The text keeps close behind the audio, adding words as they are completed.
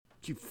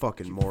You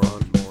fucking moron.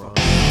 Fucking moron.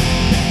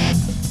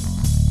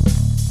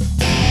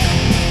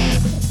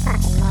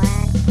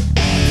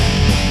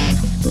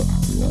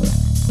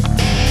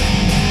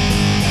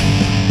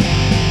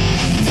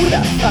 Who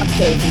the fuck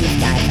gave these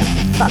guys a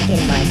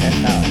fucking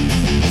microphone?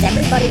 Has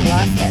everybody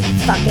lost their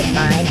fucking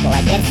mind? Well,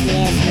 I guess the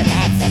answer to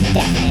that's a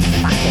definite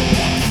fucking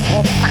yes. The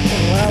whole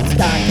fucking world's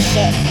gone to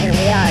shit. Here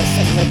we are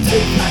sitting with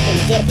two fucking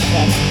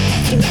dipshits.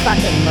 Two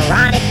fucking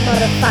moronic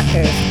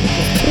motherfuckers.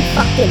 With two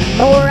fucking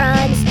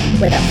morons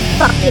with a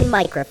fucking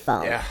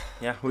microphone.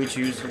 Yeah, we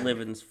choose to live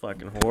in this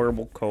fucking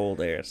horrible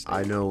cold air.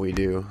 I know we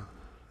do.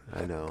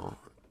 I know.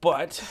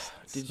 But,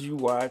 did you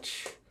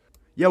watch...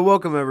 Yeah,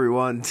 welcome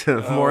everyone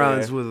to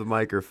Morons yeah. with a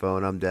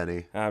Microphone. I'm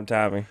Denny, I'm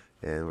Tommy.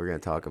 and we're gonna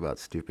talk about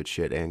stupid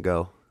shit and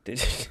go.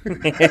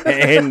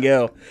 And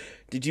go.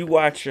 Did you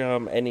watch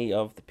any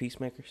of the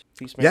Peacemakers?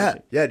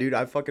 Yeah, dude.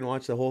 I fucking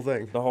watched the whole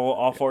thing.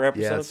 All 4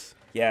 episodes?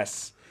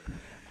 Yes.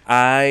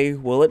 I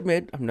will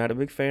admit, I'm not a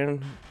big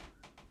fan.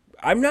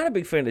 I'm not a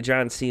big fan of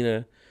John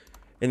Cena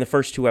in the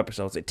first 2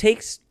 episodes. It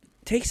takes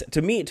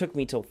to me. It took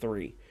me till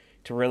 3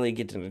 to really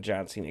get into the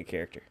John Cena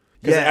character.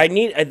 Yeah. I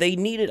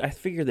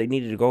figured they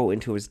needed to go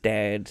into his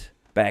dad's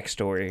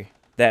backstory,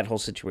 that whole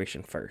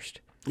situation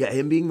first. Yeah,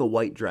 him being the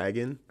White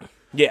Dragon.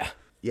 Yeah.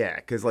 Yeah,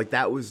 because like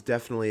that was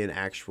definitely an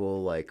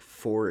actual like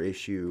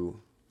 4-issue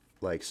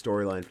like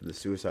storyline from the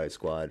Suicide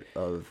Squad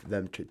of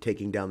them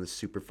taking down the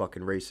super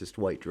fucking racist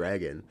White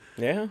Dragon.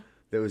 Yeah.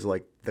 There was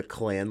like the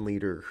clan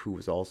leader who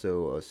was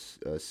also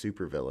a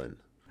super villain.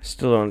 I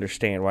still don't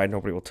understand why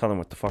nobody will tell them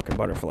what the fucking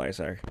butterflies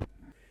are.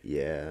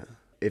 Yeah,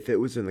 if it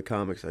was in the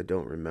comics, I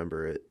don't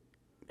remember it.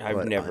 I've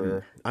But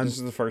never. I'm- This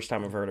is the first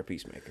time I've heard of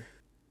Peacemaker.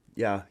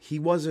 Yeah, he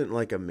wasn't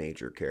like a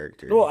major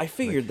character. Well, I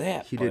figured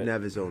that. He but- didn't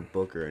have his own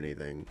book or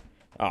anything.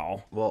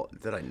 Oh. Well,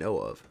 that I know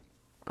of.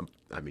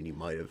 I mean, he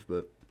might have,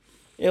 but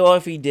Yeah, well,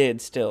 if he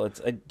did, still, it's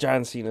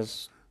John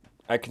Cena's.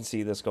 I can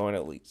see this going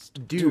at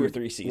least 2 or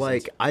 3 seasons.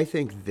 Like, I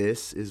think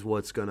this is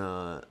what's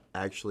gonna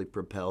actually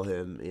propel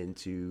him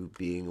into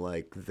being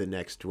like the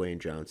next Dwayne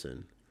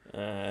Johnson.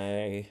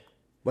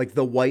 Like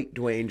the white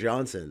Dwayne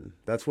Johnson.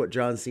 That's what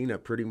John Cena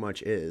pretty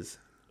much is.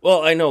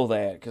 Well, I know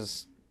that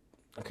because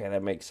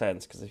that makes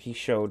sense because he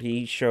showed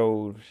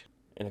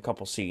in a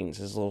couple scenes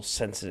his little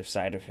sensitive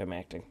side of him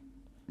acting,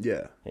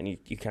 Yeah. and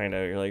you kind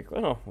of you're like,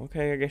 oh,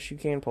 okay, I guess you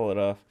can pull it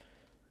off.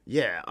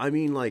 Yeah, I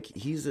mean, like,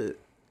 he's a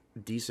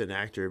decent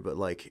actor, but,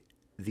 like,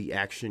 the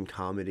action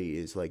comedy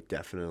is, like,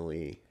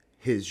 definitely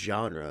his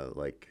genre.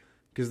 Like,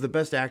 because the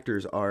best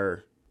actors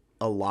are,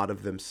 a lot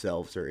of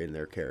themselves are in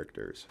their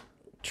characters.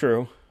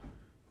 True.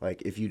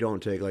 Like, if you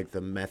don't take, like,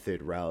 the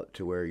method route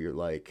to where you're,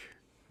 like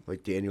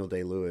Daniel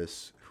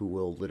Day-Lewis, who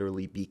will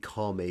literally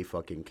become a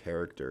fucking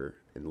character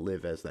and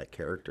live as that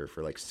character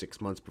for, like, 6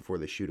 months before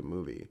they shoot a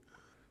movie.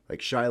 Like,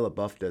 Shia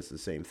LaBeouf does the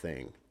same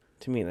thing.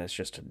 To me, that's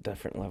just a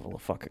different level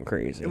of fucking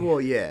crazy. Well,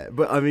 yeah,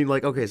 but I mean,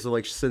 like, okay, so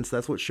like, since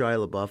that's what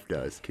Shia LaBeouf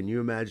does, can you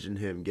imagine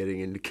him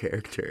getting into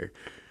character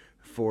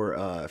for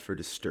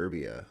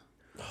Disturbia?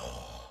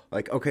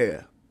 Like, okay,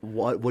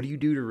 what do you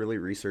do to really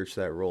research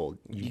that role?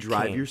 You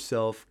drive can't.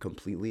 yourself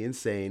completely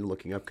insane,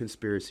 looking up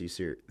conspiracy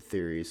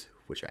theories,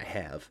 which I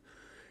have,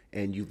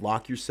 and you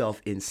lock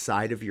yourself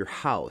inside of your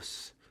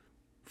house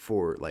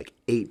for like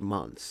 8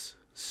 months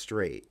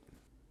straight.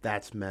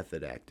 That's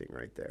method acting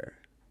right there.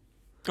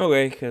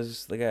 Okay,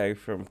 because the guy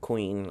from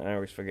Queen, I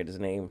always forget his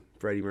name.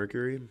 Freddie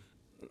Mercury?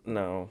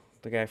 No,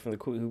 the guy from the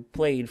Queen who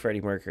played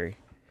Freddie Mercury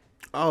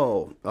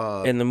Oh,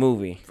 in the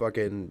movie.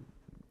 fucking,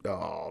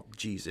 oh,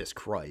 Jesus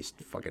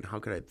Christ. Fucking, how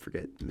could I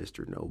forget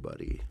Mr.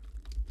 Nobody?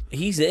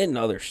 He's in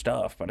other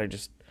stuff, but I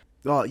just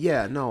Oh,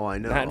 yeah, no, I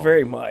know. not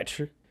very much.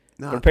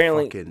 Not but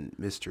apparently, fucking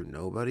Mr.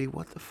 Nobody?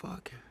 What the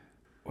fuck?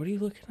 what are you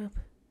looking up?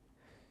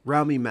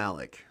 Rami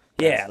Malek.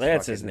 Yeah,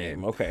 that's fucking his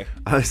name. Okay.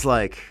 I was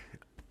like,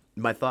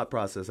 my thought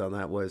process on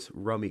that was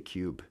Rummy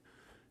Cube.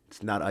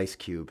 It's not Ice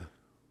Cube.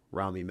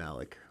 Rami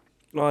Malek.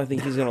 Well, I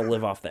think he's gonna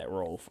live off that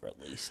role for at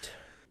least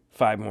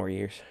 5 more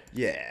years.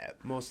 Yeah,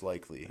 most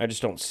likely. I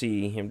just don't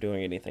see him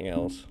doing anything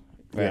else.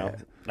 Well,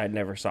 Yeah. I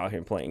never saw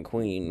him playing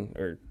Queen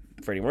or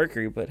Freddie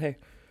Mercury, but hey.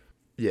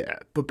 Yeah,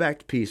 but back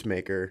to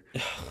Peacemaker,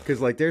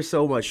 because like there's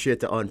so much shit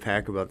to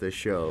unpack about this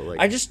show. Like,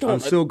 I just don't- I'm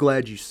so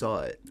glad you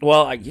saw it.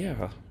 Well,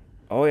 yeah.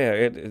 Oh,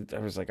 yeah. I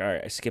was like, all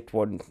right, I skipped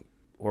one.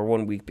 We're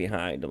 1 week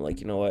behind. I'm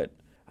like, you know what?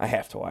 I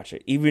have to watch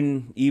it.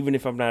 Even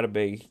if I'm not a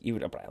big,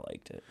 but I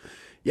liked it.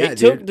 Yeah, it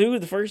took,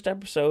 dude, the first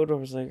episode, I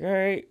was like, all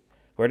right,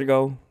 where to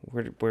go?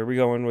 Where are we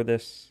going with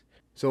this?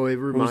 So it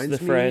reminds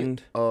the me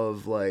friend?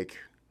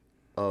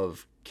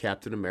 of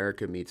Captain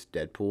America meets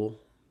Deadpool.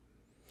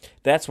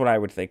 That's what I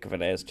would think of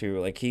it as, too.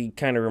 Like, he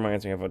kind of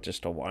reminds me of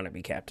just a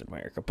wannabe Captain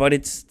America. But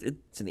it's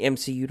in the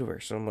MC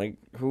universe. So I'm like,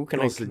 who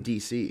can It's the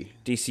DC.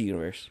 DC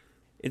universe.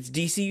 It's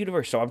DC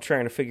universe, so I'm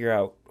trying to figure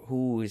out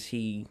who is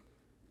he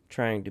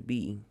trying to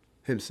be.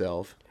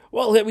 Himself.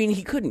 Well, I mean,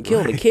 he couldn't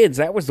kill the kids.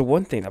 That was the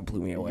one thing that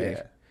blew me away.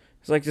 Yeah.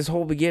 It's like this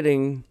whole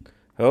beginning.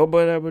 Oh,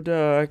 but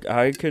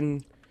I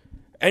can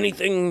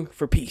anything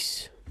for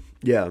peace.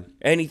 Yeah.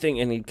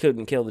 Anything, and he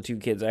couldn't kill the 2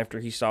 kids after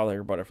he saw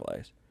their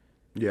butterflies.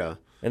 Yeah.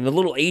 And the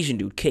little Asian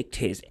dude kicked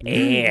his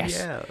ass.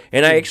 Yeah.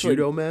 And I The actually,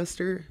 judo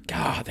master.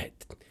 God,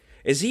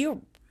 is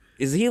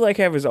he like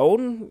have his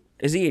own?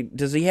 Does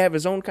he have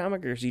his own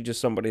comic, or is he just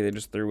somebody they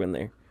just threw in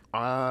there?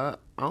 I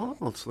don't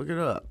know. Let's look it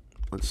up.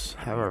 Let's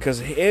have our. Because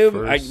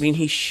him, I first- mean,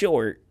 he's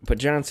short, but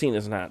John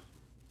Cena's not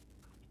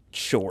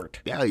short.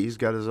 Yeah, he's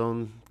got his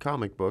own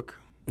comic book.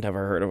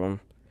 Never heard of him.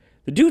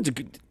 The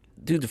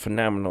dude's a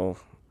phenomenal,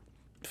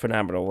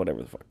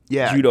 whatever the fuck.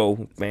 Yeah.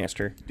 Judo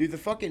master. Dude, the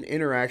fucking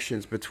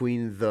interactions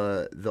between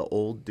the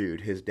old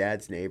dude, his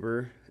dad's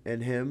neighbor,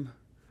 and him,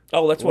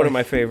 Oh, that's one of my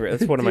Like, favorite.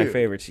 That's one of my dude.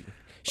 favorites.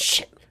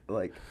 Shit.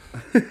 like,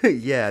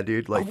 yeah,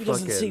 dude, like He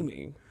doesn't see fucking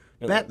me.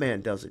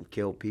 Batman doesn't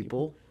kill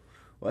people.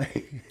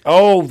 Like,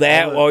 Oh,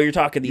 that. Oh, you're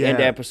talking the end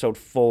of Yeah. episode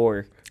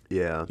 4.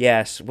 yeah,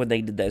 Yes, when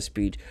they did that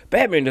speech.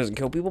 Batman doesn't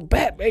kill people.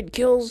 Batman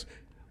kills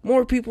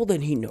more people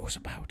than he knows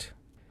about.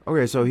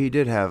 Okay, so he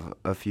did have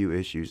a few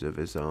issues of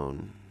his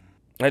own.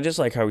 I just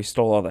like how he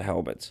stole all the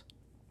helmets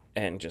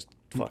and just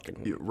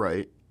fucking.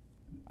 Right.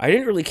 I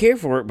didn't really care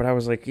for it, but I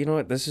was like, you know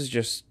what? This is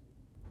just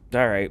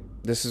all right.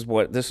 This is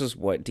what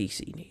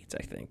DC needs.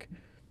 I think.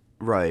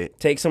 Right.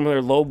 Take some of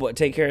their low, but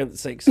take care of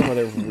some of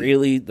their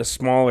really the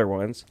smaller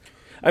ones.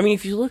 I mean,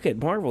 if you look at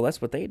Marvel,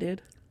 that's what they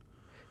did.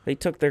 They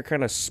took their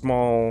kind of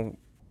small,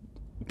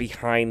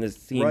 behind the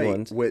scene Right.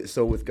 ones.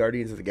 So with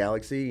Guardians of the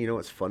Galaxy, you know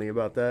what's funny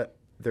about that?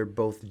 They're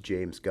both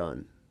James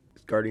Gunn.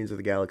 Guardians of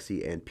the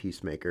Galaxy and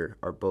Peacemaker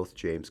are both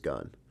James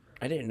Gunn.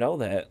 I didn't know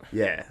that.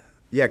 Yeah.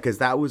 Yeah, because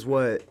that was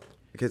what...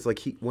 Because, like,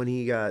 when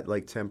he got,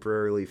 like,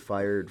 temporarily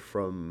fired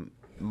from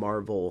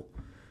Marvel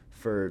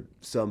for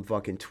some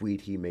fucking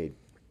tweet he made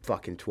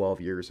fucking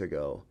 12 years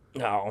ago.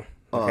 Oh,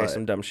 okay,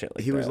 some dumb shit like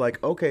that. He was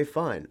like, okay,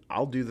 fine.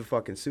 I'll do the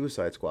fucking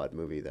Suicide Squad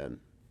movie then.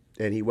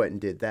 And he went and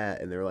did that.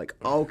 And they were like,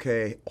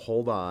 okay,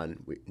 hold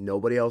on.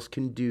 Nobody else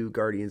can do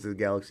Guardians of the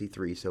Galaxy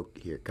 3. So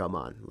here, come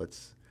on.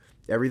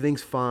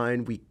 Everything's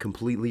fine. We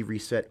completely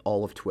reset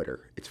all of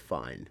Twitter. It's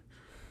fine.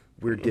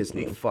 We're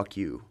Disney. Fuck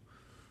you.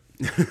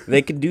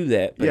 they could do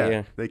that. But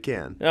yeah. They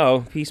can.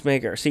 Oh,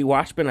 Peacemaker. See,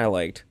 Watchmen I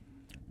liked.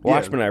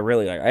 Watchmen I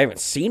really like. I haven't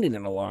seen it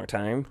in a long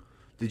time.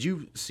 Did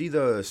you see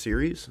the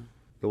series?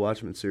 The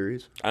Watchmen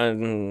series?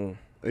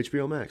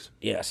 HBO Max.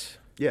 Yes.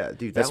 Yeah,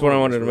 dude. That's that what I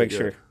one wanted was to really make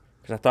sure. good.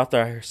 Because I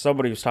thought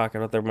somebody was talking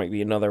about there might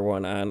be another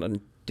one on a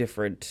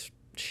different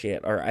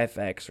shit or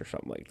FX or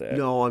something like that.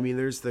 No, I mean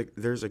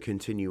there's a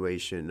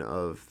continuation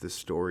of the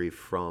story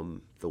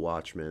from The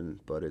Watchmen,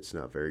 but it's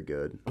not very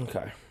good.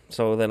 Okay.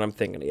 So then I'm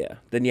thinking, yeah.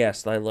 Then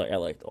yes, I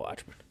like The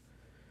Watchmen.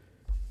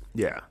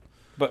 Yeah.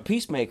 But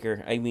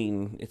Peacemaker, I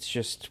mean, it's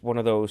just one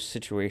of those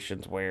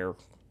situations where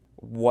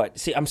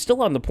see, I'm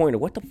still on the point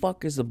of what the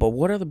fuck is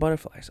what are the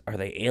butterflies? Are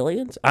they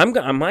aliens?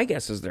 My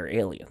guess is they're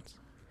aliens.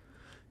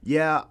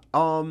 Yeah,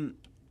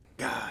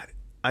 God,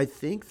 I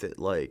think that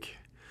like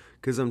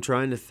cuz I'm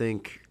trying to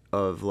think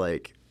of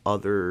like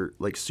other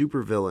like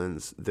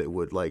supervillains that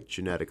would like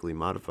genetically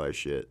modify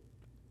shit.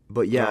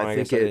 But yeah, No, I I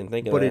think guess I didn't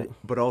think of that.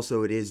 but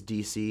also it is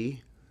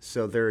DC,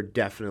 so they're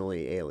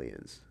definitely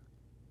aliens.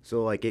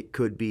 So like it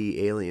could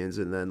be aliens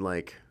and then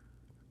like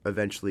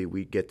eventually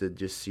we get to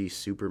just see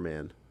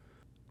Superman.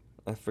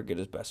 I forget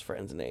his best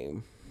friend's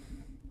name.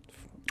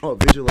 Oh,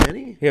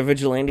 Vigilante? Yeah,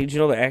 Vigilante. Did you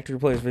know the actor who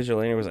plays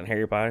Vigilante was in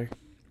Harry Potter?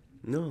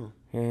 No.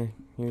 Yeah,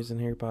 he was in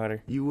Harry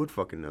Potter. You would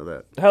fucking know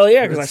that. Hell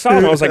yeah, because I saw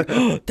him. I was like,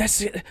 oh, that's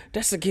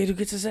the kid who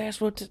gets his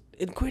ass whipped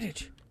in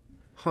Quidditch.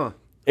 Huh.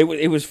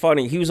 It was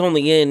funny. He was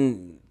only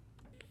in,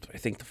 I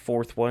think, the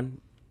fourth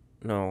one.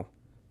 No.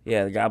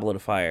 Yeah, the Goblet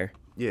of Fire.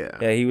 Yeah.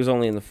 Yeah, he was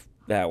only in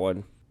that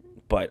one.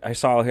 But I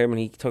saw him and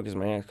he took his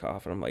mask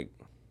off, and I'm like,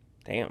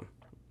 damn.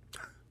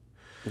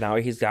 Now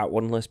he's got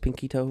one less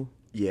pinky toe.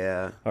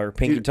 Yeah. Or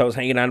pinky Dude, toes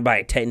hanging on by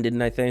a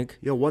tendon, I think.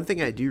 You know, one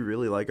thing I do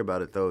really like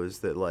about it though is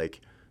that like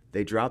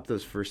they dropped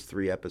those first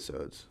 3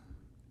 episodes,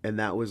 and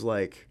that was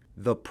like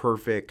the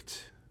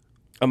perfect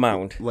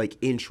Amount. like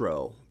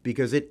intro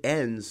because it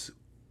ends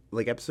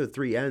like episode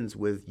 3 ends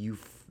with you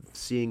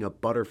seeing a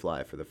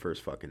butterfly for the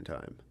first fucking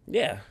time.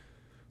 Yeah.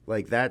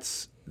 Like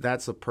that's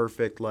a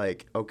perfect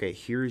like okay,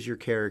 here's your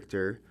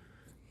character,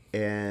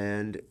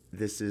 and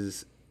this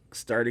is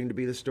starting to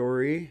be the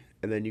story,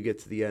 and then you get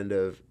to the end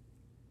of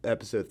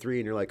episode 3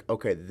 and you're like,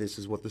 okay, this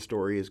is what the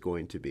story is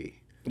going to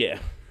be. Yeah.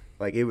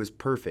 Like it was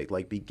perfect,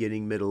 like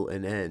beginning, middle,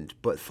 and end.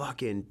 But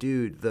fucking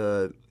dude,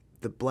 the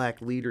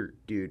black leader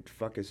dude,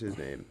 fuck is his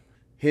name?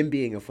 Him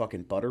being a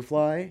fucking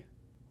butterfly,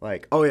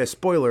 like oh yeah,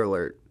 spoiler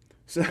alert.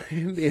 So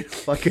him being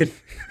fucking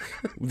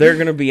They're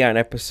going to be on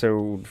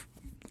episode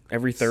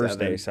every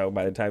Thursday, 7. so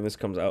by the time this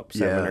comes up,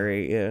 7 Yeah. or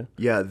 8, yeah.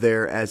 yeah,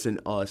 there as in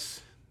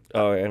us,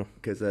 Oh, yeah.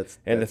 because that's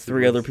And the that's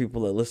 3 other ones-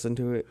 people that listen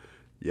to it.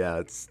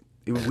 Yeah,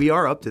 we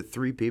are up to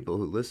 3 people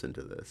who listen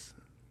to this,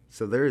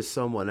 so there is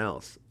someone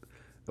else.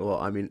 Well,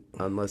 I mean,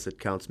 unless it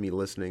counts me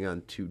listening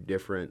on 2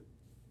 different.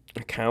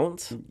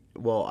 Accounts?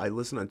 Well, I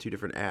listen on 2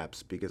 different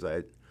apps because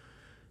I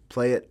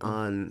play it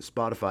on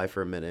Spotify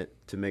for a minute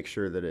to make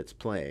sure that it's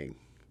playing,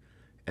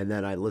 and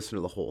then I listen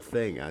to the whole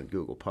thing on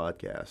Google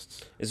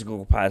Podcasts. Is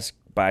Google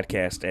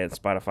Podcast and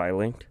Spotify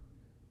linked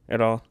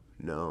at all?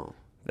 No,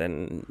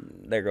 then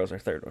there goes our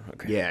third one.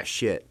 Okay. Yeah,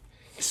 shit.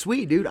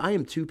 Sweet, dude. I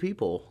am 2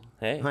 people.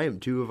 Hey. I am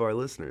 2 of our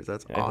listeners.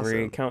 That's Every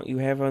awesome. account you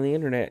have on the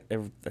internet,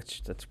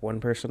 that's one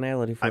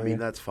personality for I you. mean,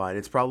 that's fine.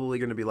 It's probably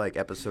going to be like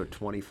episode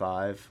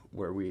 25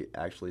 where we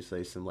actually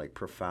say some like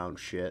profound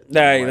shit.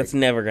 Nah, Like, that's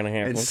never gonna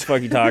happen. and What the fuck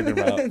are you talking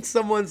about? and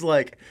someone's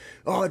like,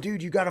 "Oh,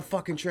 dude, you got to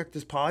fucking check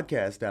this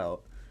podcast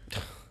out."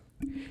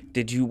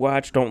 Did you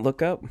watch Don't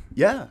Look Up?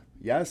 Yeah.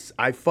 Yes,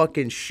 I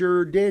fucking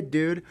sure did,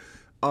 dude.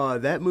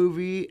 That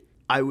movie,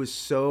 I was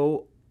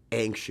so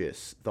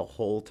anxious the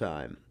whole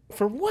time.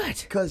 For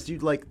what? Cause,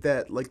 dude, like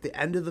the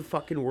end of the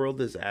fucking world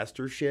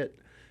disaster shit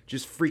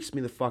just freaks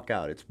me the fuck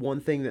out. It's one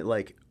thing that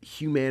like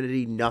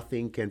humanity,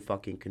 nothing can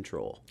fucking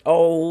control.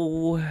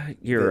 Oh,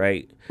 you're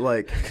right.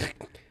 Like,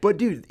 but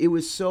dude, it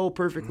was so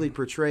perfectly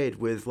portrayed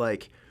with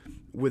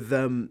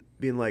them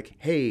being like,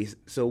 "Hey,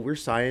 so we're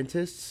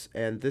scientists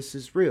and this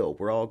is real.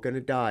 We're all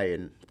gonna die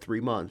in 3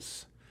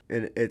 months."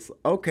 And it's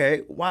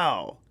okay.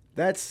 Wow,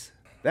 that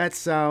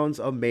sounds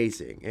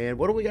amazing. And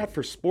what do we got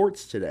for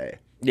sports today?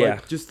 Yeah.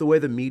 Like, just the way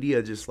the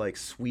media just like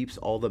sweeps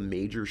all the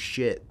major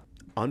shit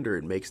under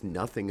and makes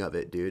nothing of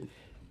it, dude.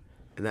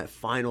 And that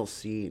final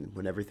scene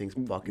when everything's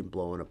fucking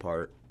blowing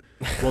apart.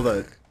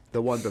 Well,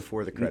 the one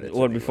before the credits.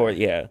 One before,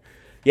 yeah.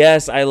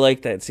 Yes, I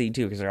like that scene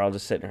too because they're all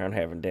just sitting around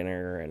having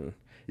dinner and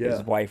his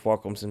Yeah. wife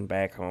welcomes him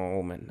back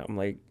home, and I'm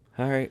like,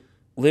 all right.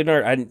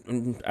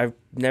 Leonardo, I've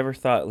never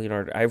thought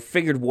Leonardo. I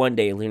figured one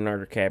day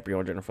Leonardo DiCaprio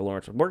and Jennifer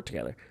Lawrence would work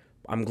together.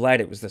 I'm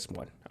glad it was this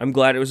one. I'm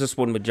glad it was this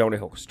one with Jonah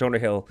Hill. 'Cause Jonah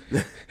Hill,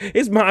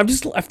 his mom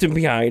just left him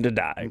behind to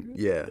die.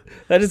 Yeah.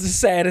 That is the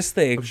saddest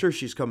thing. I'm sure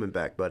she's coming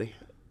back, buddy.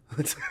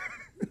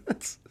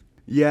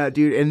 Yeah,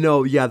 dude. And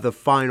no, yeah, the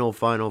final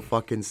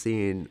fucking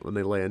scene when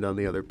they land on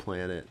the other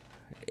planet.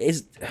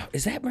 Is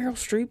that Meryl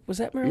Streep? Was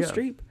that Meryl Yeah.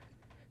 Streep?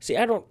 See,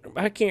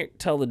 I can't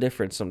tell the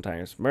difference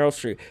sometimes. Meryl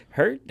Streep,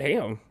 her,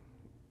 damn.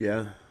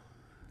 Yeah.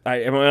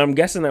 I'm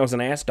guessing that was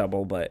an ass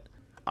double, but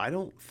I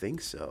don't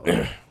think so.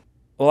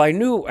 well, I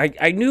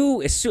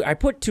knew as soon I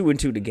put 2 and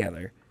 2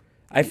 together.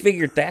 I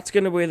figured that's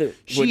gonna be the.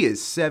 She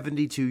is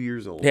 72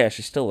 years old. Yeah,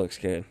 she still looks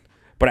good,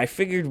 but I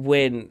figured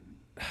when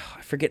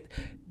I forget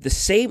the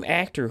same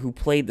actor who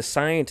played the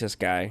scientist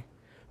guy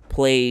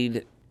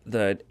played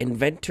the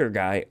inventor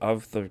guy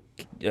of the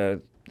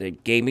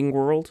gaming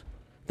world,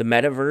 the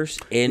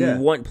metaverse in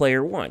Yeah.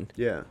 Player One.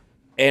 Yeah.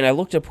 And I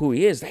looked up who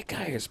he is. That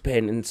guy has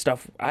been in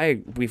stuff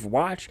we've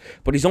watched,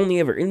 but he's only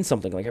ever in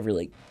something like every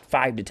like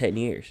 5 to 10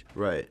 years.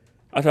 Right.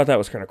 I thought that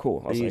was kind of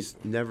cool. I was He's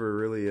like, never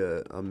really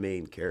a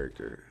main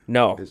character.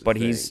 no, is the but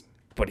thing.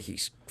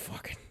 he's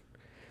fucking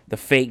the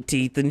fake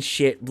teeth and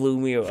shit blew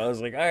me away. I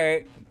was like, all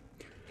right.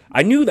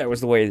 I knew that was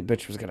the way the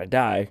bitch was gonna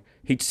die.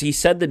 He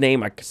said the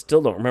name. I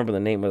still don't remember the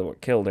name of what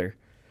killed her.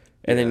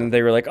 And then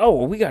they were like, oh,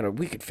 well,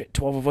 we could fit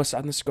 12 of us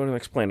on this. Go to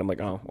explain. I'm like,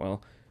 oh,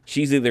 well,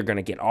 she's either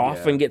gonna get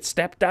off Yeah. and get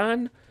stepped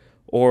on,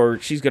 or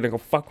she's gonna go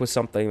fuck with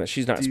something that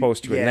she's not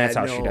supposed to, and that's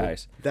how she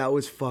dies. That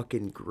was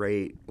fucking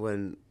great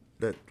when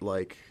that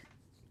like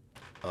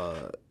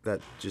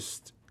that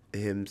just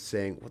him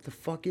saying, "What the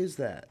fuck is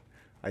that?"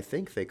 I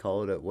think they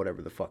call it a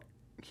whatever the fuck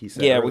he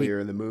said Yeah, well, earlier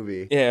in the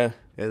movie. Yeah.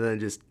 And then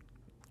just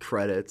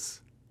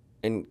credits.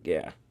 And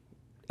yeah,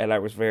 and I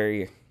was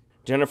very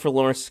Jennifer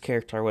Lawrence's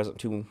character. I wasn't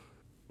too.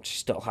 She's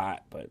still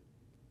hot, but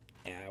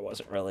yeah, I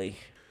wasn't really.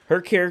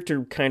 Her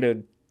character kind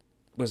of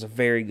was a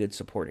very good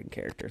supporting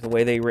character. The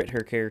way they writ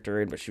her character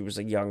in, but she was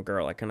a young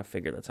girl. I kind of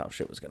figured that's how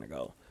shit was gonna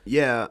go.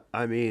 Yeah,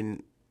 I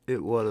mean,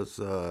 it was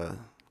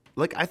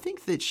like I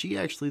think that she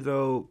actually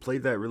though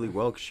played that really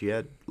well because she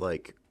had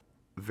like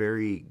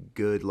very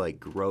good like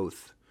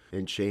growth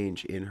and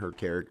change in her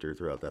character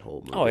throughout that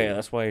whole movie. Oh yeah,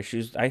 that's why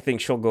she's. I think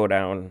she'll go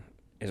down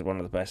as one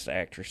of the best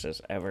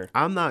actresses ever.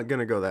 I'm not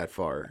gonna go that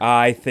far.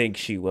 I think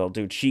she will,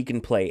 dude. She can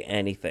play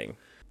anything.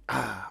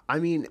 I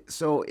mean,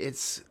 so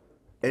it's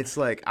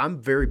like I'm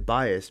very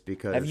biased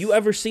because Have you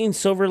ever seen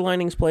Silver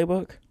Linings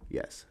Playbook?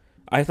 Yes.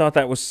 I thought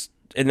that was,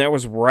 and that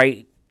was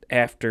right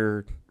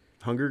after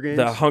Hunger Games?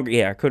 the Hunger.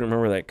 Yeah, I couldn't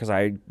remember that because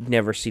I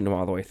never seen them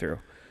all the way through.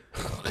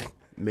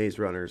 Maze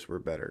Runners were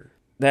better.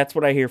 That's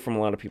what I hear from a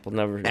lot of people.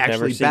 Never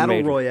Actually, seen Battle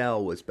Maze,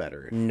 Royale was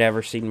better.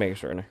 Never seen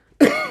Maze Runner.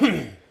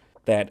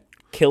 That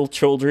kill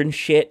children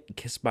shit.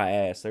 Kiss my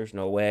ass. There's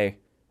no way.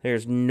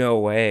 There's no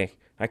way.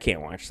 I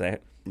can't watch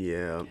that.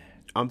 Yeah.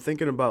 I'm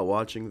thinking about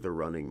watching The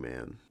Running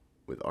Man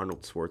with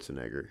Arnold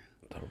Schwarzenegger.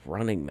 The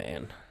Running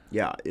Man.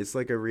 Yeah, it's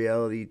like a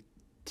reality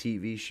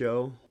TV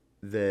show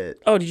that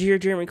Oh, did you hear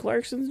Jeremy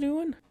Clarkson's new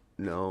one?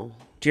 no.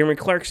 Jeremy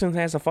Clarkson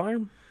has a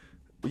farm?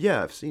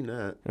 Yeah, I've seen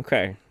that.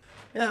 Okay.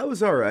 Yeah, it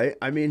was all right.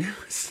 I mean, it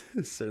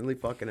was certainly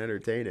fucking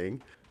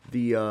entertaining.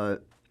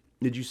 The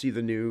did you see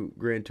the new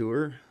Grand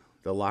Tour?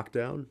 The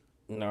Lockdown?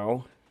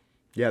 No.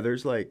 Yeah,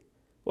 there's like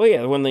Well,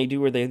 yeah, when they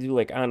do where they do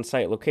like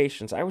on-site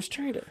locations. I was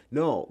trying to.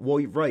 no, well,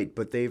 you're right,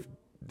 but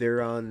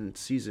they're on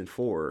season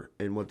 4,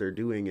 and what they're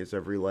doing is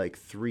every like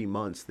 3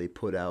 months they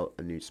put out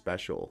a new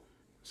special.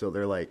 So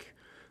they're like,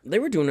 They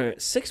were doing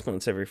it 6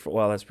 months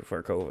well, that's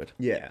before COVID.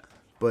 yeah,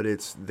 but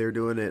they're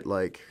doing it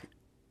like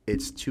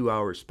it's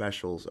 2-hour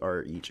specials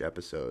are each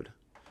episode.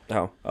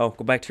 Oh,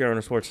 go back to your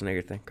Arnold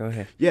Schwarzenegger thing. Go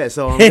ahead. Yeah,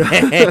 so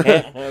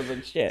I was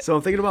like, shit. so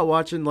I'm thinking about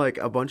watching like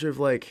a bunch of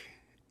like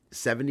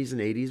 70s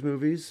and 80s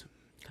movies.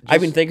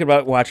 I've been thinking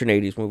about watching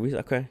 80s movies.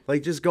 Okay.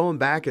 Like just going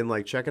back and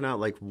like checking out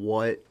like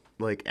what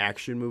like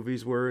action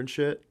movies were and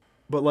shit.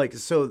 But like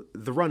so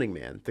The Running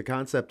Man, the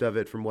concept of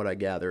it from what I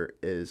gather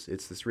is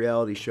it's this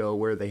reality show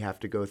where they have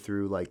to go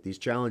through like these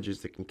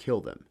challenges that can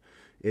kill them.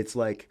 It's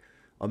like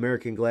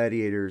American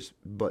Gladiators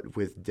but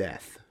with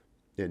death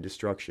and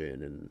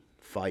destruction and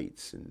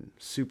fights and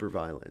super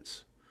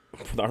violence.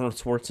 With Arnold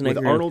Schwarzenegger.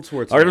 With Arnold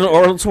Schwarzenegger.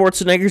 Arnold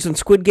Schwarzenegger's in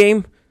Squid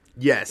Game?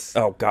 Yes.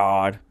 Oh,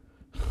 God.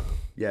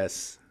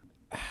 Yes.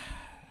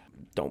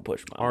 Don't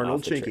push my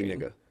Arnold off the Chinky train.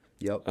 nigga.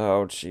 Yep.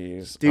 Oh,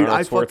 jeez. Dude, Arnold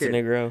I fucking-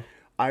 Schwarzenegger.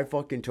 I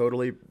fucking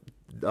totally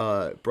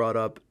brought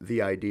up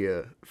the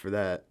idea for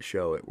that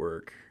show at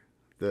work.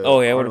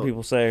 Oh, yeah. What do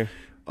people say?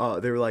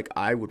 They were like,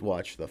 I would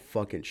watch the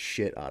fucking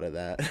shit out of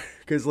that.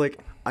 Because, like,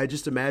 I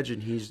just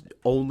imagine he's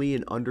only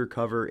an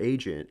undercover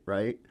agent,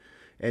 right?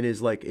 And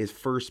his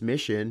first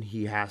mission,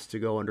 he has to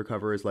go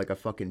undercover as, like, a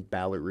fucking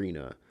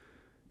ballerina.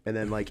 And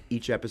then, like,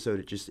 each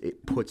episode,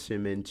 it puts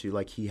him into,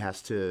 like, he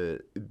has to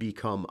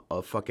become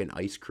a fucking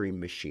ice cream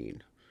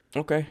machine.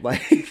 Okay.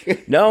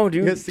 Like, No,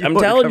 dude. Yes, the I'm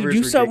telling you, undercover's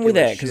do something with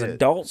that. ridiculous Because shit.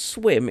 Adult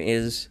Swim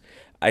is...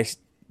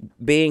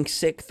 Being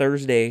sick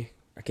Thursday,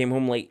 I came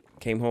home late.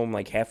 Came home,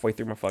 like, halfway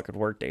through my fucking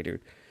workday,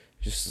 dude.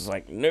 Just was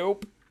like,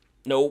 nope.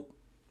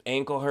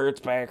 Ankle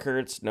hurts, back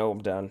hurts. No,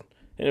 I'm done.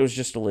 And it was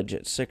just a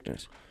legit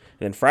sickness.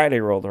 And then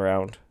Friday rolled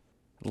around,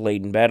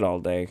 laid in bed all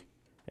day,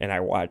 and I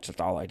watched. That's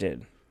all I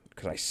did.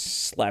 Because I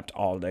slept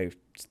all day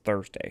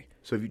Thursday.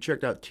 So have you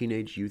checked out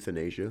Teenage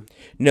Euthanasia?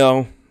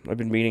 No, I've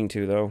been meaning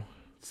to, though.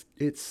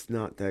 It's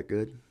not that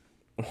good.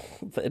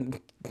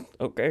 Then,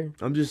 okay.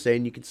 I'm just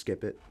saying you can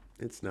skip it.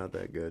 It's not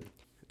that good.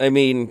 I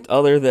mean,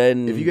 other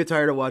than... If you get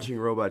tired of watching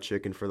Robot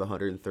Chicken for the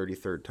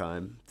 133rd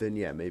time, then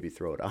yeah, maybe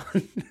throw it on.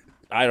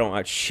 I don't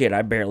watch shit.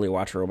 I barely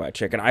watch Robot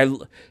Chicken. I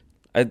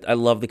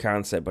love the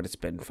concept, but it's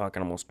been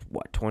fucking almost,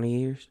 20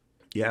 years?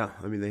 Yeah,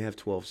 I mean, they have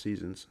 12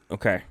 seasons.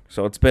 Okay,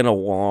 so it's been a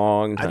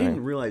long time. I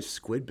didn't realize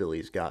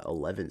Squidbillies got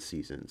 11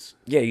 seasons.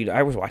 Yeah,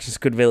 I was watching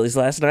Squidbillies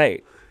last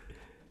night.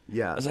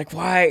 Yeah. I was like,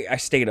 why? I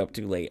stayed up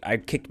too late. I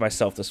kicked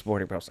myself this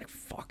morning, but I was like,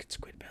 fuck, it's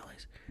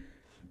Squidbillies.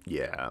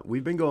 Yeah,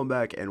 we've been going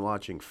back and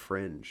watching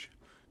Fringe.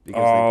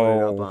 Because they put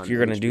it up on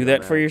You're going to do HBO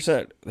that for Max. your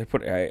set?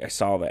 I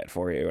saw that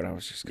for you, and I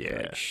was just Yeah.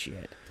 like,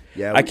 shit.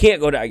 Yeah, I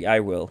can't go to... I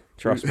will.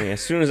 Trust me.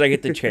 As soon as I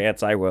get the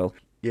chance, I will.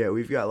 Yeah,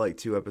 we've got like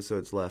 2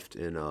 episodes left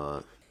in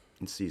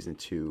season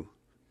 2.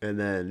 And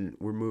then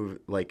we're moving,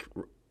 like,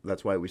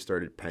 that's why we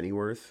started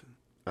Pennyworth.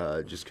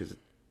 Just because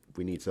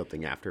we need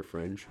something after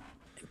Fringe.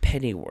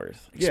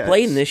 Pennyworth. Yeah,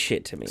 Explain it's- this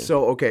shit to me.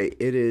 So, okay,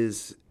 it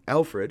is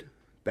Alfred,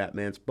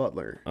 Batman's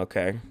butler.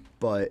 Okay.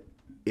 But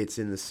it's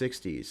in the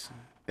 60s.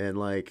 And,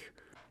 like,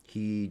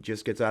 he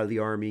just gets out of the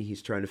army.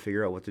 He's trying to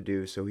figure out what to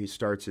do. So he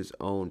starts his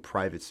own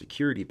private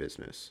security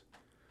business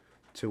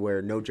to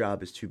where no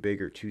job is too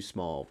big or too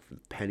small for the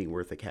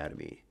Pennyworth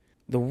Academy.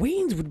 The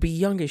Waynes would be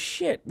young as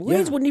shit. The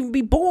Waynes Yeah. wouldn't even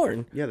be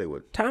born. Yeah, they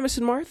would. Thomas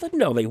and Martha?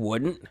 No, they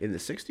wouldn't. In the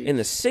 60s? In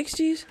the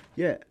 60s?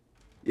 Yeah.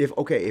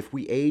 If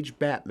we age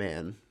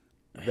Batman,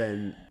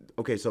 then...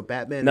 Okay, so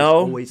Batman No.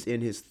 is always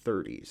in his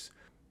 30s.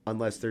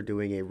 Unless they're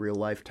doing a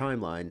real-life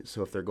timeline.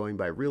 So if they're going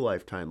by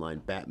real-life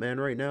timeline, Batman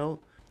right now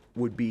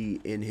would be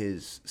in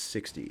his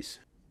 60s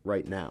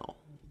right now.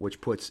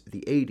 Which puts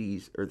the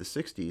 80s, or the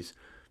 60s,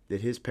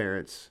 that his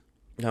parents...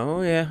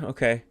 Oh, yeah.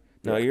 Okay.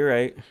 No, you're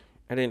right.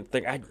 I didn't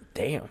think...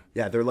 Damn.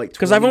 Yeah, they're like 20...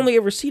 Because I've only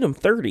ever seen him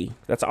 30.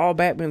 That's all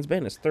Batman's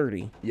been is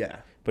 30. Yeah.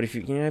 But if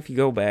you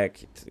go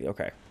back...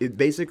 Okay.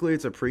 Basically,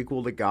 it's a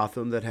prequel to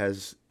Gotham that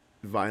has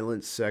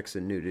violence, sex,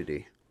 and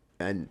nudity.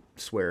 And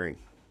swearing.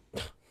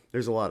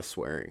 There's a lot of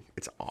swearing.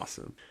 It's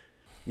awesome.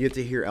 You get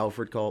to hear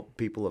Alfred call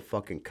people a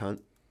fucking cunt.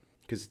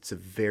 Because it's a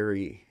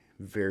very,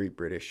 very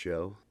British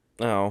show.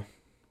 Oh.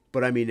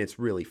 But I mean, it's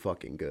really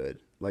fucking good.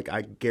 Like,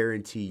 I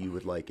guarantee you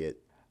would like it.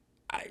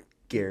 I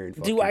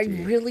Guarantee. Do I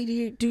really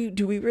need...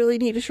 Do we really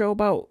need a show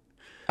about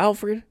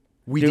Alfred?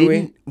 We Do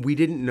didn't. We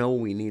didn't know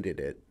we needed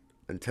it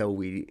until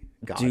we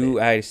got it.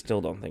 I still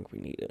don't think we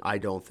need it. I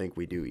don't think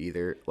we do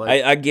either.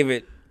 Like, I give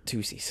it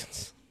 2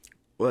 seasons.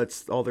 well,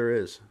 that's all there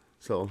is.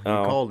 So you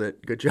Oh. called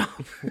it. Good job.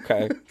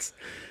 Okay.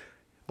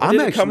 I'm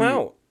Did it come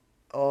out?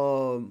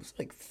 It's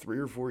like 3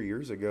 or 4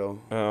 years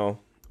ago. Oh.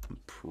 I'm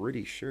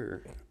pretty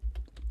sure.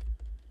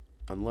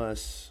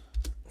 Unless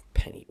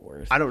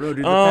Pennyworth. I don't know,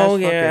 dude. Oh,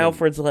 yeah.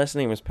 Alfred's last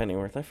name is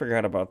Pennyworth. I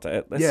forgot about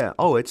that. Yeah.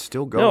 Oh, it's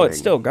still going. No, it's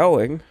still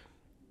going.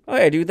 Oh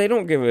yeah, dude. They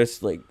don't give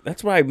us like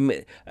that's what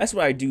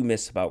I do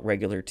miss about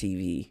regular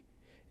TV,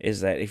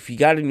 is that if you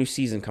got a new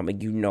season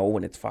coming, you know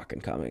when it's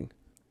fucking coming.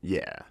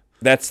 Yeah.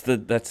 That's the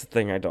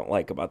thing I don't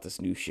like about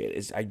this new shit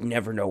is I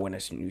never know when a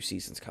new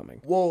season's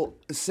coming. Well,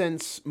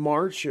 since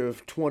March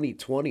of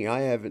 2020,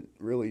 I haven't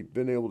really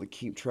been able to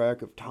keep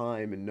track of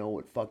time and know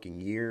what fucking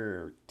year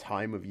or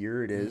time of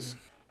year it is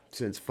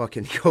since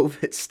fucking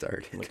COVID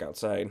started. Look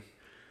outside.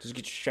 Did you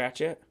get your shot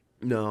yet?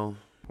 No.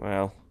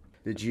 Well,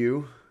 Did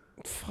you?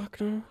 fuck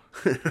no.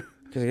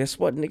 Because guess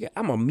what, nigga?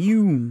 I'm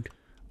immune.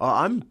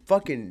 I'm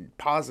fucking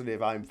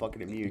positive I'm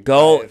fucking immune.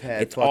 Go. I've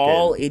had It's fucking-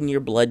 all in your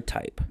blood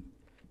type.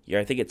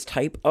 Yeah, I think it's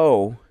type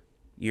O.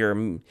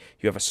 You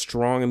have a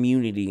strong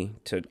immunity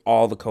to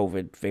all the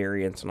COVID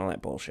variants and all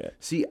that bullshit.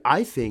 See,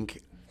 I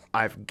think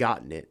I've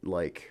gotten it,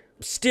 like...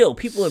 Still,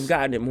 people have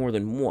gotten it more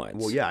than once.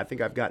 Well, yeah, I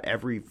think I've got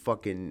every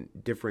fucking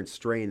different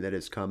strain that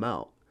has come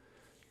out.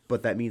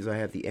 But that means I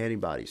have the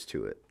antibodies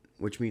to it,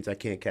 which means I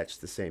can't catch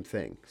the same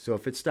thing. So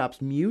if it stops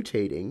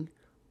mutating,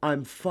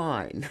 I'm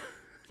fine.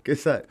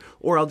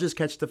 Or I'll just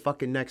catch the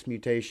fucking next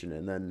mutation,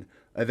 and then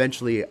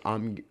eventually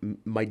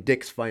my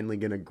dick's finally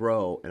gonna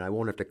grow, and I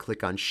won't have to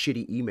click on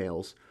shitty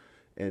emails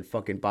and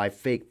fucking buy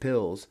fake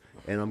pills,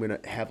 and I'm gonna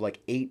have like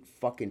 8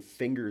 fucking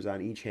fingers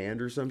on each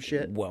hand or some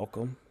shit.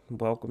 Welcome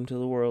to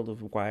the world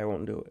of why I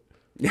won't do it.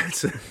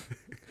 Yes.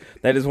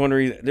 That is one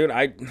reason, dude.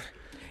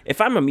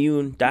 If I'm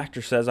immune,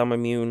 doctor says I'm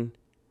immune,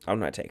 I'm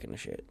not taking the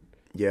shit.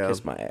 Yeah.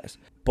 Kiss my ass.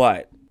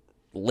 But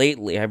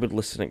lately, I've been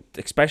listening,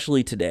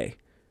 especially today.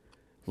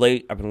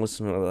 I've been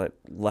listening to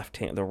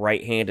the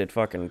right-handed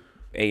fucking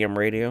AM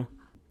radio.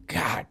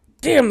 God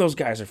damn, those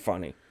guys are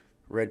funny.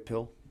 Red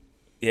pill.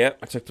 Yep,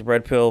 I took the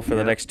red pill for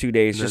the next 2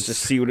 days just to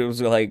see what it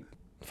was like.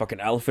 Fucking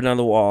elephant on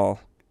the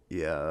wall.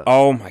 Yeah.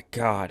 Oh my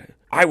god,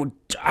 I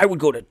would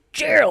go to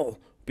jail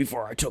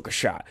before I took a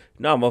shot.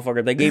 No,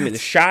 motherfucker, they gave me the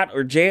shot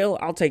or jail.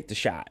 I'll take the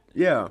shot.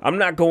 Yeah. I'm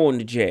not going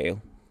to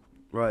jail.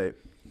 Right.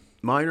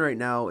 Mine right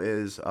now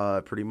is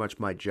pretty much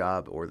my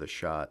job or the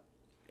shot.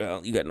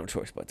 Well, you got no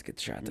choice but to get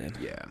the shot then.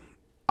 Yeah.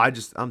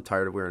 I'm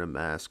tired of wearing a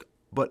mask.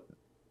 But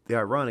the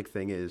ironic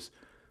thing is,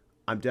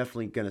 I'm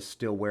definitely going to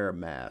still wear a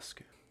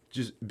mask.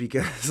 Just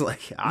because,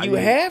 like... You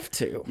have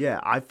to. Yeah,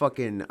 I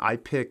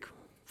pick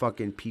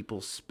fucking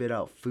people spit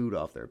out food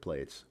off their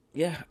plates.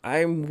 Yeah,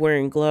 I'm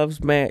wearing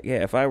gloves, Matt.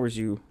 Yeah, if I was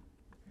you,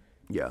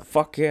 Yeah.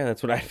 fuck yeah,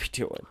 that's what I'd be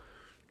doing.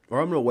 Or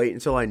I'm going to wait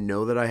until I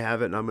know that I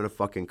have it, and I'm going to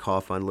fucking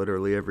cough on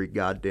literally every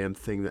goddamn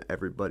thing that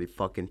everybody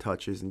fucking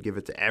touches and give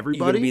it to You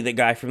everybody. gonna be the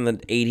guy from the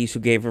 80s who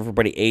gave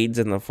everybody AIDS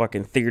in the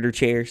fucking theater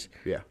chairs?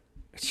 Yeah.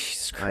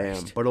 Jesus I am,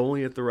 Christ. but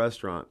only at the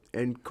restaurant.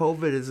 And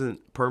COVID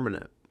isn't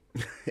permanent.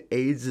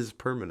 AIDS is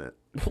permanent.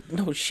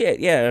 No shit,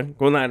 yeah.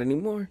 Well, not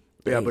anymore.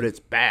 Yeah, but it's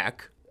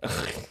back.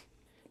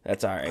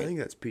 That's all I right. think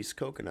that's a piece of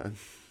coconut.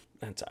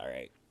 That's all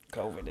right.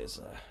 COVID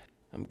is,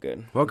 I'm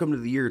good. Welcome to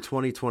the year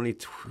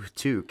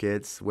 2022,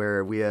 kids,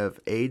 where we have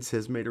AIDS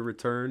has made a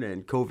return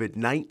and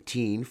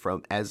COVID-19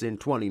 from, as in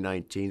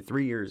 2019,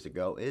 3 years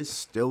ago, is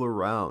still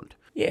around.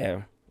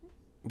 Yeah.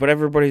 But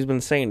everybody's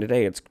been saying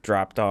today it's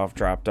dropped off.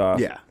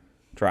 Yeah.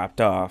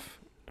 Dropped off.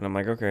 And I'm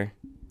like, okay.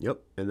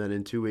 Yep. And then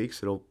in 2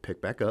 weeks, it'll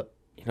pick back up.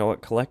 You know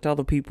what? Collect all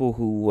the people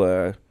who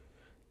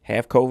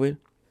have COVID,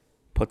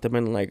 put them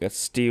in like a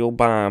steel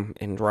bomb,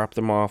 and drop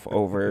them off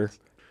over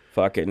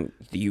fucking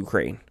the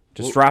Ukraine.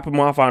 Just drop them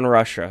off on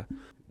Russia.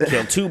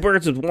 Kill 2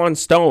 birds with 1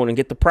 stone and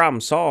get the problem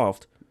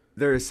solved.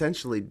 They're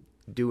essentially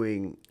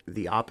doing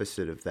the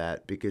opposite of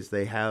that because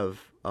they have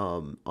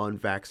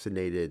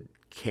unvaccinated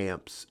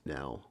camps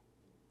now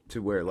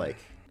to where like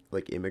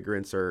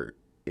immigrants are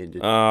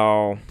into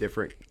Oh,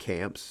 different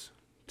camps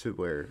to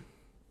where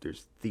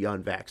there's the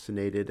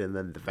unvaccinated and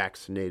then the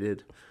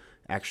vaccinated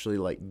actually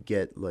like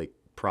get like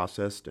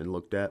processed and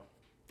looked at.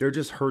 They're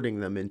just herding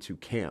them into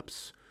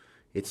camps.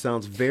 It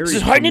sounds very this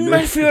is hiding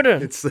my future.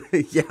 It's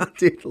yeah,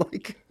 dude,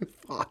 like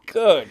fuck.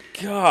 Good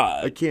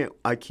God.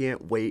 I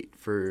can't wait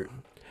for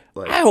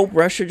like I hope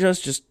Russia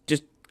just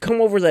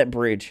come over that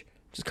bridge.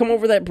 Just come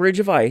over that bridge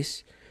of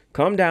ice.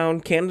 Come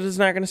down. Canada's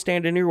not going to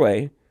stand in your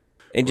way.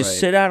 And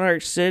just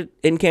Right. sit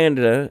in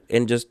Canada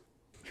and just...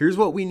 Here's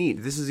what we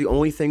need. This is the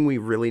only thing we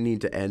really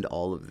need to end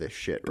all of this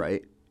shit,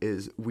 right?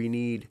 Is we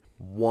need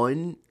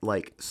one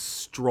like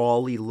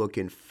strawly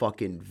looking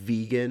fucking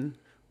vegan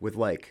with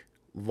like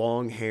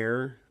long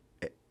hair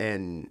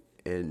and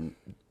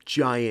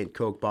giant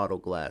Coke bottle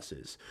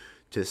glasses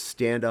to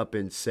stand up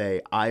and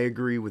say, I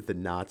agree with the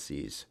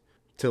Nazis.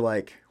 To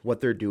like what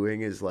they're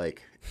doing is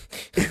like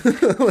and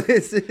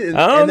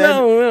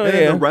know,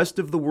 then the rest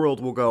of the world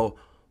will go,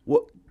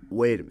 what?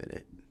 Wait a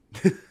minute.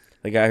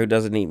 The guy who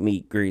doesn't eat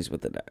meat agrees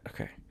with it.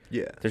 Okay.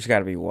 Yeah. There's got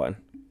to be one.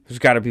 There's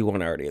got to be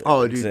one already that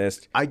Oh, dude,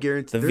 exists. I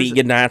guarantee The there's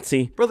vegan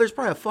Nazi. Bro, there's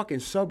probably a fucking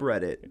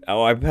subreddit.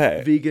 Oh, I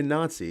bet. Vegan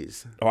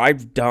Nazis. Oh,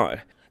 I've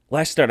done.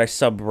 Last night I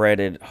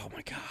subreddit. Oh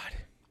my God.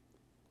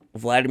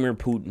 Vladimir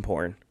Putin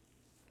porn.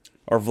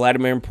 Or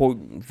Vladimir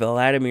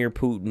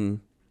Putin.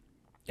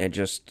 And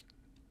just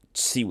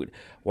see what.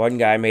 One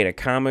guy made a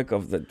comic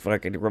of the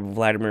fucking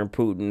Vladimir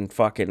Putin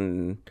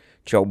fucking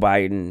Joe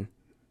Biden.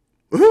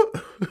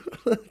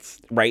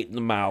 Right in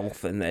the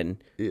mouth, and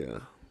then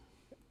Yeah.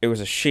 it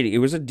was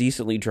a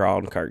decently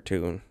drawn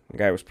cartoon. The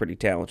guy was pretty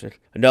talented.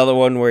 Another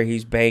one where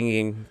Putin's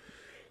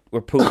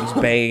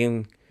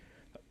banging.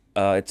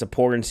 It's a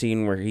porn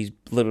scene where he's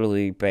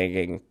literally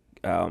banging,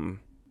 not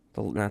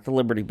the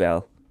Liberty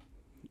Bell.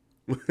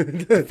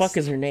 The fuck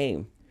is her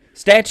name?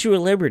 Statue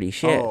of Liberty,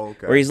 shit. Oh,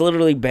 okay. Where he's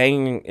literally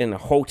banging in a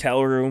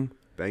hotel room.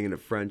 Banging a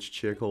French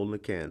chick holding a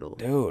candle.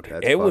 Dude,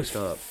 That's it was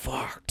fucked up.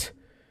 fucked.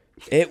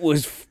 It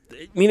was,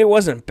 I mean, it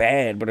wasn't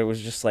bad, but it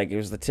was just like, it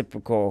was the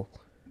typical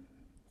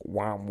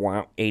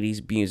wow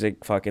 80s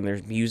music. Fucking,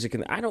 there's music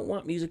I don't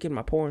want music in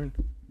my porn.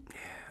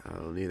 I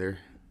don't either.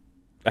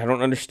 I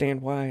don't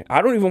understand why.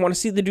 I don't even want to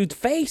see the dude's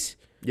face.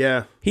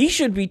 Yeah. He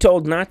should be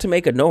told not to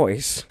make a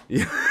noise.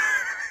 Yeah.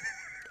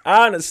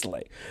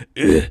 Honestly.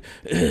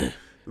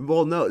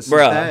 Well, no, so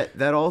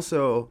that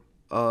also,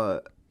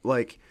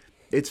 like,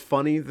 it's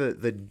funny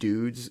the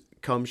dudes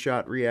cum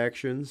shot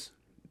reactions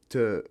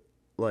to,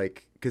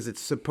 like, because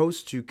it's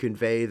supposed to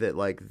convey that,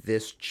 like,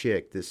 this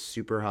chick, this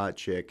super hot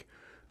chick,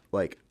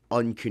 like,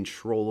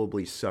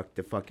 uncontrollably sucked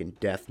the fucking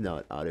death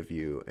nut out of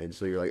you, and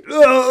so you're like,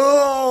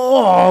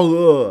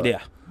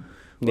 yeah,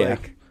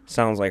 like,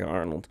 sounds like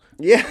Arnold.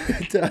 Yeah,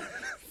 it does.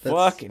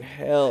 Fucking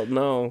hell,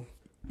 no.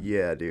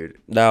 Yeah, dude.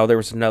 No, there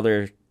was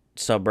another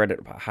subreddit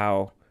about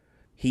how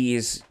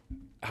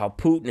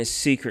Putin is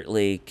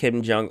secretly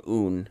Kim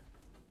Jong-un,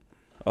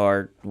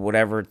 or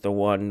whatever the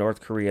one, North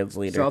Korea's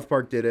leader. South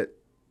Park did it.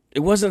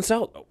 It wasn't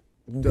South.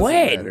 Doesn't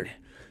When? matter.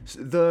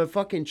 The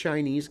fucking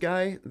Chinese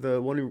guy, the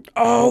one who.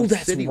 Oh,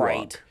 that's City right.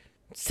 Walk.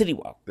 City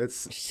Walk.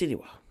 That's City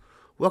Walk.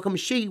 welcome,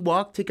 City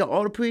Walk. Take an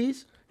order,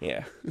 please.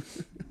 Yeah.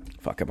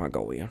 Fucking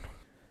Mongolian.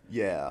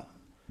 Yeah,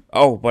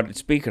 Oh, but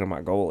speaking of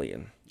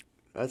Mongolian,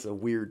 that's a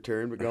weird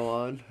turn to go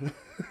on.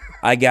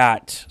 I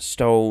got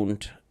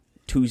stoned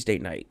Tuesday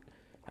night.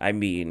 I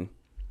mean,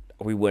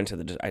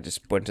 I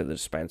just went to the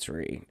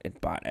dispensary and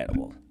bought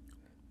edible.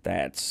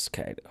 That's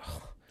kind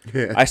of.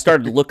 Yeah. I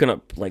started looking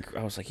up, like,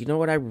 I was like, you know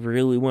what I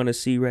really want to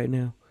see right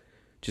now?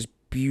 Just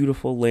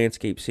beautiful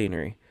landscape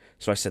scenery.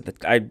 So I said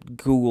that I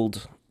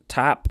Googled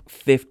top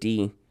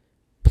 50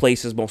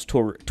 places most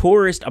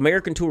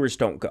American tourists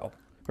don't go,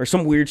 or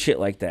some weird shit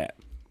like that.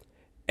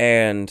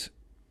 And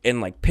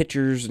in like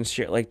pictures and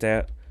shit like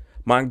that,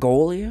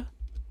 Mongolia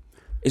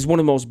is one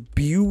of the most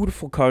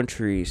beautiful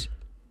countries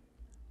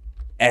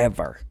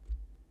ever.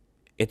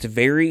 It's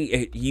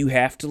you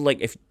have to,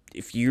 like,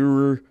 if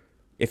you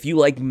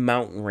like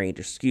mountain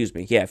ranges,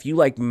 if you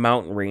like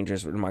mountain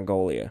ranges in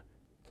Mongolia,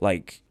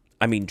 like,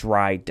 I mean,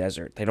 dry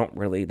desert.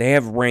 They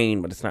have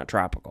rain, but it's not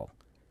tropical.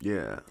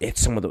 Yeah.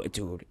 It's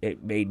dude,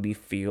 it made me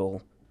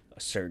feel a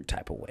certain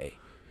type of way.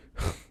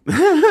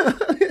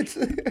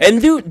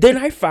 And dude, then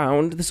I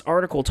found this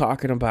article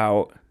talking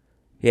about,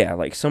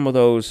 like some of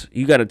those,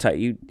 you got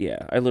to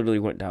I literally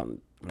went down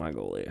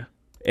Mongolia.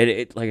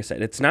 It like I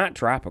said, it's not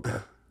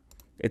tropical.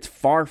 It's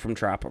far from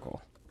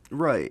tropical.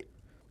 Right.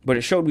 But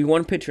it showed me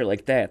one picture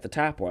like that, the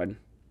top one.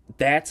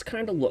 That's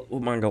kind of what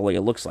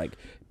Mongolia looks like.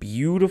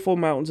 Beautiful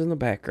mountains in the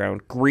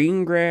background,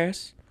 green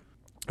grass,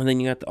 and then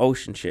you got the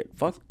ocean shit.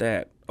 Fuck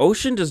that.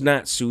 Ocean does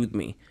not soothe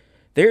me.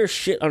 There's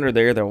shit under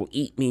there that will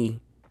eat me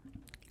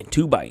in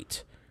 2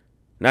 bites.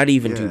 Not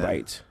even 2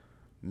 bites.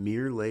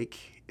 Mirror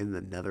Lake in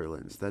the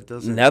Netherlands. That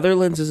doesn't.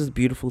 Netherlands is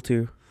beautiful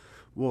too.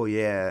 Well,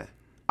 yeah.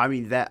 I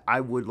mean, that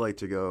I would like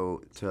to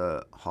go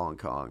to Hong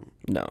Kong.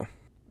 No.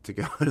 To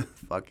go to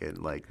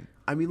fucking, like,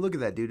 I mean, look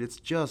at that, dude.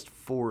 It's just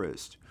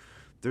forest.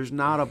 There's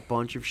not a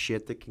bunch of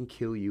shit that can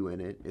kill you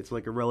in it. It's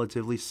like a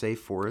relatively safe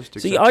forest.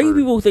 See, all you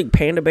people who think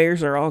panda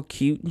bears are all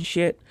cute and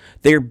shit,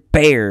 they're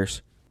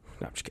bears.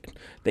 No, I'm just kidding.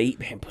 They eat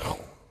bamboo.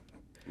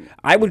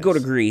 I would go to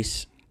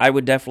Greece. I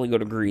would definitely go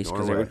to Greece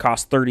because it would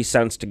cost 30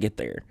 cents to get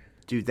there.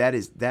 Dude,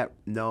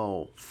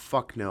 no.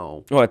 Fuck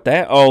no. What,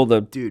 that?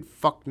 Dude,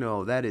 fuck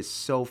no. That is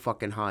so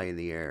fucking high in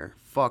the air.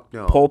 Fuck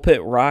no.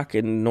 Pulpit Rock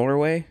in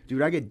Norway?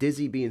 Dude, I get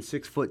dizzy being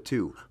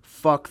 6'2".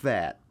 Fuck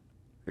that.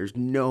 There's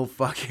no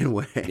fucking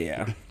way.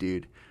 Yeah.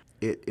 Dude,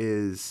 it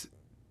is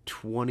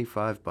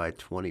 25 by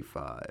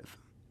 25.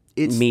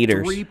 It's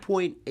meters.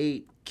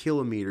 3.8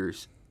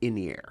 kilometers in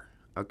the air.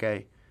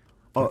 Okay?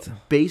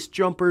 Base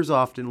jumpers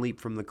often leap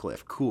from the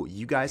cliff. Cool.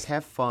 You guys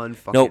have fun.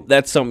 Nope,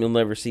 that's something you'll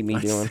never see me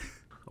doing.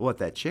 What,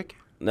 that chick?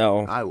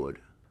 No. I would.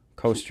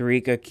 Costa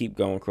Rica, keep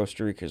going.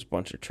 Costa Rica's a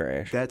bunch of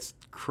trash. That's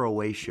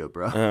Croatia,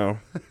 bro. Oh.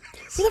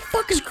 Where the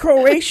fuck is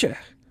Croatia?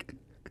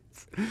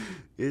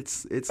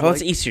 It's it's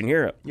Eastern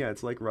Europe. Yeah,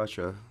 it's like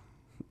Russia.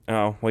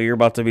 Oh, well, you're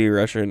about to be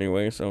Russia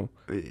anyway, so.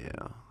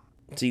 Yeah.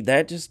 See,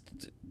 that just.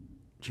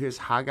 Here's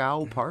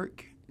Hagao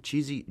Park.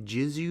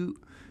 Jizu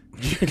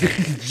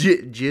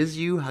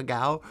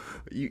Hagao.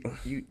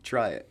 You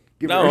try it.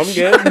 No, I'm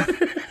good.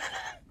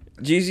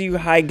 Jizu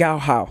Haigao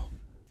Hao.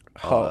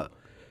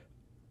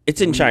 It's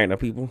in China,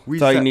 people.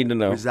 That's all you need to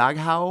know.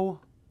 Zaghao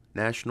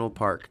National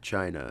Park,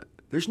 China.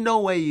 There's no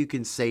way you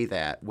can say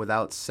that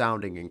without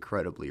sounding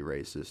incredibly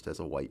racist as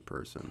a white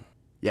person.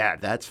 Yeah,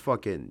 that's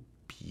fucking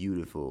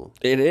beautiful.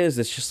 It is.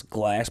 It's just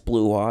glass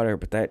blue water,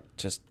 but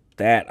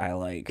that I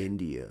like.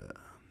 India.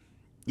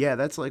 Yeah,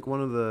 that's like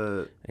one of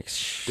the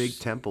big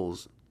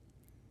temples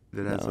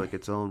that has like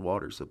its own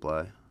water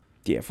supply.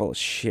 Yeah, full of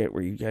shit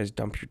where you guys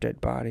dump your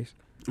dead bodies.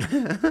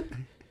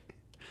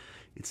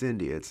 It's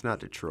India. It's not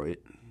Detroit.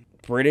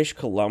 British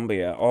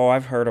Columbia. Oh,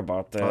 I've heard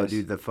about this. Oh,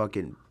 dude, the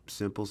fucking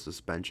simple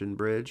suspension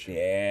bridge.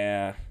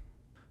 Yeah.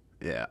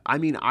 Yeah. I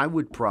mean, I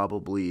would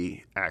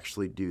probably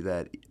actually do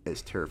that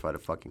as terrified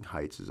of fucking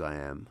heights as I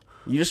am.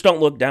 You just don't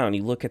look down.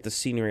 You look at the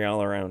scenery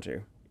all around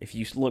you. If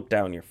you look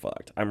down, you're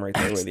fucked. I'm right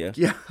there with you.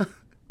 Yeah.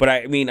 But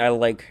I mean, I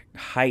like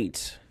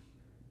height,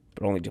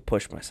 but only to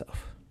push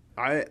myself.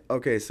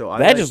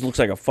 That just looks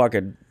like a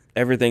fucking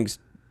everything's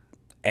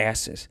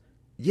asses.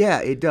 Yeah,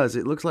 it does.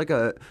 It looks like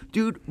a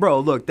dude, bro.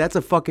 Look, that's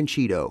a fucking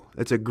Cheeto.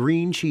 That's a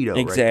green Cheeto.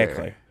 Exactly.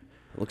 Right there.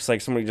 Looks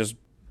like somebody just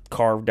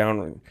carved down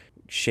and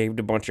shaved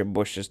a bunch of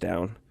bushes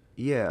down.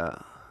 Yeah.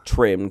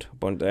 Trimmed,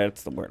 but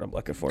that's the word I'm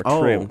looking for.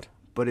 Oh, Trimmed.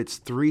 but it's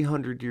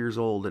 300 years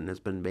old and has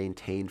been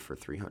maintained for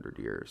 300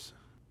 years.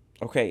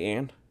 Okay,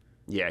 and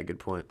Yeah, good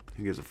point.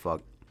 Who gives a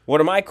fuck? one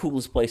of my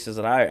coolest places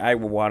that I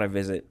would want to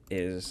visit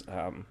is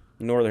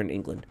Northern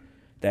England.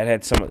 That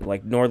had some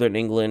like Northern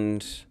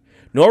England.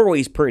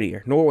 Norway's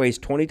prettier. Norway's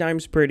 20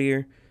 times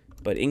prettier,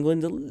 but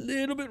England's a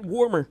little bit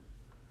warmer.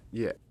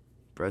 Yeah.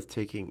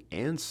 Breathtaking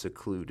and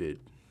secluded.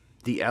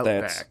 The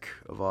outback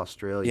of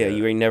Australia. Yeah,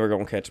 you ain't never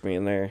gonna catch me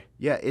in there.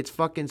 Yeah, it's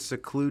fucking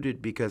secluded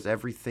because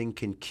everything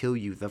can kill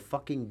you. The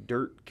fucking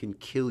dirt can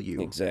kill you.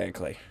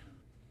 Exactly.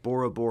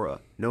 Bora Bora.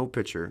 No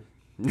picture.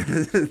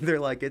 They're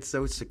like, it's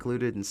so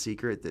secluded and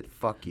secret that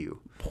fuck you.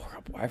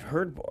 Bora Bora. I've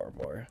heard Bora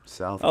Bora.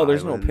 South Oh,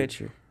 there's Island. no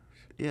picture.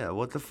 Yeah,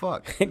 what the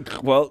fuck?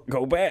 Well,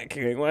 go back.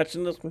 You ain't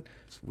watching this one.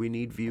 We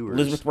need viewers.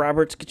 Elizabeth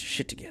Roberts, get your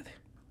shit together.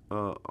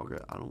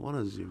 Okay, I don't want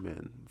to zoom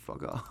in.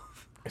 Fuck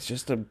off. It's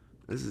just a.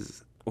 This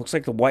is... Looks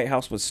like the White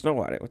House with snow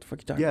on it. What the fuck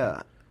are you talking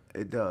about?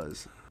 Yeah, it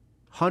does.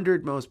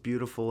 100 most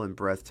beautiful and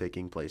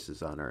breathtaking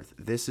places on Earth.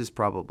 This is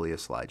probably a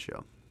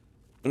slideshow.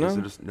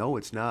 No. No,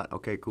 it's not.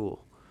 Okay,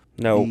 cool.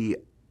 No. The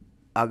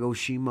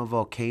Agoshima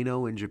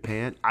volcano in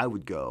Japan, I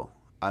would go.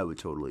 I would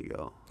totally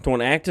go. To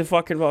an active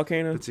fucking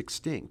volcano? It's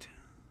extinct.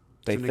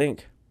 They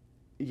think.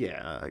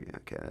 Yeah,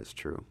 okay, that's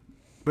true.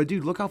 But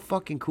dude, look how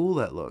fucking cool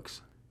that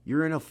looks.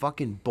 You're in a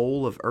fucking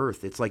bowl of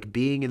Earth. It's like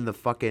being in the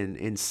fucking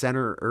in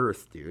center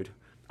Earth, dude.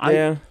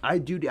 Yeah. I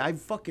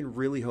fucking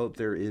really hope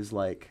there is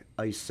like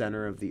a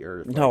center of the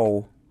Earth. Like,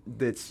 No.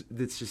 that's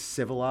just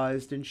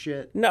civilized and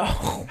shit. No.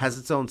 Has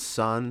its own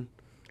sun.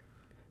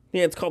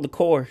 Yeah, it's called the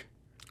core.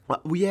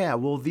 Yeah,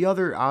 well, the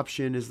other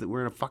option is that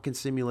we're in a fucking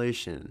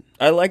simulation.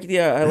 I like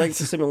the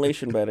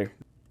simulation better.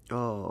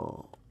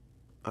 Oh,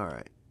 all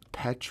right.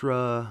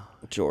 Petra.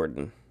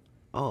 Jordan.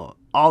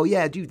 Oh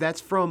yeah, dude.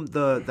 That's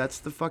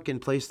the fucking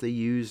place they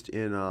used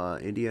in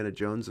Indiana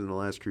Jones and the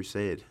Last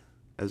Crusade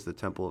as the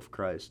Temple of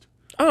Christ.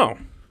 Oh.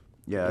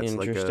 Yeah, it's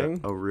like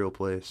Interesting. a real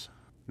place.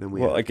 Then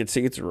Well, I could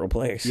see it's a real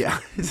place. yeah,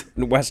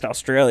 In West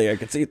Australia, I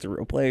could see it's a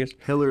real place.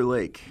 Hiller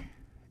Lake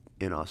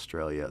in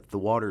Australia. The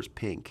water's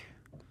pink.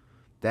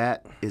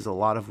 That is a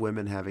lot of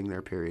women having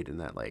their period in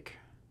that lake.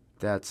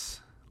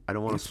 I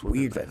don't want to It's swim.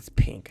 weird that it's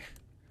pink.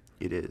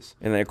 It is.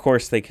 And then, of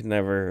course, they can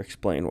never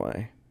explain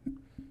why.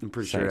 I'm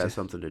pretty sure it has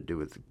something to do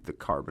with the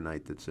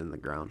carbonite that's in the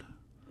ground.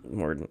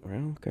 Well,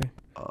 okay.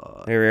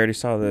 Hey, we already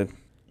saw the...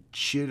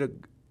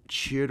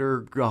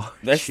 Chittergar.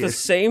 That's the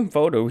same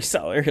photo we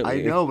saw earlier.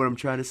 I know, but I'm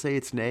trying to say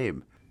its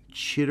name.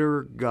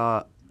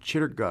 Chittergar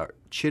Fort?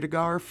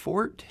 Chittagong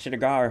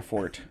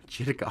Fort.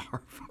 Chittergar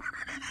Fort.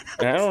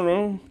 I don't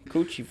know.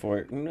 Coochie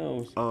Fort. Who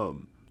knows?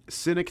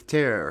 Cinque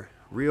Terre,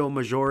 Rio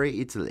Maggiore,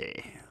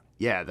 Italy.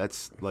 Yeah,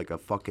 that's like a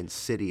fucking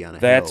city on a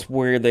That's hill.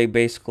 where they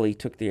basically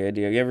took the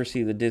idea. You ever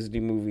see the Disney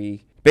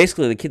movie?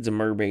 Basically, the kid's a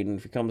mermaid, and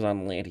if he comes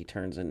on land, he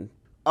turns in...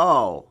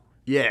 Oh,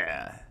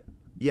 yeah.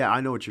 Yeah,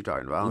 I know what you're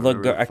talking about. I don't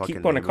remember the I fucking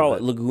keep wanting to name call of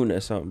it Laguna or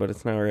something, but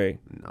it's not right.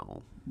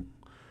 No.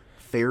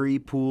 Fairy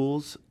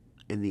pools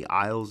in the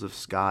Isles of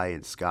Skye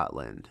in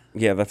Scotland.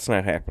 Yeah, that's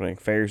not happening.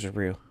 Fairies are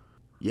real.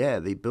 Yeah,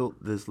 they built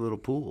this little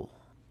pool.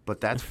 But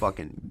that's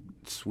fucking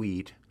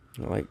sweet.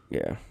 Like,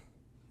 yeah.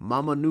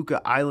 Mamanuca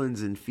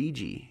Islands in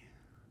Fiji.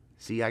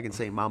 See, I can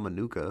say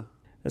Mamanuca.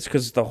 That's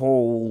because the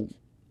whole...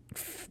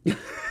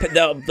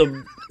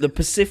 the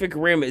Pacific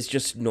Rim is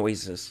just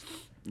noises.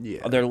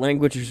 Yeah. Their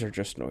languages are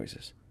just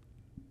noises.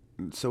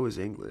 So is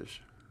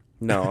English.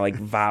 No, like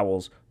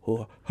vowels.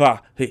 Huh,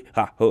 ha, he,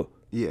 ha, ho.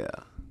 Yeah.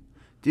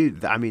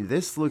 Dude, I mean,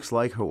 this looks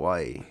like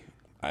Hawaii.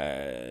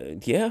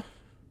 Yeah.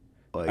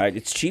 Like,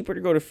 It's cheaper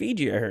to go to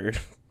Fiji, I heard.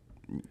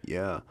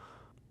 yeah.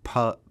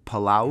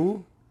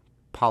 Palau?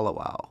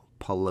 Palau.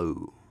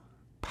 Palau.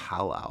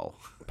 Palau.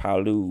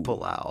 Palu.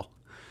 Palau.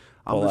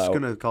 I'm just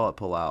going to call it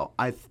Palau.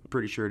 I'm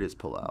pretty sure it is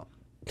Palau.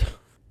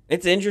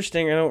 It's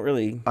interesting. I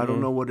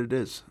don't know what it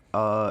is.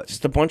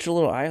 Just a bunch of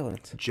little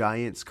islands.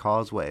 Giant's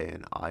Causeway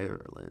in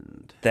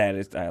Ireland.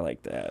 I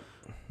like that.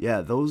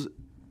 Yeah, those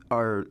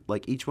are,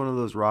 like, each one of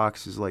those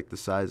rocks is, like, the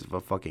size of a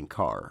fucking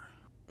car.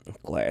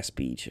 Glass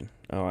Beach.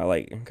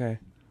 Okay.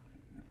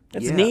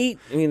 That's Yeah. neat.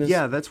 I mean,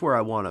 Yeah, that's where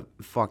I want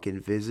to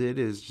fucking visit,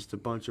 is just a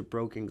bunch of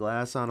broken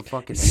glass on a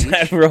fucking it's beach.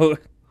 that road.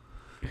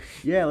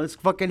 Yeah, let's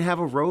fucking have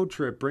a road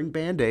trip. Bring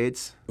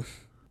Band-Aids.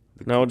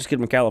 No, just get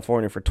them in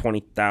California for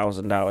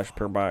 $20,000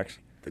 per box.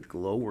 The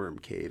Glowworm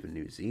Cave in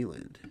New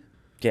Zealand.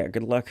 Yeah,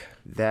 good luck.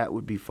 That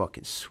would be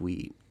fucking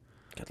sweet.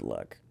 Good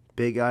luck.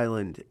 Big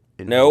Island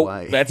in Nope,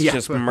 Hawaii. that's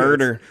just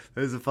murder.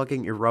 There's a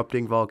fucking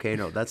erupting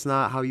volcano. That's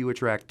not how you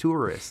attract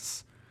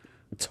tourists.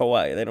 It's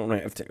Hawaii. They don't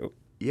have to.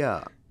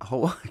 Yeah,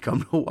 Hawaii.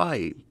 Come to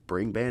Hawaii.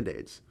 Bring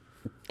Band-Aids.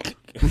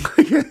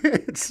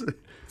 it's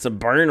It's a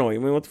Brno. I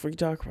mean, what the fuck are you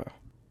talking about?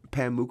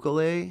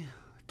 Pamukkale,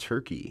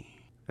 Turkey.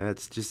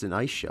 That's just an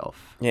ice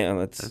shelf. Yeah,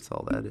 That's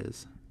all that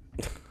is.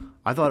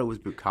 I thought it was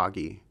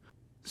Bukkake.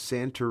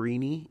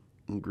 Santorini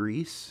in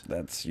Greece.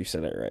 you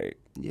said it right.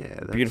 Yeah.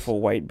 That's,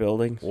 Beautiful white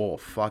buildings. Oh,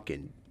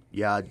 fucking.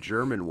 Yeah,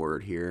 German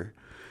word here.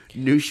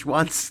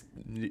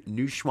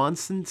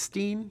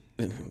 Neuschwanstein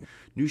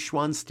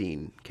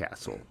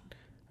Castle.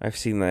 I've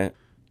seen that.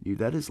 Dude,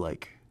 that is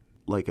like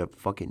a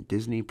fucking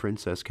Disney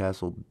princess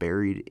castle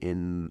buried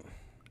in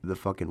the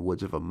fucking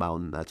woods of a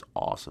mountain. That's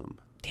awesome.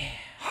 Yeah.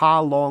 Ha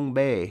Long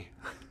Bay.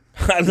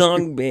 Ha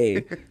Long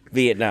Bay,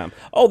 Vietnam.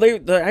 Oh,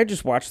 I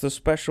just watched the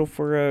special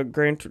for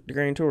Grand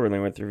Tour when they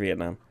went through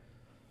Vietnam.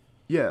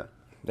 Yeah.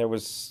 There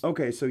was...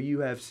 Okay, so you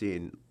have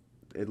seen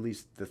at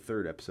least the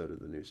 3rd episode of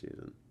the new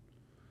season.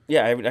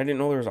 Yeah, I didn't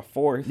know there was a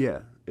 4th. Yeah,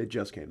 it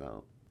just came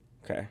out.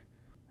 Okay.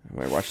 I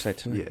might watch that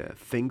tonight. Yeah,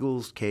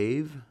 Fingal's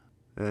Cave.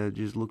 It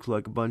just looks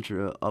like a bunch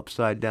of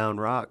upside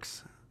down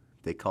rocks.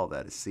 They call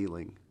that a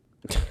ceiling.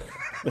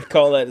 They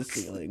call that a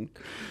ceiling.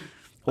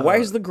 Why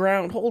is the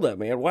ground... Hold up,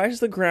 man. Why does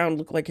the ground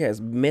look like it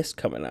has mist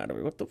coming out of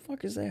it? What the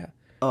fuck is that?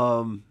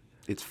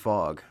 It's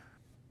fog.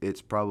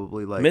 It's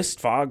probably like... Mist,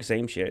 fog,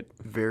 same shit.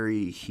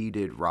 Very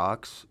heated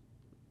rocks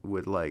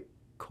with like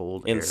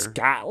cold In air.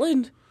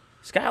 Scotland?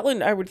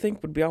 Scotland, I would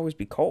think, would always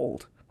be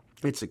cold.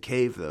 It's a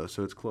cave, though,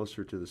 so it's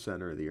closer to the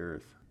center of the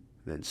earth.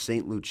 Then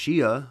St.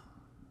 Lucia,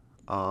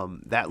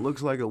 that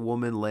looks like a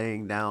woman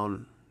laying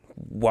down.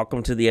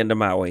 Welcome to the end of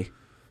Maui.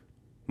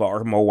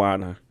 Or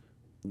Moana.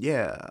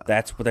 Yeah.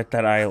 That's what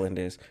that island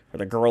is. Where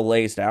the girl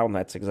lays down,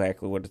 that's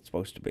exactly what it's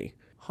supposed to be.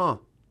 Huh.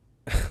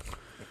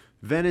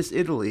 Venice,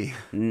 Italy.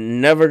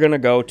 Never gonna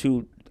go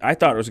to... I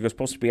thought it was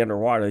supposed to be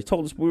underwater. They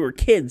told us we were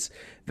kids.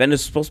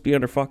 Venice is supposed to be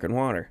under fucking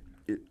water.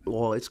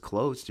 Well, it's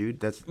close, dude.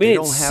 That's... I mean,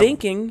 it's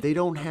sinking. They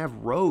don't have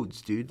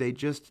roads, dude. They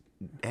just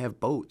have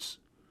boats.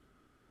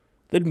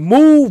 Then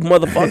move,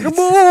 motherfucker,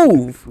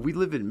 move! We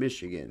live in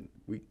Michigan.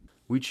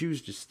 We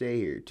choose to stay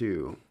here,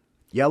 too.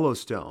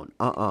 Yellowstone.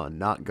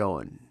 Not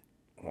going.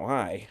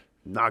 Why?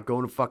 Not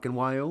going to fucking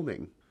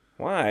Wyoming.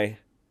 Why?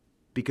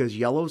 Because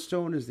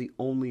Yellowstone is the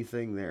only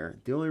thing there.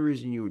 The only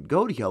reason you would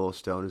go to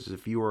Yellowstone is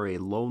if you are a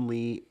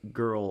lonely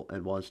girl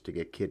and wants to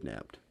get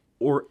kidnapped.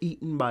 Or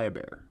eaten by a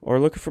bear. Or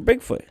looking for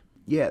Bigfoot.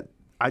 Yeah,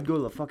 I'd go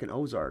to the fucking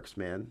Ozarks,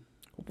 man.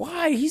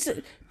 Why?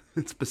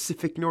 It's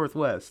Pacific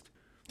Northwest.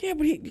 Yeah,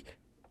 but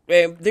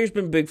man, there's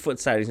been Bigfoot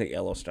sightings at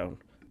Yellowstone.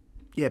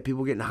 Yeah,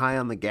 people getting high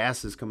on the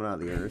gases coming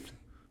out of the earth.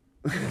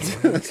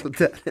 That's what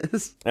that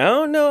is.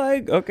 Oh, no,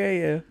 okay,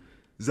 yeah.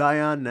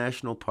 Zion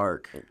National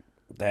Park.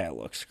 That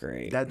looks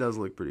great. That does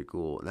look pretty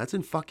cool. And that's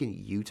in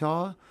fucking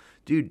Utah?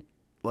 Dude,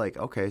 like,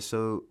 okay,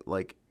 so,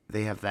 like,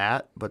 they have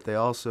that, but they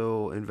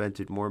also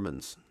invented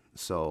Mormons.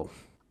 So,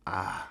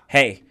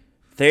 Hey,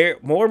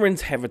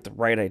 Mormons have it the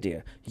right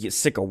idea. You get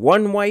sick of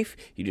one wife,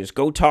 you just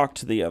go talk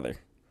to the other.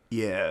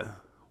 yeah.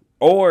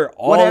 Or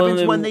all What of happens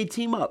them... when they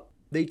team up?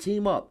 They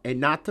team up, and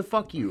not to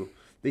fuck you.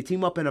 They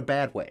team up in a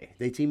bad way.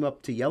 They team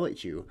up to yell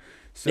at you.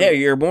 So, Yeah,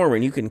 you're a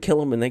Mormon. You can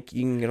kill them and you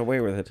can get away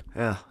with it.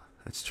 yeah,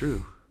 that's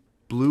true.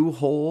 Blue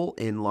hole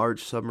in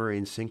large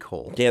submarine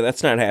sinkhole. Yeah,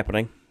 that's not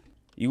happening.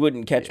 You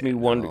wouldn't catch me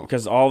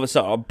because all of a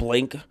sudden I'll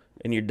blink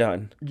and you're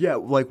done. Yeah,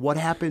 like what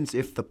happens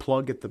if the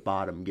plug at the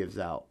bottom gives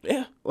out?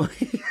 Yeah.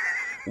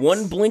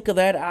 One blink of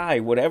that eye,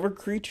 whatever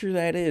creature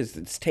that is,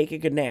 that's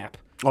taking a nap.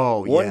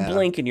 Oh, yeah. One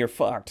blink and you're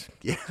fucked.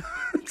 Yeah.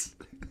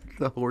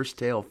 The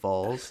horsetail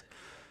falls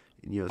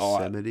in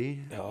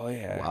Yosemite. Oh,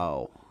 yeah.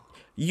 Wow.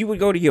 You would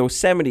go to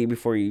Yosemite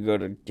before you go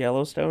to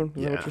Yellowstone?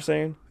 Is that what you're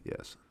saying?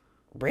 Yes.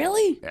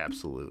 Really?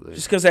 Absolutely.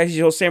 Just because that's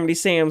Yosemite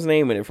Sam's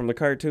name in it from the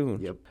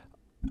cartoon?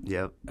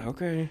 Yep.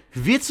 Okay.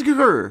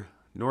 Vitzger,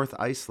 North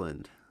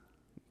Iceland.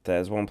 That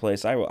is one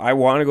place I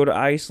want to go to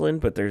Iceland,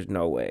 but there's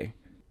no way.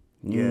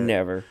 Yeah.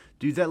 Never.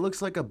 Dude, that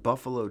looks like a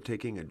buffalo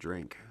taking a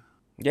drink.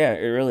 Yeah,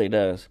 it really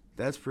does.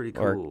 That's pretty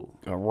Or cool.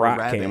 a rock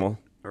rabbit. camel.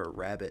 Or a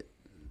rabbit.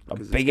 A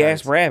 'Cause it's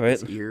big-ass got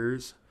rabbit. Its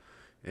ears,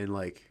 and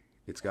like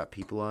it's got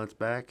people on its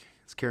back.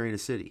 It's carrying a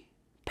city.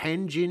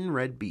 Panjin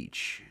Red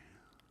Beach.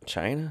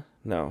 China?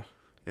 No.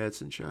 Yeah,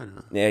 it's in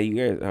China. Yeah, you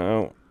guys.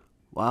 Oh.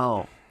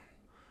 Wow.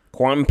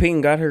 Quan Ping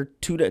got her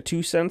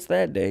 2 cents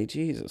that day.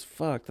 Jesus,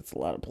 fuck. That's a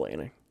lot of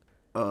planning.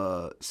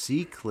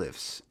 Sea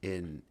cliffs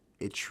in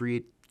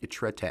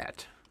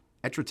Etretat,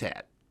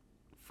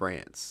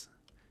 France.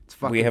 It's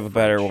fucking We have a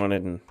better French. one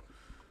in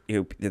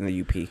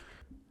the UP.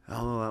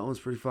 Oh, that one's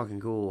pretty fucking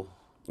cool.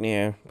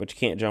 Yeah, but you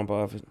can't jump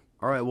off it.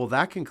 All right, well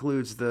that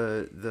concludes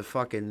the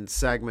fucking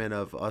segment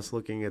of us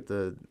looking at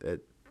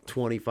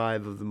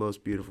 25 of the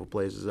most beautiful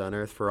places on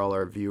earth for all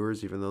our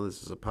viewers. Even though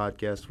this is a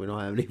podcast, we don't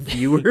have any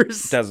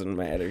viewers. Doesn't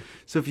matter.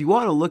 So if you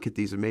want to look at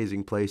these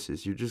amazing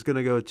places, you're just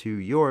gonna go to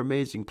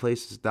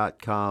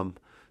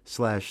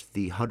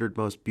youramazingplaces.com/the 100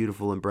 most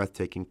beautiful and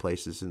breathtaking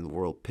places in the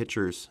world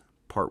pictures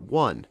part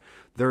 1.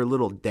 There are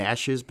little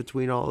dashes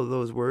between all of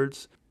those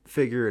words.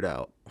 Figure it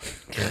out.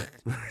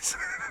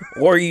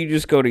 Or you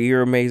just go to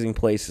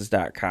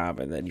youramazingplaces.com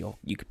and then you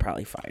could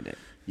probably find it.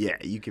 Yeah,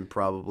 you can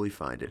probably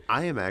find it.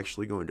 I am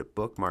actually going to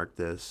bookmark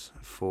this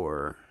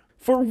for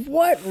For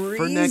what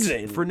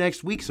reason? For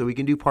next week so we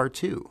can do part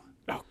 2.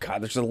 Oh,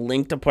 God, there's a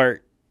link to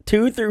part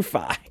 2 through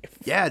 5.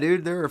 Yeah,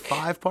 dude, there are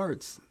 5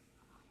 parts.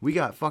 We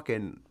got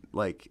fucking,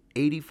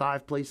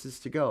 85 places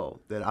to go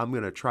that I'm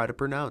going to try to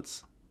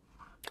pronounce.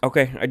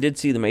 Okay, I did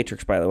see The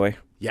Matrix, by the way.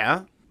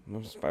 Yeah?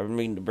 I've been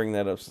meaning to bring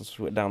that up since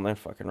we went down that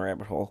fucking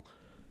rabbit hole.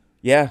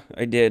 Yeah,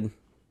 I did.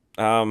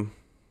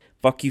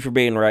 Fuck you for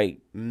being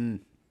right.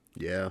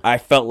 Yeah. I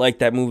felt like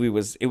that movie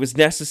was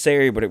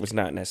necessary, but it was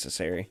not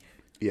necessary.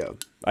 Yeah.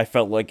 I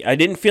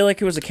didn't feel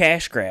like it was a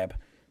cash grab,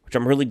 which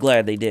I'm really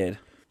glad they did.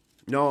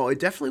 No, it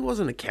definitely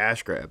wasn't a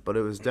cash grab, but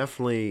it was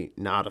definitely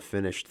not a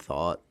finished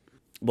thought.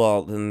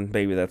 Well, then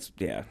maybe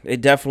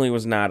it definitely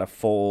was not a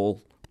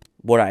full,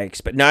 what I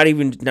expect. Not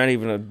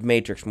even a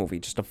Matrix movie,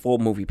 just a full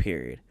movie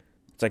period.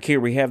 It's like, here,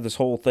 we have this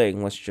whole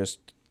thing. Let's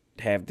just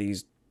have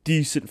these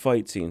decent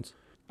fight scenes.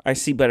 I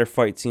see better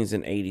fight scenes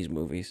in 80s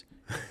movies.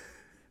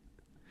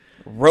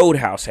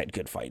 Roadhouse had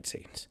good fight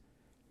scenes.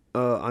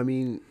 I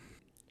mean,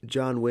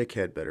 John Wick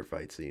had better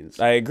fight scenes.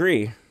 I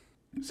agree.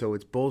 So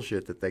it's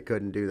bullshit that they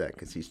couldn't do that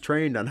because he's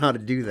trained on how to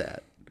do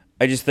that.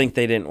 I just think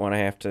they didn't want to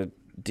have to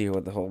deal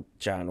with the whole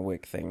John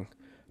Wick thing.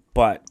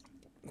 But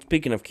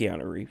speaking of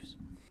Keanu Reeves,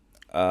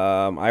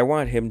 I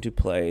want him to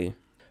play.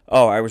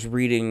 Oh, I was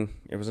reading.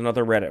 It was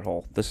another Reddit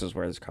hole. This is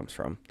where this comes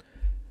from.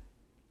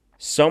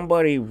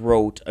 Somebody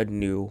wrote a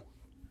new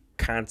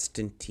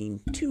Constantine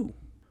 2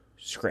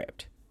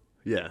 script.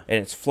 Yeah.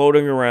 And it's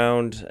floating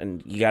around,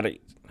 and you gotta.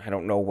 I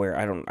don't know where.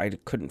 I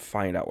couldn't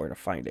find out where to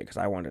find it because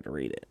I wanted to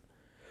read it.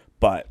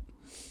 But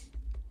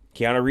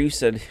Keanu Reeves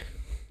said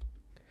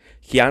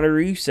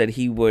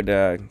he would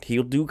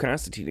he'll do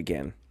Constantine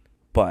again,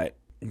 but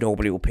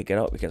nobody will pick it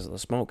up because of the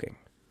smoking.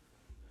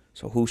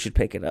 So who should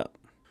pick it up?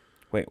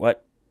 Wait,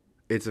 what?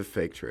 It's a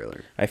fake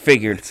trailer. I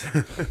figured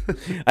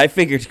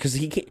because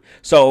he can't.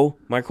 So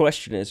my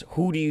question is,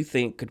 who do you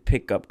think could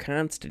pick up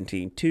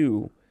Constantine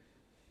 2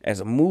 as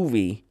a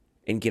movie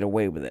and get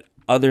away with it,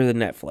 other than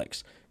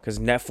Netflix? Because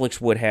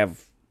Netflix would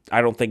have.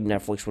 I don't think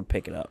Netflix would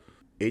pick it up.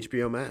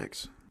 HBO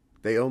Max.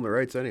 They own the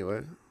rights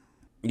anyway.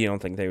 You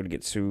don't think they would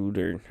get sued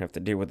or have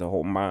to deal with the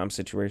whole mom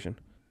situation?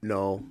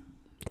 No.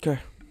 Okay.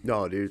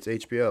 No, dude,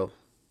 it's HBO.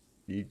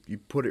 You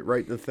put it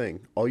right in the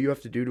thing. All you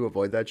have to do to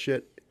avoid that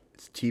shit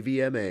is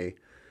TVMA.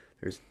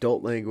 There's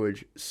adult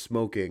language,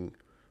 smoking,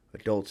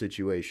 adult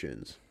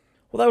situations.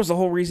 Well, that was the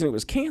whole reason it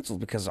was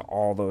canceled, because of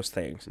all those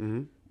things.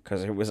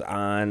 Because it was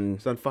on...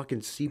 It's on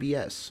fucking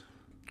CBS.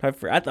 I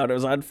thought it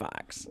was on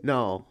Fox.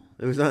 No,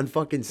 it was on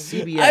fucking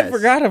CBS. I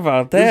forgot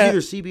about that. It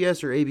was either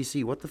CBS or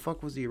ABC. What the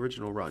fuck was the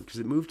original run? Because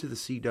it moved to the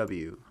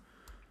CW.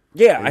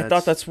 Yeah, I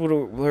thought that's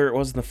where it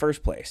was in the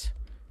first place.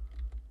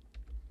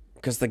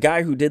 Because the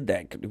guy who did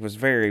that was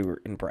very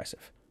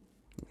impressive.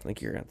 I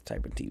think you're on the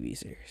type of TV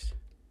series.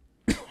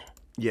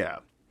 Yeah.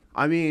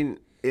 I mean,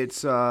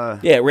 it's... Yeah,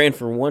 it ran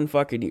for one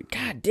fucking year.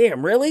 God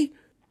damn, really?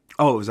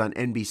 Oh, it was on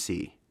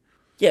NBC.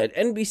 Yeah,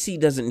 NBC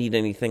doesn't need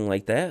anything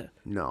like that.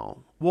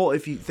 No. Well,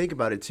 if you think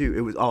about it, too,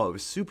 it was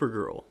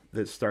Supergirl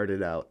that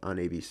started out on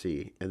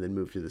ABC and then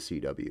moved to the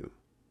CW.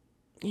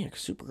 Yeah,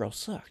 because Supergirl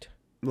sucked.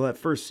 Well, that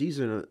first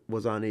season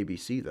was on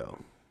ABC, though.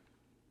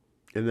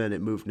 And then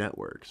it moved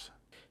networks.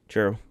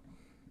 True.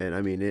 And,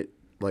 I mean,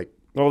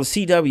 Well, the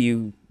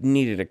CW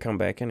needed to come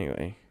back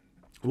anyway.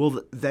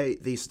 Well,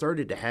 they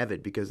started to have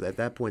it because at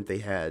that point they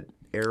had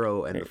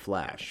Arrow and The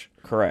Flash.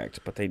 Correct,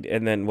 but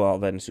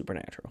then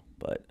Supernatural,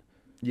 but...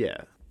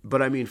 Yeah.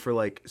 But I mean, for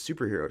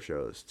superhero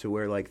shows, to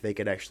where they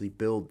could actually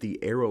build the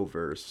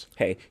Arrowverse.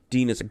 Hey,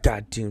 Dean is a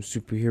goddamn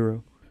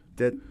superhero.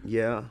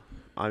 Yeah.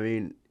 I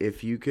mean,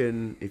 if you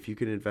can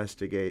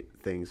investigate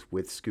things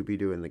with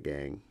Scooby-Doo and the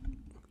gang,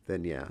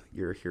 then yeah,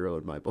 you're a hero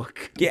in my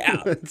book.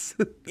 Yeah.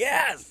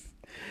 Yes.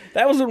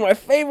 That was one of my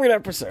favorite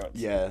episodes.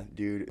 Yeah,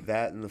 dude.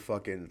 That and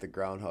the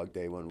Groundhog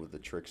Day one with the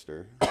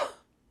trickster.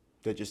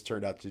 That just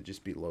turned out to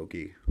just be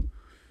Loki.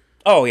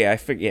 Oh yeah,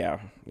 yeah.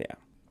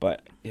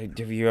 But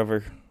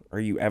are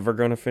you ever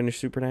going to finish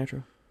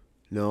Supernatural?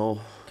 No.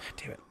 God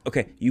damn it.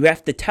 Okay, you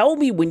have to tell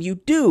me when you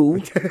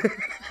do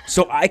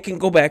so I can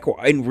go back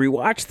and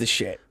rewatch the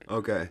shit.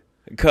 Okay.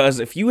 Because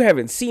if you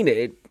haven't seen it,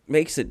 it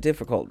makes it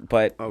difficult.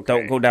 But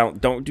okay.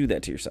 Don't do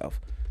that to yourself.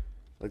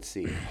 Let's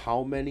see.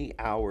 How many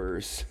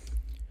hours?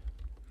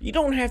 You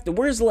don't have to.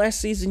 Where's the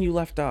last season you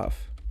left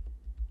off?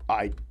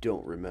 I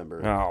don't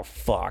remember. Oh,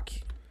 fuck.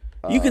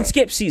 You can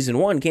skip season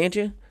 1, can't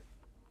you?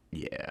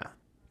 Yeah.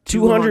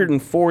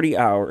 240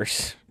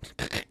 hours.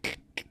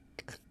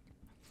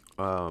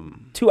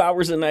 2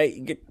 hours a night,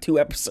 you get 2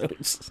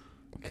 episodes.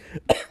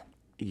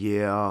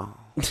 Yeah.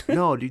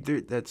 No,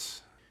 dude,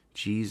 that's...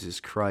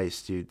 Jesus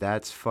Christ, dude.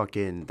 That's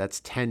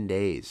 10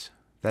 days.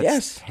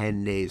 That's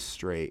 10 days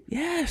straight.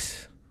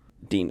 Yes.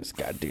 Dean is a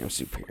goddamn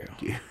superhero.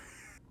 Dude.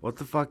 What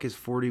the fuck is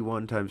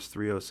 41 times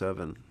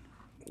 307?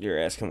 You're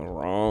asking the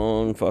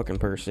wrong fucking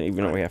person,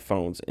 even though we have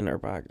phones in our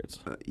pockets.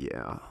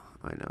 Yeah,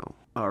 I know.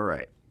 All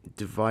right.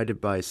 Divided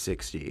by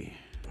 60.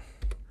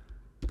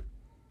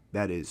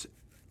 That is...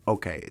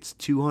 Okay, it's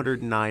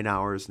 209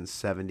 hours and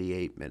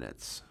 78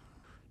 minutes.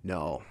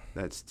 No,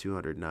 that's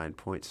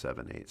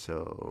 209.78.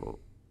 So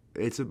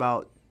It's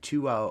about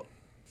 2 out.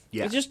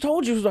 Yeah. I just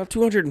told you it was about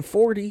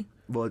 240.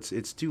 Well,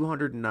 it's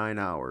 209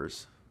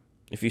 hours.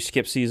 If you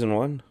skip season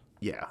 1.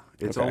 Yeah.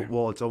 It's Okay.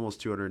 it's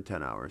almost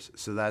 210 hours.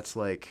 So that's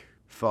like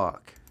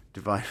fuck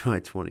divided by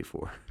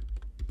 24.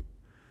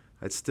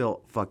 That's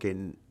still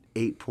fucking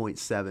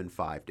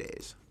 8.75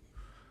 days.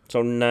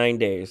 So 9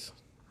 days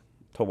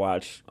to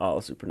watch all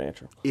of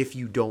Supernatural. If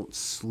you don't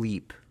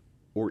sleep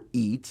or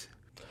eat.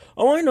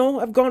 Oh, I know.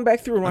 I've gone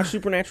back through and watched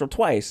Supernatural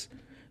twice.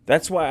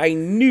 That's why I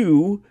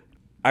knew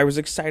I was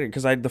excited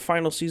because the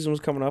final season was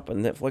coming up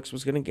and Netflix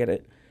was going to get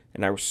it.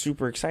 And I was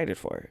super excited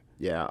for it.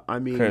 Yeah, I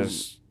mean,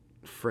 'Cause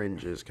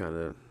Fringe is kind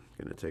of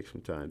going to take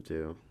some time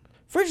too.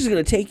 Fringe is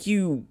going to take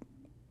you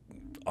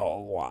a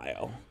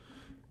while.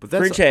 But that's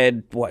Fringe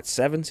had, what,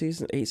 7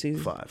 seasons? 8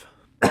 seasons? 5.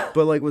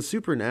 But like with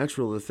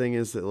Supernatural, the thing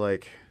is that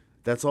like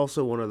that's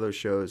also one of those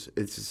shows.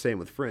 It's the same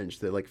with Fringe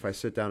that like if I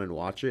sit down and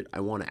watch it, I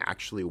want to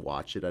actually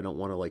watch it. I don't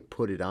want to like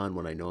put it on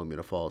when I know I'm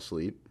gonna fall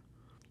asleep.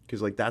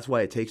 Because like that's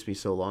why it takes me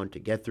so long to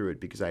get through it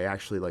because I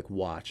actually like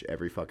watch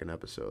every fucking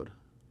episode.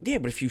 Yeah,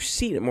 but if you've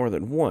seen it more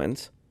than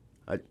once,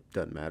 It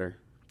doesn't matter.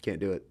 Can't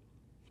do it.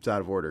 It's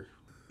out of order.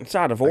 it's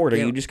out of order.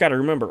 can't- You just got to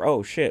remember,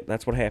 oh shit,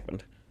 that's what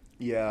happened.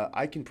 Yeah,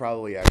 I can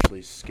probably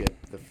actually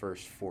skip the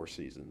first 4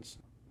 seasons,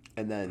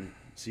 and then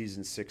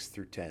seasons 6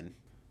 through 10,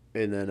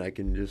 and then I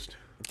can just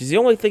Because the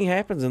only thing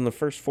happens in the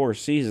first 4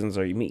 seasons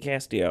are you meet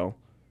Castiel.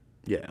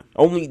 yeah.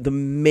 Only the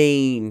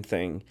main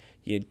thing.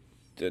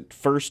 The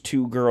first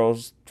 2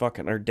 girls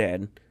fucking are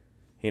dead.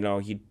 You know,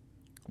 you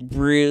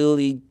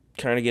really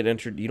kind of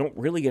you don't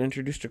really get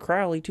introduced to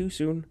Crowley too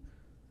soon.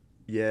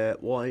 Yeah,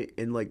 well,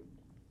 in like,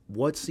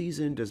 what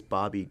season does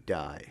Bobby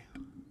die?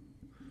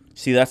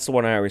 See, that's the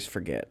one I always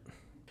forget.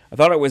 I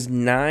thought it was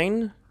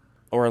 9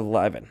 or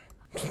 11.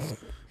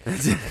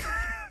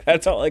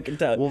 That's all I can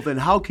tell. Well, then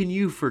how can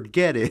you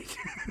forget it?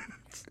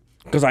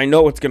 Because I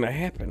know what's going to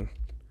happen.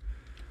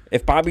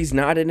 If Bobby's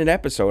not in an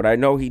episode, I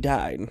know he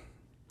died.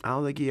 I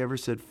don't think he ever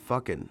said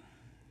fucking.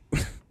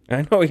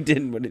 I know he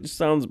didn't, but it just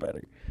sounds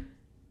better.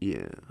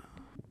 Yeah.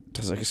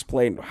 Does it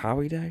explain how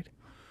he died?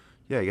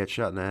 Yeah, he got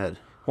shot in the head.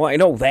 Well, I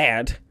know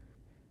that.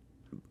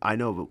 I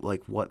know, but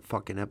like, what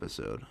fucking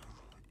episode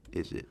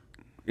is it?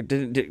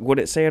 Would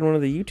it say on one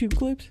of the YouTube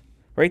clips?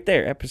 Right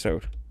there,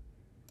 episode.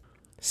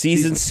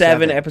 Season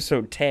 7, seven.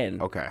 episode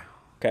 10. Okay.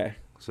 Okay.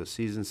 So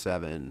season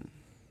 7.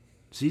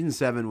 Season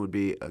 7 would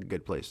be a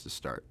good place to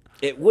start.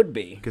 It would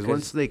be. Because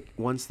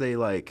once they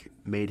like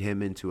made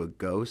him into a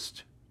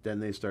ghost, then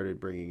they started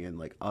bringing in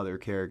like other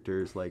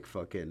characters like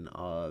fucking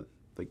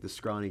like the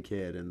scrawny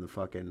kid and the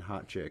fucking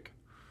hot chick.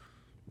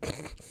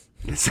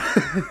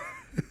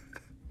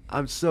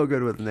 I'm so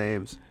good with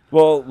names.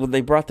 Well,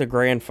 they brought the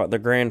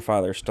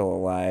grandfather's still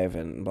alive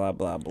and blah,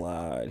 blah,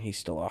 blah, and he's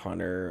still a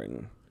hunter.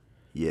 And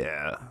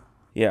Yeah.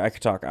 yeah, I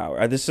could talk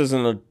hours. This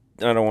isn't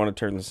I don't want to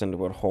turn this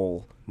into a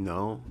whole...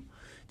 No.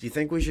 Do you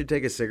think we should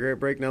take a cigarette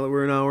break now that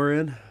we're an hour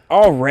in?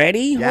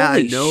 Already? Yeah,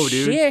 Holy I know,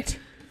 dude. shit.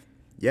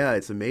 Yeah,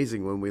 it's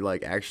amazing when we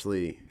like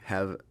actually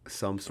have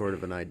some sort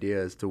of an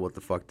idea as to what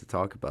the fuck to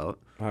talk about.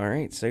 All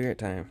right, cigarette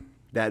time.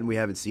 That and we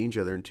haven't seen each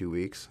other in 2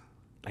 weeks.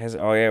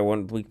 Oh, yeah,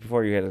 1 week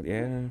before you had it.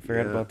 Yeah, I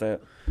forgot Yeah. about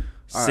that.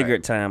 All Cigarette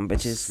right. time,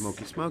 bitches.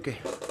 Smoky.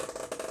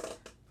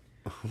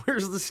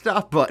 Where's the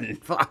stop button?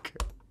 Fuck.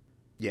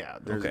 Yeah.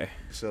 Okay.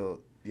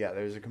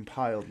 There's a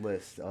compiled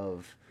list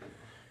of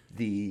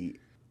the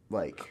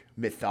like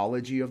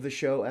mythology of the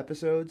show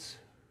episodes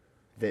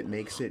that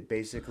makes it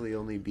basically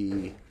only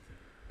be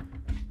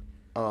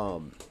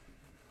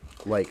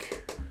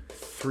like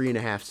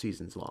 3.5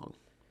 seasons long.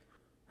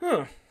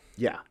 Huh.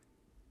 Yeah.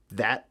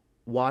 That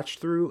watch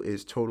through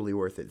is totally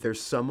worth it.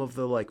 There's some of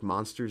the like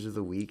Monsters of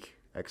the Week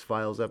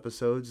X-Files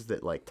episodes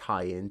that like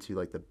tie into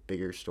like the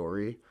bigger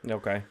story,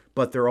 Okay.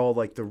 but they're all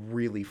like the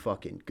really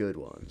fucking good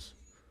ones.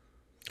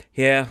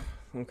 Yeah,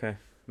 okay.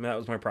 That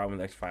was my problem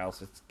with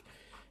X-Files.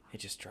 It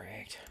just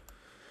dragged.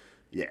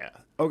 Yeah.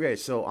 Okay,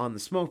 so on the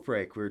smoke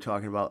break, we were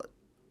talking about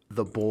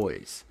The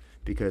Boys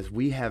because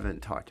we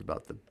haven't talked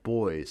about The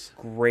Boys.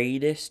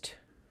 Greatest,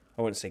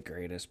 I wouldn't say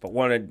greatest, but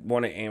one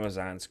of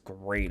Amazon's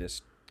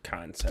greatest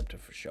concept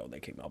of a show they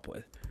came up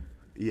with.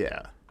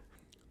 Yeah.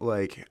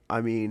 Like,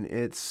 I mean,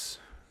 let's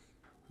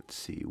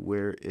see,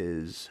 where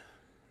is...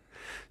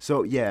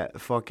 So, yeah,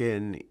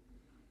 fucking,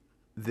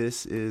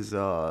 this is,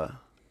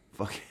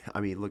 fucking, I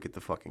mean, look at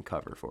the fucking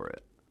cover for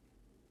it.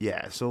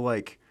 Yeah, so,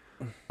 like,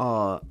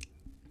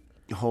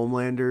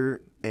 Homelander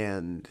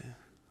and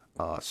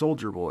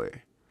Soldier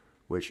Boy,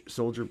 which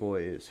Soldier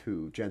Boy is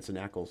who Jensen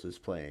Ackles is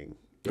playing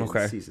in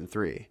Okay. season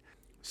 3.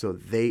 So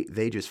they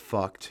just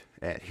fucked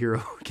at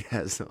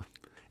Herogasm.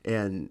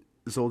 And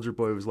Soldier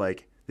Boy was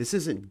like, this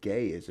isn't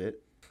gay, is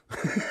it?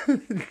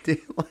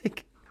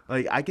 like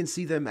I can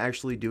see them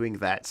actually doing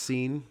that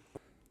scene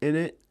in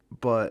it,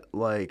 but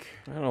like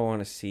I don't want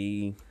to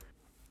see.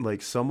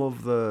 like some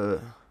of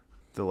the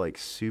like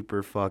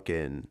super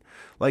fucking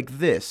like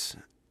this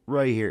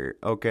right here,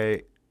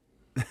 okay?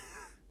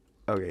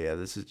 Okay, yeah,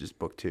 this is just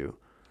book 2.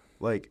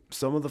 Like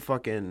some of the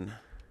fucking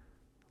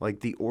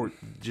Like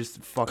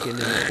just fucking in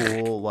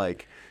the pool.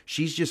 Like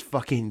she's just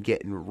fucking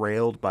getting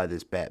railed by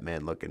this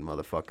Batman looking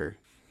motherfucker.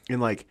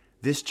 And like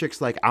this chick's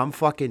like, I'm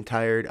fucking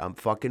tired. I'm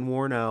fucking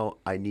worn out.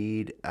 I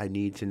need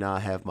to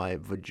not have my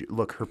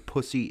look. Her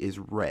pussy is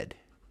red.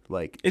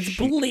 Like it's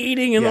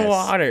bleeding in the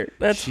water.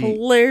 That's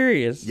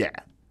hilarious.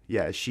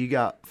 Yeah. She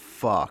got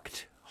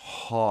fucked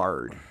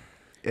hard,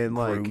 and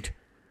like,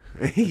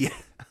 yeah,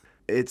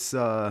 it's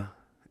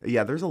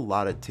there's a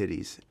lot of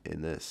titties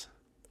in this,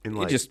 and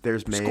like,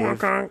 there's Maeve.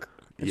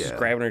 Just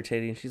grabbing her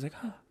titty, and she's like,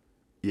 oh.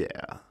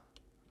 Yeah.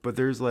 But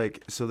there's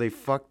like, so they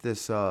fucked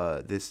this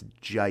this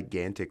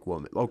gigantic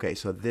woman. Okay,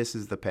 so this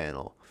is the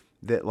panel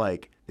that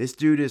like this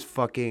dude is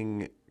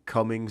fucking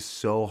coming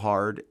so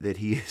hard that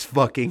he is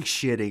fucking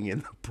shitting in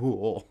the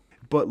pool.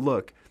 But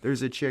look,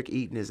 there's a chick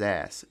eating his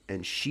ass,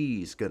 and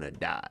she's gonna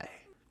die.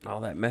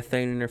 All that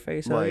methane in her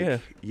face. Like, oh yeah.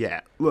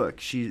 Yeah.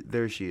 Look,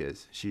 there she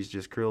is. She's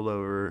just curled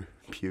over,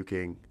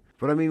 puking.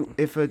 But I mean,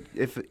 if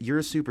you're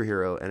a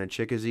superhero and a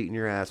chick is eating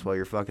your ass while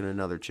you're fucking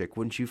another chick,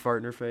 wouldn't you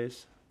fart in her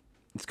face?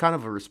 It's kind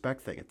of a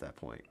respect thing at that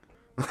point.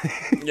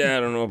 Yeah, I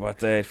don't know about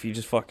that. If you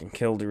just fucking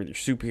killed her with your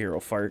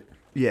superhero fart.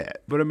 Yeah,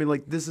 but I mean,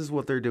 like, this is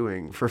what they're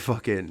doing for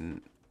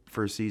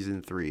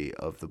season 3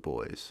 of The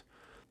Boys.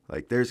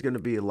 Like, there's gonna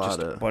be a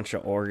bunch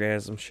of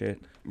orgasm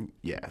shit.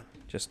 Yeah.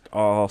 Just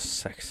all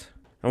sex.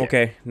 I'm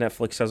okay.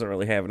 Netflix doesn't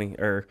really have any,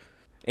 or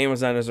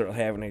Amazon doesn't really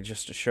have any,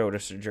 just a show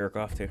just to jerk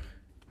off to.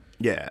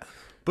 Yeah.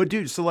 But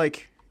dude, so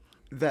like,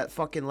 that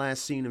fucking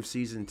last scene of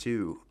season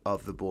 2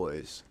 of The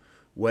Boys,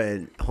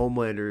 when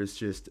Homelander is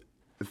just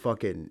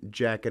fucking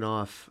jacking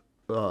off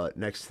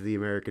next to the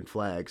American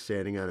flag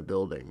standing on a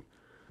building.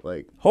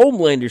 Like,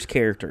 Homelander's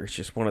character is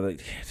just one of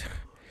the...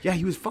 Yeah,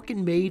 he was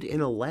fucking made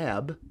in a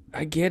lab.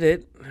 I get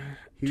it.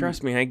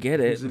 Trust me, I get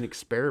it. It was an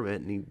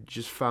experiment, and he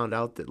just found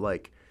out that,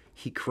 like,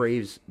 he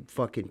craves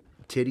fucking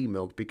titty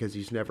milk because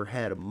he's never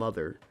had a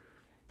mother.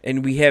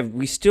 And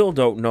we still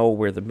don't know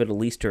where the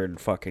Middle Eastern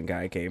fucking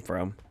guy came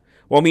from.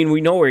 Well, I mean,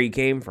 we know where he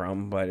came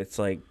from, but it's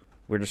like,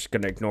 we're just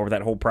going to ignore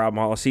that whole problem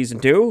all of season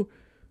 2?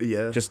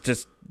 Yeah.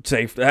 Just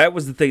say, that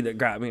was the thing that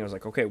got me. I was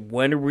like, okay,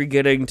 when are we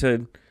getting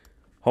to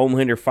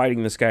Homelander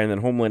fighting this guy and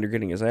then Homelander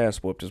getting his ass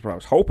whooped is what I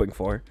was hoping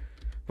for.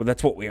 But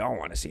that's what we all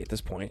want to see at this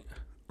point.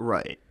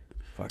 Right.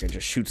 Fucking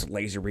just shoots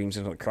laser beams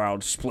into the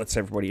crowd, splits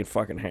everybody in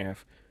fucking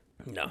half.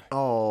 No.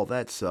 Oh,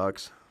 that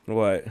sucks.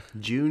 What?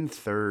 June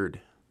 3rd.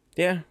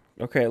 Yeah.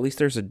 Okay, at least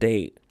there's a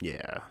date.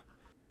 Yeah.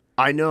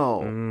 I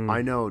know.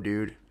 I know,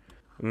 dude.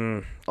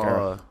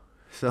 So...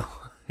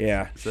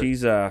 Yeah,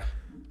 she's,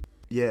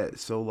 Yeah,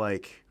 so,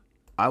 like,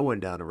 I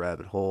went down a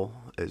rabbit hole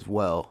as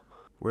well.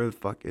 Where the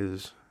fuck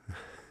is...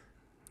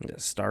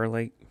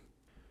 Starlight?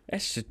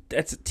 That's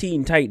a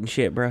Teen Titan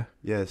shit, bro.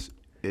 Yes,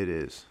 it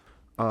is.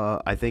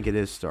 I think it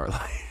is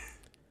Starlight.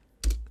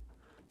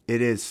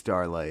 It is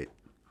Starlight.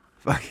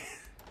 Fuck.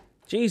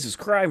 Jesus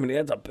Christ, man,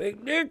 that's a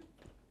big dick.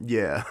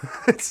 Yeah.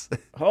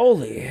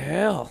 Holy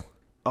hell.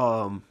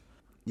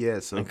 Yeah,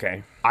 so...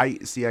 Okay. I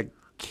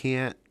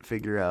can't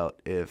figure out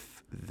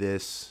if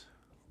this...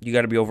 You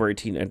got to be over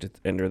 18 to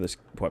enter this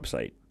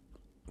website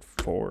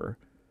for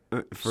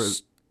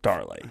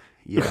Starlight.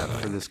 Yeah,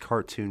 for this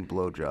cartoon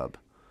blowjob.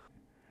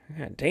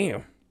 God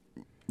damn.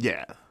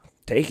 Yeah.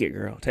 Take it,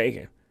 girl. Take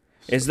it.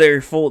 Is there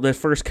the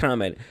first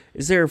comment,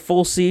 is there a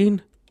full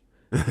scene?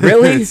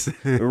 Really?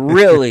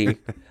 Really?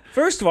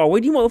 First of all,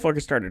 when you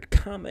motherfuckers started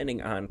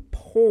commenting on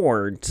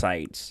porn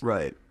sites.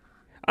 Right.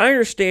 I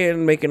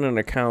understand making an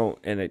account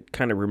and it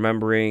kind of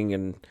remembering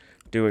and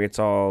doing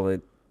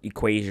the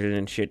equation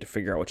and shit to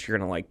figure out what you're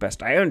going to like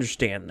best. I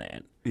understand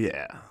that.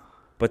 Yeah.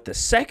 But the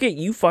second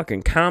you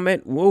fucking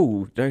comment,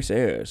 whoa, nice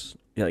ass.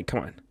 You're like, come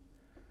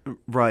on.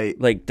 Right.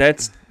 Like,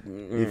 that's...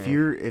 If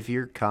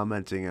you're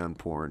commenting on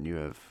porn, you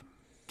have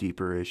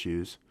deeper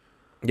issues.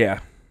 Yeah.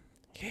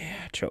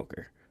 Yeah,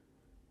 choker.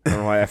 I don't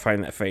know why I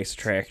find that face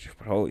attractive,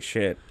 but holy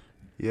shit.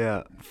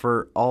 Yeah.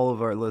 For all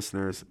of our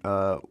listeners,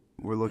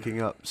 we're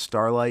looking up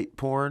Starlight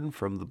porn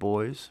from The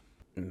Boys.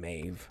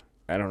 Maeve.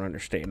 I don't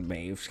understand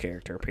Maeve's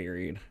character,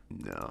 period.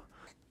 No.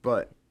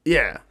 But,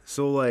 yeah.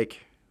 So,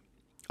 like,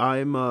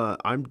 I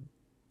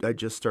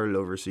just started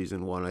over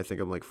season 1. I think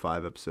I'm, like,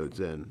 5 episodes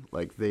in.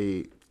 Like,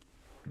 the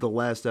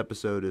last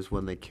episode is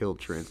when they killed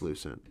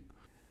Translucent.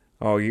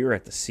 Oh, you're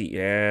at the seat.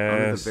 Yeah.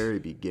 I'm at the very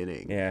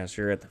beginning. Yes,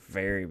 you're at the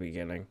very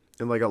beginning.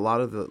 And, like, a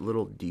lot of the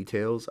little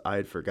details I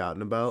had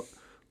forgotten about.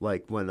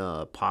 Like, when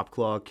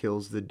Popclaw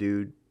kills the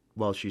dude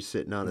while she's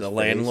sitting on his face. The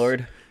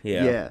landlord?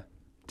 Yeah. Yeah.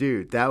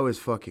 Dude, that was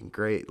fucking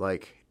great.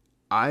 Like,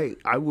 I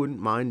wouldn't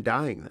mind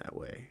dying that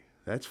way.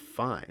 That's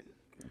fine.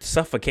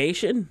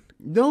 Suffocation?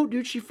 No,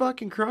 dude, she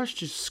fucking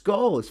crushed his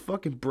skull. His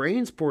fucking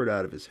brains poured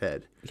out of his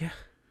head. Yeah.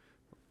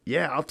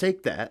 Yeah, I'll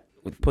take that.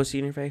 With pussy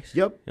in your face?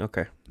 Yep.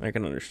 Okay, I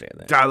can understand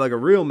that. Die like a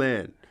real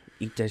man.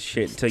 Eat that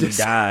shit until you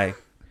die.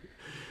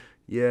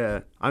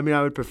 Yeah. I mean,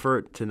 I would prefer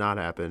it to not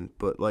happen,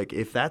 but, like,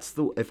 if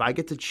I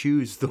get to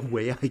choose the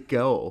way I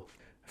go.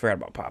 I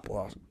forgot about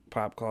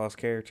Popclaw's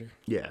character.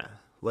 Yeah.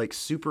 Like,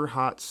 super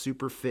hot,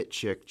 super fit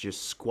chick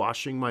just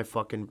squashing my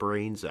fucking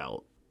brains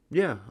out.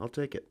 Yeah, I'll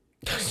take it.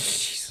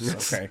 Jesus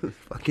Jesus, okay.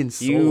 Fucking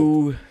sold.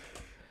 You...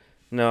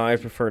 No, I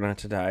prefer not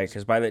to die,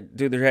 because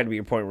dude, there had to be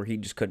a point where he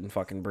just couldn't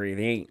fucking breathe.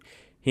 He ain't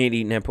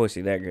eating that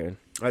pussy that good.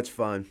 That's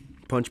fine.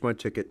 Punch my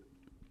ticket.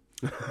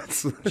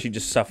 She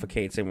just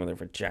suffocates him with her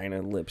vagina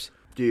and lips.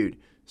 Dude,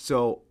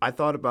 so I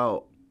thought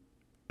about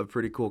a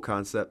pretty cool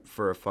concept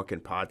for a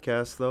fucking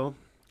podcast, though.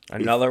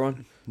 Another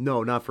one?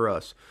 No, not for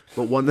us,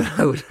 but one that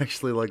I would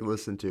actually like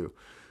listen to.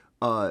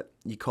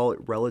 You call it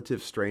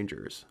Relative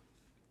Strangers,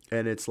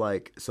 and it's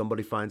like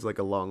somebody finds like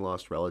a long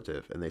lost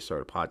relative, and they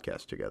start a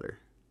podcast together.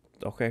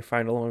 Okay,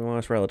 find a long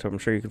lost relative. I'm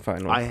sure you can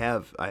find one. I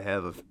have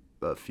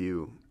a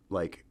few,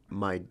 like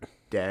my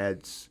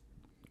dad's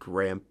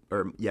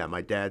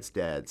my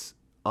dad's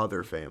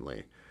other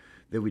family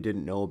that we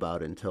didn't know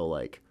about until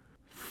like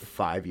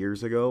 5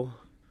 years ago.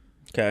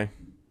 Okay.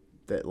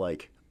 That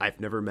like I've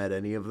never met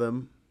any of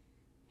them,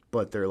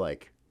 but they're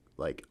like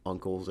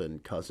uncles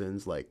and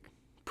cousins, like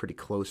pretty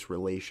close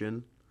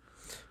relation.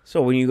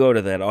 So when you go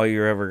to that, all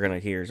you're ever going to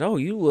hear is, oh,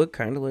 you look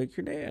kind of like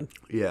your dad.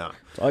 Yeah.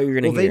 That's all you're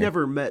going to hear. Well, they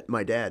never met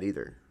my dad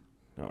either.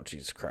 Oh,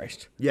 Jesus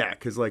Christ. Yeah,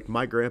 because like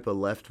my grandpa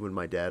left when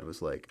my dad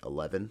was like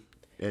 11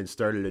 and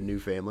started a new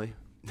family.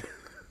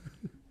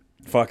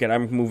 Fuck it,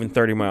 I'm moving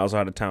 30 miles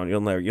out of town.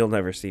 You'll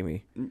never see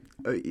me.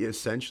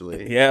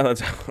 Essentially. Yeah,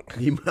 that's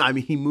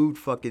He moved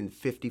fucking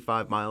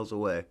 55 miles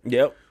away.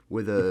 Yep.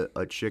 With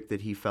a chick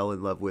that he fell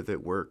in love with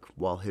at work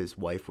while his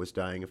wife was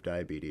dying of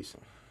diabetes.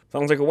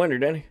 Sounds like a winner,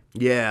 Danny.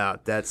 Yeah,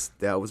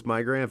 that was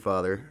my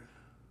grandfather.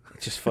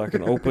 Just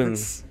fucking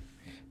opens.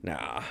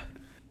 Nah.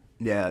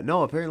 Yeah,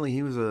 no, apparently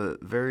he was a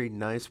very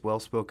nice,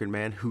 well-spoken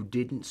man who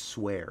didn't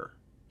swear.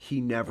 He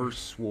never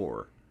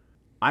swore.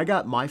 I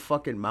got my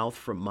fucking mouth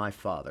from my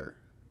father.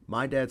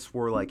 My dad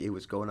swore like it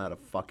was going out of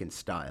fucking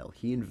style.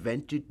 He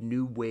invented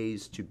new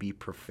ways to be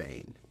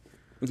profane.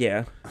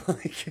 Yeah.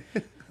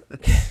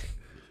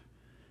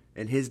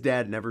 And his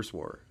dad never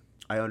swore.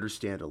 I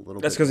understand a little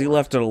bit. That's because he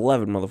left at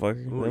 11,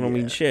 motherfucker. Well, They don't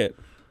mean shit.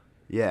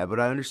 Yeah, but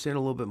I understand a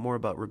little bit more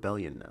about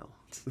rebellion now.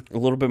 A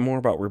little bit more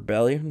about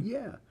rebellion?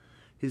 Yeah.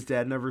 His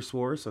dad never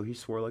swore, so he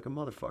swore like a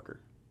motherfucker.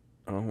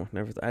 Oh,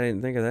 never. I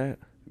didn't think of that.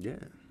 Yeah.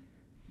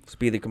 Let's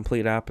be the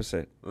complete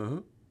opposite.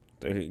 Uh-huh.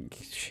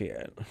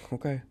 Shit.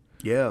 Okay.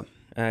 Yeah.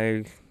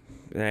 Shit.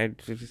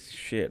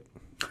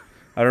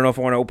 I don't know if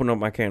I want to open up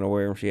my can of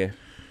worms yet.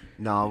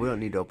 No, we don't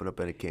need to open up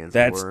any cans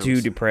That's of worms.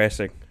 too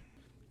depressing.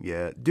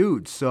 Yeah.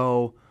 Dude,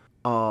 so,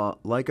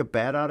 like a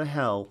bat out of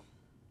hell.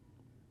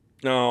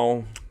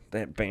 No.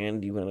 That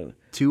band, you want to...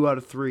 2 out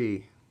of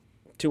 3.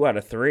 2 out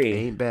of 3?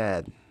 Ain't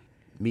bad.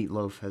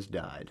 Meatloaf has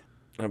died.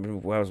 I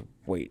was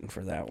waiting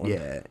for that one.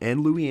 Yeah,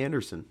 and Louis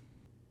Anderson.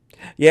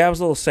 Yeah, I was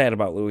a little sad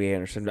about Louis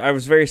Anderson. I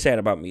was very sad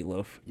about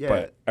Meatloaf. Yeah.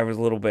 But I was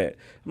a little bit...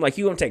 I'm like,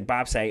 you want to take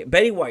Bob Saget?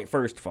 Betty White,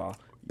 first of all.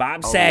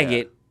 Bob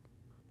Saget,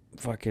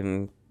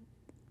 fucking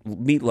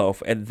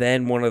Meatloaf, and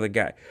then one of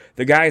the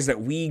guys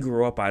that we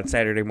grew up on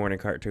Saturday morning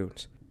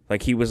cartoons.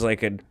 Like, he was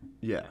like a...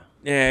 Yeah.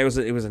 Yeah, it was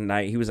a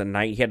night. He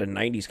had a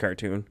 90s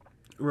cartoon.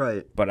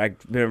 Right. But I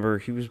remember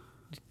he was...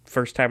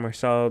 First time I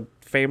saw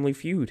Family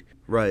Feud.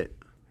 Right.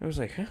 I was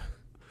like, huh?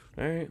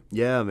 All right.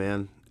 Yeah,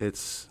 man.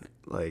 It's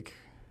like...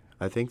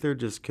 I think they're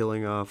just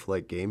killing off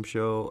like game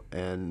show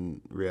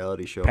and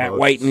reality show Pat hosts.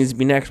 White needs to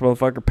be next,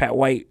 motherfucker. Pat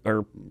White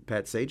or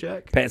Pat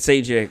Sajak? Pat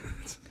Sajak.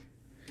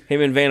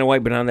 Him and Vanna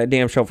White been on that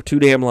damn show for too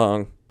damn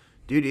long.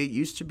 Dude, it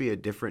used to be a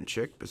different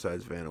chick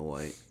besides Vanna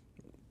White.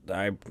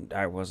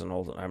 I wasn't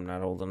old. I'm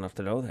not old enough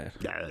to know that.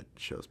 Yeah, that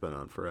show's been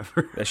on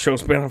forever. That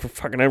show's been on for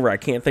fucking ever. I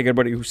can't think of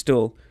anybody who's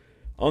still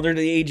under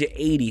the age of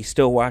 80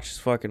 still watches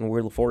fucking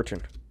Wheel of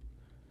Fortune.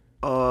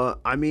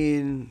 I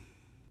mean...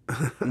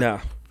 No.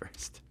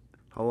 First.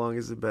 How long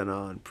has it been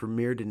on?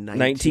 Premiered in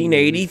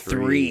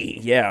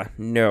 1983. Yeah,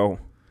 no.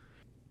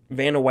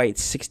 Vanna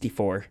White's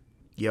 64.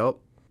 Yep.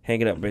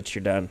 Hang it up, bitch.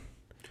 You're done.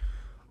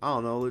 I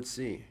don't know. Let's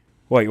see.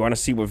 What, you want to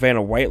see what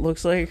Vanna White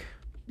looks like?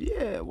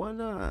 Yeah, why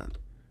not?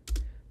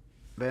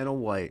 Vanna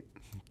White.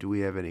 Do we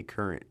have any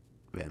current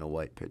Vanna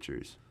White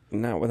pictures?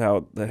 Not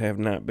without that have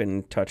not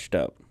been touched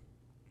up.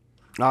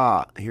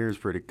 Ah, here's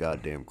pretty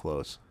goddamn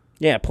close.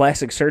 Yeah,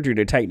 plastic surgery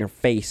to tighten her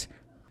face.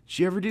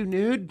 She ever do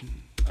nude?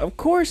 Of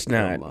course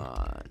not. Come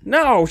on.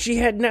 No, she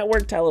had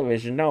network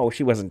television. No,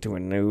 she wasn't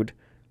doing nude.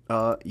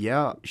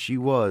 Yeah, she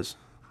was.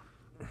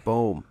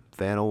 Boom.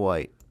 Vanna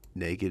White.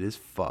 Naked as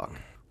fuck.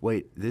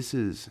 Wait, this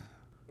is...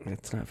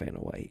 It's not Vanna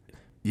White.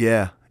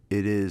 Yeah,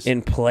 it is.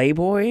 In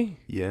Playboy?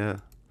 Yeah.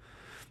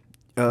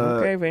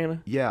 Okay,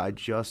 Vanna. Yeah,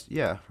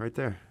 yeah, right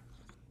there.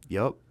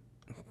 Yup.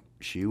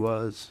 She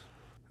was.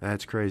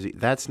 That's crazy.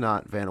 That's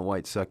not Vanna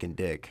White sucking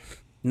dick.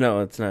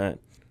 No, it's not.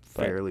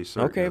 Fairly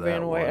certain. Okay, of that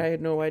Vanna White. one. I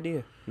had no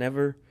idea.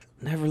 Never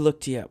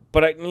looked you up.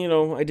 But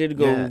I did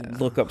go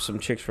look up some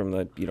chicks from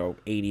the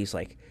 80s,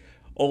 like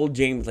old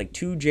James, like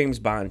 2 James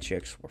Bond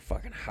chicks were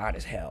fucking hot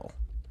as hell.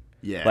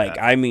 Yeah. Like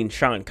I mean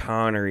Sean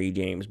Connery,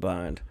 James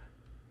Bond,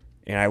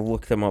 and I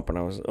looked them up and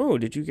I was, oh,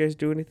 did you guys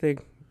do anything?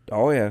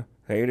 Oh yeah,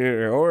 they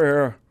did. Oh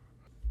yeah.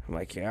 I'm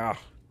like, yeah,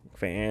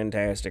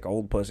 fantastic,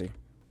 old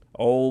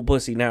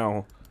pussy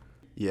now.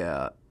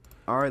 Yeah.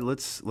 All right,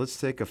 let's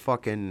take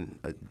a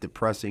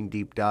depressing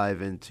deep dive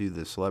into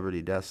the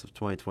celebrity deaths of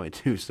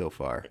 2022 so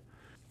far.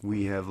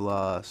 We have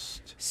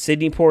lost.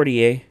 Sidney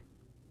Poitier.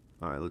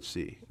 All right, let's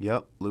see.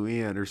 Yep,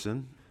 Louis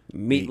Anderson.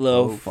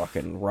 Meatloaf,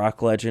 fucking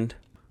rock legend.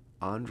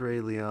 Andre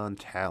Leon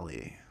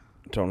Talley.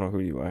 Don't know who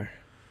you are.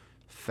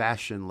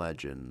 Fashion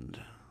legend.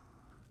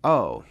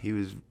 Oh, he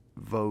was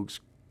Vogue's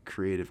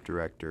creative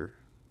director.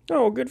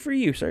 Oh, good for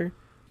you, sir.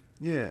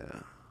 Yeah.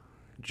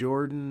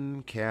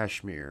 Jordan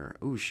Cashmere.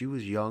 Ooh, she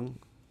was young.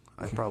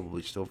 I'd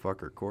probably still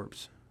fuck her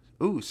corpse.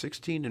 Ooh,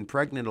 16 and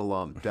pregnant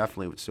alum.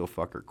 Definitely would still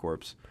fuck her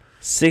corpse.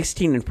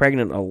 16 and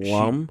pregnant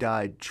alum? She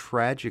died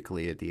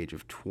tragically at the age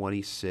of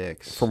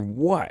 26. From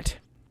what?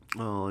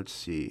 Oh, let's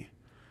see.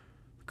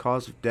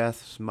 Cause of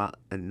death is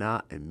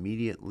not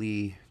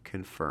immediately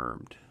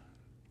confirmed.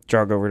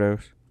 Drug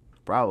overdose.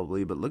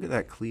 Probably, but look at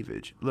that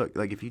cleavage. Look,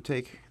 like if you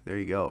take, there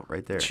you go,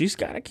 right there. She's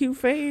got a cute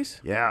face.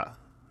 Yeah.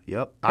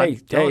 Yep. I'm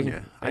telling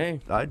you.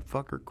 I'd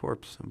fuck her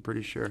corpse, I'm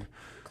pretty sure.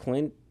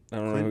 Clint, I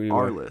don't know who you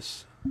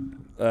Arliss.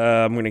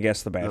 are. I'm going to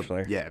guess The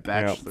Bachelor. Yeah,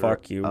 Bachelor.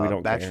 Fuck you. We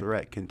don't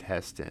Bachelorette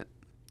contestant.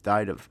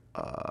 Died of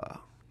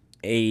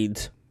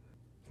AIDS.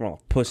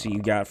 Well, pussy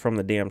you got from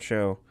the damn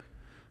show.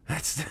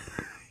 That's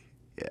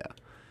yeah.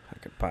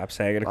 Fucking Bob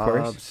Saget, of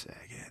course. Bob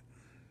Saget.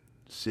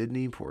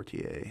 Sidney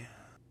Poitier.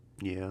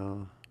 Yeah.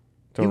 Don't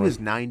He know. was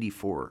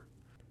 94.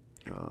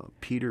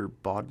 Peter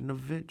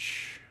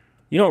Bogdanovich?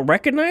 You don't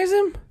recognize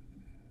him?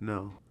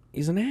 No.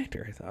 He's an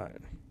actor, I thought.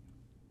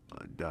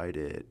 Died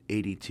at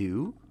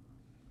 82.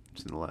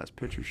 It's in The Last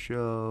Picture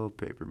Show,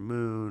 Paper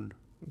Moon.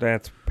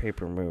 That's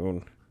Paper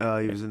Moon.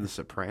 He was in The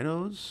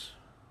Sopranos.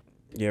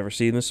 You ever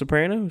seen The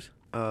Sopranos?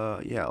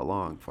 Yeah, a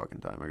long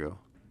fucking time ago.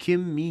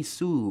 Kim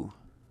Mi-soo.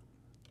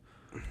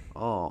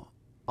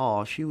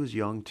 Oh, she was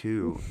young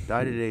too.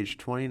 Died at age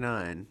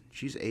 29.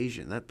 She's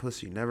Asian. That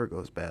pussy never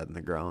goes bad in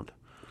the ground.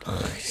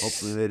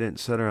 Hopefully they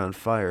didn't set her on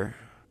fire.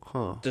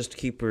 Huh. Just to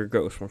keep her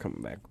ghost from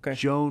coming back, okay?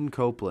 Joan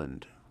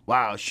Copeland.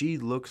 Wow, she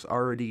looks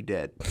already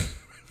dead.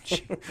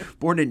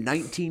 Born in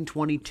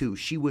 1922.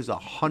 She was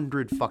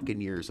 100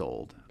 fucking years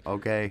old.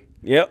 Okay?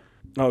 Yep.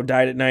 Oh,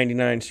 died at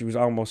 99. She was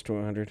almost to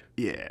 100.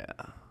 Yeah.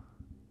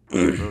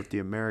 Wrote The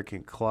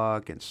American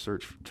Clock and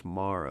Search for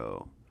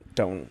Tomorrow.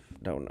 Don't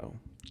know.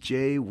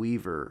 Jay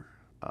Weaver,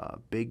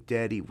 Big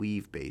Daddy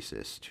Weave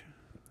bassist.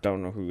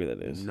 Don't know who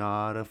that is.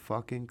 Not a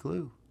fucking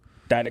clue.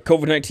 Died of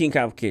COVID-19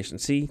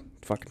 complications. See?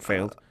 Fucking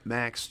failed.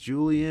 Max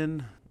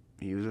Julian,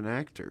 he was an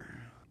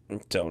actor.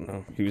 Don't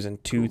know. He was in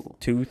two,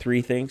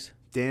 three things.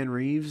 Dan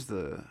Reeves,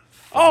 the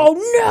Oh,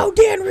 no!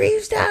 Dan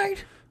Reeves died!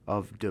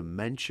 of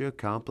dementia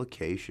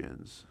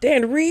complications.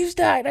 Dan Reeves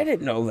died? I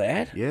didn't know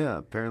that. Yeah,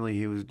 apparently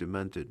he was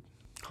demented.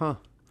 Huh.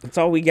 That's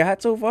all we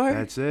got so far?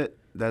 That's it.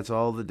 That's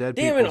all the dead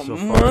Damn, people in so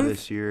a far month?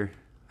 this year.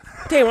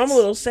 Damn, I'm a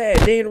little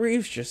sad. Dan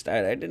Reeves just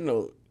died. I didn't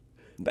know.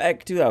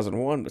 Back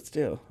 2001, but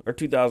still. Or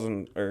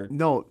 2000, or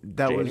No,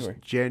 that was January.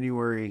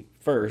 January.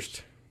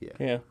 first.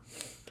 Yeah.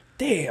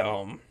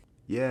 Damn.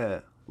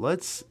 Yeah.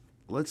 Let's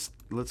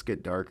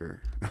get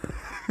darker.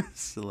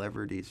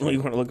 Celebrities. Well,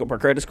 you want to look up our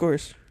credit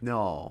scores?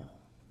 No.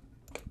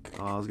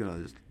 Oh, I was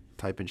gonna just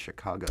type in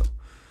Chicago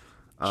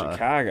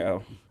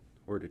Chicago.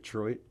 or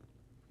Detroit.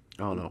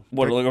 Oh no.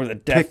 Want to look over the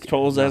death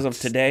tolls as of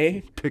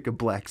today? Pick a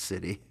black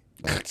city.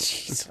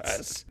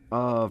 Jesus.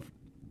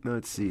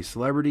 Let's see.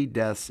 Celebrity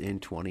deaths in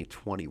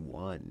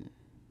 2021.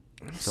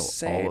 So all of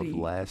Sadie.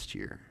 last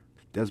year.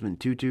 Desmond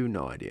Tutu,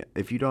 no idea.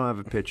 If you don't have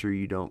a picture,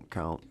 you don't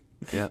count.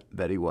 Yeah,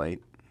 Betty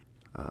White.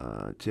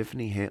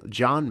 Tiffany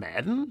John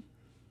Madden?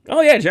 Oh,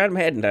 yeah, John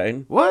Madden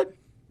died. What?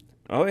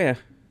 Oh, yeah.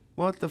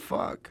 What the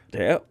fuck?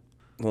 Yep.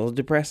 A little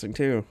depressing,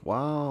 too.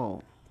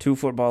 Wow. 2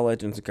 football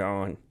legends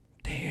gone.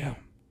 Damn.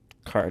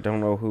 I don't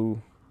know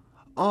who.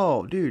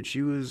 Oh, dude,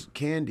 she was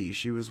Candy.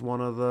 She was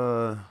one of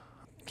the...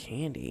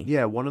 Candy?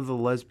 Yeah, one of the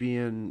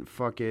lesbian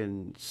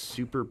fucking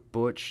super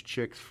butch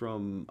chicks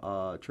from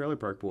Trailer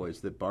Park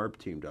Boys that Barb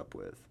teamed up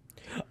with.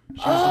 She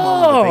was the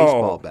one with the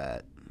baseball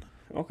bat.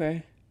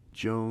 Okay.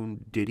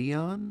 Joan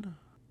Didion?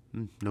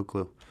 No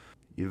clue.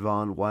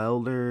 Yvonne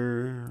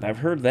Wilder. I've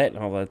heard that.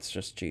 Oh, that's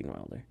just Gene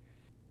Wilder.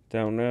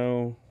 Don't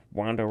know.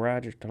 Wanda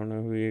Rogers. Don't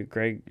know who you.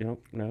 Greg.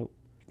 Nope.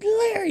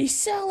 Larry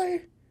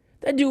Seller.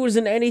 That dude was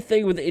in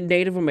anything with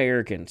Native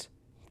Americans.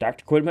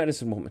 Dr. Quinn,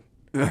 Medicine Woman.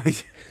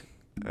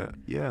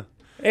 Yeah.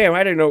 Damn,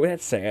 I didn't know.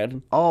 That's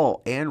sad.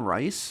 Oh, Anne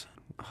Rice?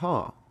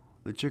 Huh.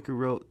 The chick who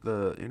wrote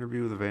the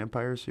Interview with the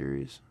Vampire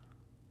series?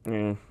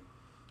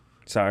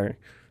 Sorry.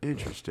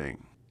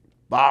 Interesting.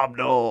 Bob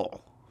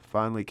Dole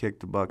finally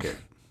kicked the bucket.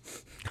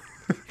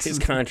 His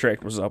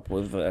contract was up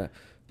with the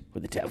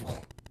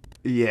devil.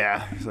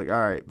 Yeah. He's like, all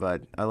right,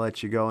 bud, I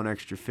let you go an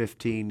extra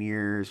 15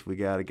 years. We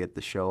got to get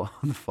the show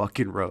on the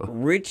fucking road.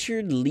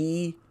 Richard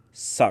Lee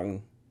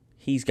Sung.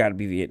 He's got to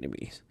be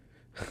Vietnamese.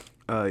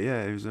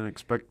 Yeah, he was in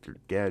Inspector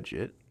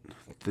Gadget,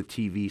 the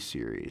TV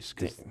series.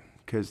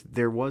 Because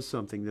there was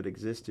something that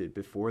existed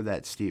before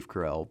that Steve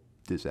Carell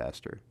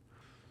disaster.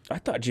 I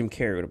thought Jim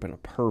Carrey would have been a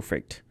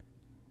perfect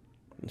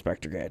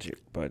Inspector Gadget,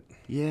 but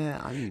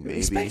Yeah, I mean, maybe.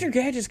 Inspector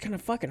Gadget's kind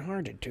of fucking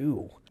hard to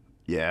do.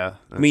 Yeah.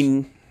 I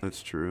mean,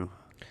 that's true.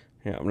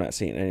 yeah, I'm not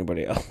seeing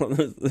anybody else.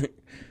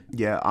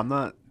 Yeah, I'm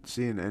not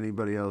seeing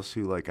anybody else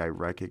who like I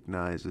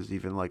recognize as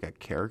even like a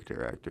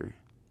character actor.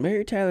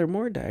 Mary Tyler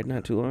Moore died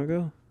not too long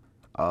ago.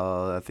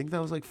 I think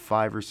that was like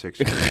 5 or 6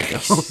 years ago.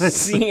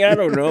 See, I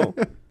don't know.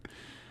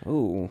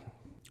 Oh,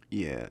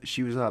 Yeah,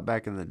 she was out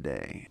back in the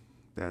day.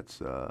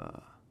 That's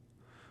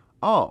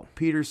oh,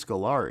 Peter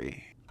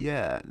Scolari.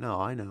 Yeah, no,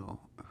 I know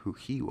who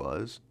he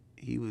was.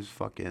 He was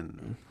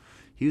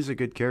a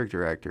good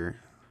character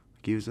actor.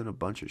 He was in a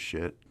bunch of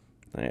shit.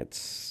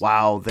 that's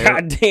Wow,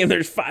 God damn.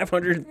 There's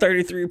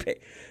 533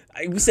 pages.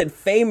 We said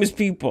famous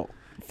people.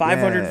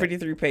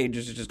 553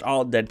 pages is just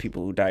all dead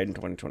people who died in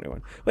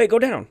 2021. Wait, go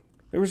down.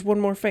 There was one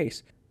more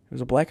face. It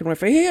was a black and white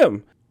face.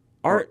 Him.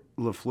 Art.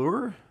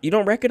 LaFleur? You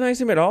don't recognize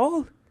him at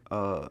all?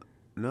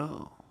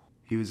 No.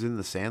 He was in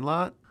The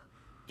Sandlot?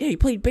 Yeah, he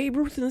played Babe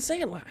Ruth in The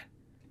Sandlot.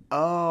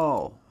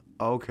 Oh,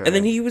 okay. And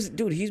then he did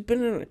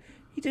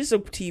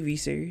some TV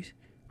series.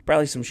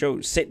 Probably some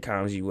shows,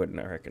 sitcoms you wouldn't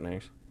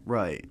recognize.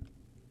 Right.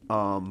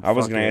 I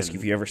was going to ask you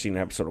if you ever seen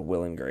an episode of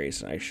Will and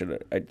Grace, and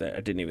I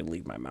didn't even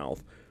leave my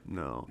mouth.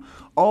 No.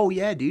 Oh,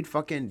 yeah, dude.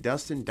 Fucking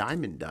Dustin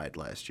Diamond died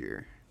last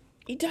year.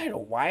 He died a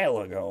while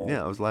ago.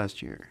 Yeah, it was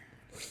last year.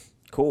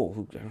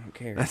 Cool. I don't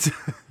care.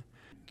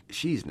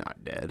 She's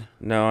not dead.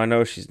 No, I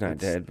know she's not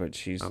dead, but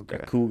she's okay.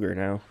 a cougar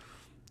now.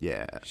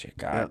 Yeah. Shit,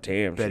 God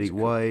damn. Betty she's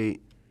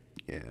White.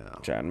 Yeah.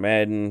 John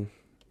Madden.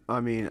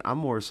 I mean, I'm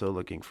more so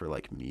looking for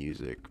like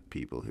music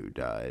people who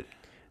died.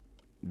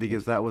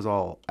 Because that was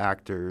all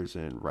actors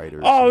and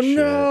writers. Oh, and shit.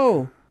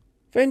 no.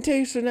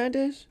 Ventas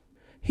Fernandez.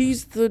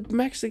 He's the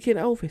Mexican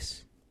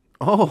Elvis.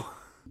 Oh,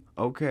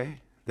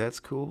 okay.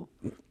 That's cool.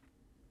 Do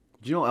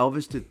you know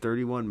Elvis did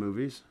 31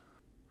 movies?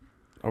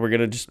 Are we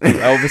going to just do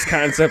Elvis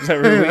concepts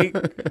every week?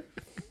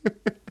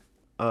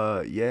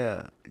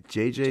 Yeah.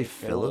 J.J.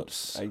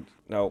 Phillips.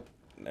 No.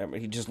 I mean,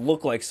 he just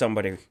looked like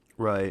somebody.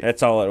 Right.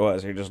 That's all it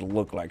was. He just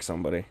looked like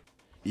somebody.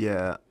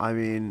 Yeah. I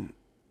mean,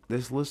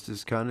 this list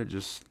is kind of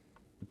just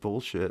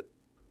bullshit.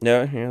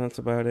 Yeah, that's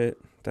about it.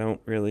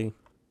 Don't really.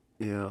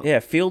 Yeah. Yeah,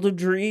 Field of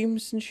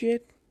Dreams and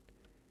shit.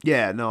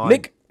 Yeah, no.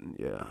 Mick.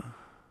 Yeah.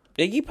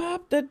 Iggy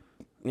Pop? That.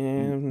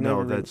 Yeah,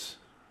 No,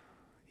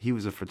 he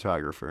was a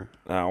photographer.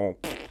 Oh.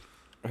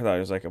 I thought he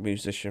was like a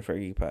musician for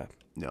Iggy Pop.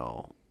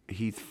 No.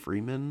 Heath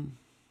Freeman?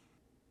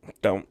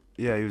 Don't.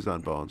 Yeah, he was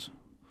on Bones.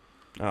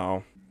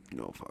 Oh.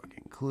 No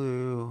fucking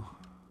clue.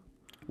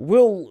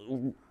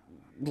 Will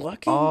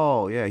Lucky?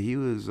 Oh, yeah, he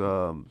was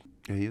on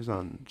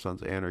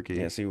Sons of Anarchy.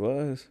 Yes, he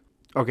was.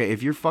 Okay,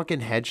 if your fucking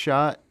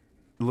headshot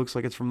looks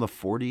like it's from the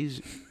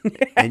 40s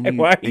and you,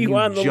 Why are and you you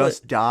on the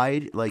just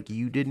died, like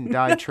you didn't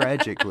die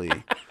tragically.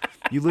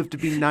 You lived to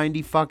be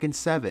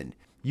 97.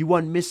 You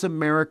won Miss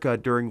America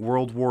during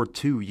World War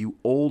II, you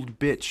old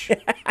bitch.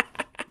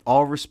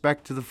 All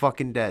respect to the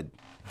fucking dead.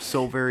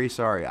 So very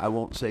sorry. I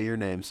won't say your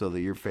name so that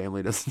your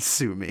family doesn't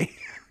sue me.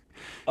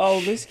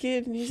 Oh, this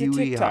kid, he's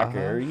Huey, a TikToker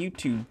or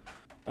YouTube.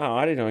 Oh,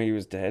 I didn't know he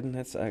was dead.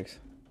 That sucks.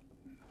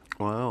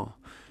 Wow.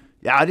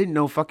 Yeah, I didn't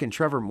know fucking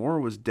Trevor Moore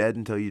was dead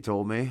until you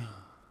told me.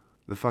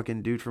 The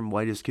fucking dude from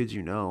Whitest Kids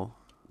You Know.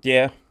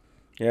 Yeah.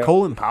 Yeah.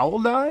 Colin Powell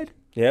died?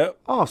 Yep.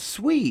 Oh,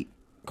 sweet.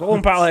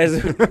 Colin Powell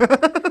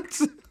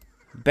has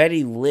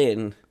Betty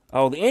Lynn.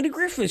 Oh, the Andy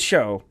Griffith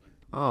Show.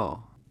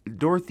 Oh,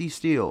 Dorothy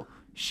Steele.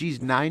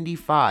 She's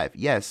 95.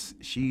 Yes,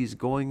 she's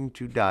going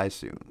to die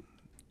soon.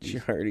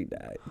 She already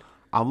died.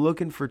 I'm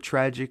looking for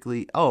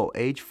tragically... Oh,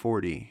 age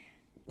 40.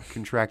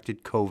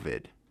 Contracted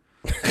COVID.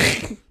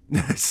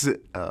 That's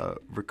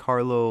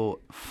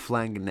Ricardo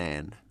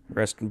Flangnan.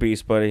 Rest in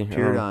peace, buddy.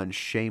 Appeared on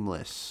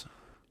Shameless.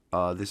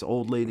 This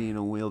old lady in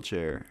a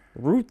wheelchair.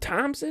 Ruth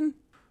Thompson?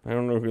 I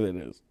don't know who that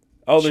is.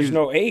 Oh, there's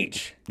no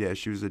H. Yeah,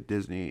 she was a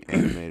Disney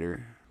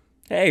animator.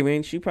 Hey,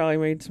 man, she probably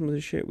made some of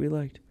the shit we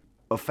liked.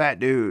 A fat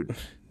dude.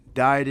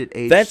 Died at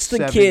age That's the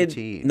 17.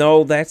 kid.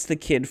 No, that's the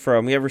kid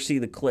from... You ever see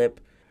the clip?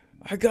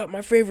 I got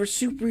my favorite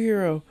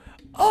superhero,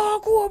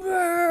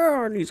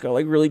 Aquaman. He's got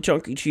like really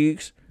chunky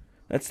cheeks.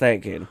 That's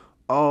that kid.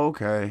 Oh,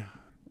 okay.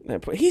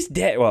 He's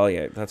dead. Well,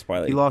 yeah, that's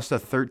why. He lost a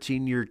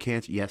 13-year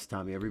cancer. Yes,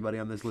 Tommy, everybody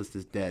on this list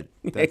is dead.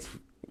 That's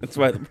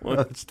why the point.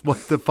 That's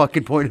what the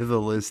fucking point of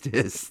the list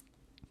is.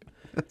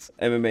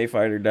 MMA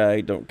fighter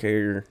died. Don't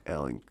care.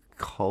 Alan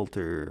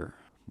Coulter,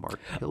 Mark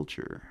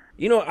Pilcher.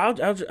 You know,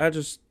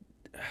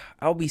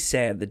 I'll be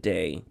sad the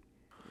day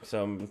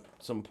some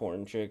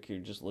porn chick you're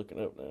just looking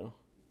up now.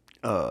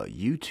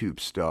 YouTube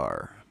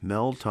star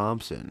Mel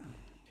Thompson.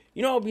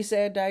 You know, I'll be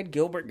sad died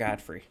Gilbert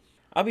Gottfried.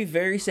 I'll be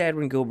very sad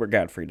when Gilbert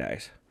Gottfried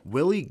dies.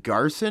 Willie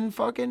Garson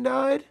fucking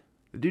died?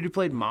 The dude who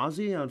played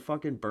Mozzie on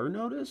fucking Burn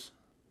Notice?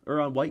 Or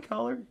on White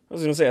Collar? I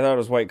was gonna say I thought it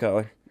was White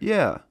Collar.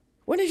 Yeah.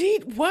 When did he?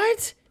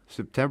 What?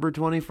 September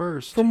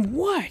 21st. From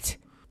what?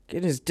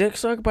 Getting his dick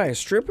sucked by a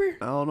stripper?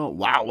 I don't know.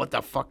 Wow, what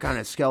the fuck kind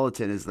of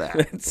skeleton is that?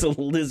 It's a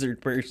lizard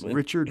person.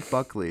 Richard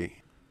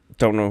Buckley.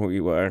 Don't know who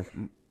you are.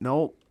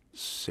 Nope.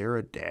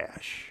 Sarah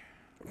Dash.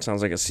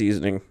 Sounds like a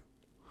seasoning.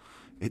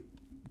 It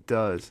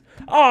does.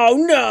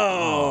 Oh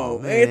no,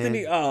 man.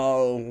 Anthony.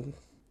 Oh,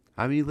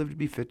 I mean, he lived to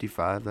be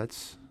 55.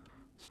 That's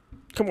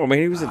Come on, man.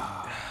 He was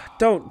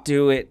Don't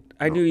do it.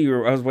 I knew you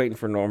were. I was waiting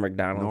for Norm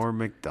Macdonald. Norm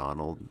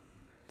Macdonald.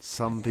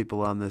 Some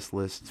people on this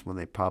list, when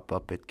they pop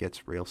up, it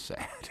gets real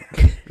sad.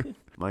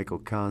 Michael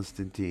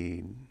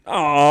Constantine.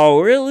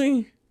 Oh,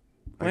 really?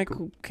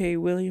 Michael K.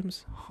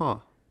 Williams? Huh.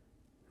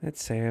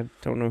 That's sad.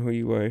 Don't know who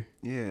you are.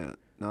 Yeah,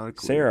 not a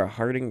clue. Sarah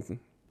Harding.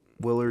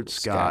 Willard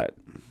Scott.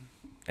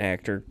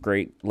 Actor.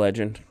 Great.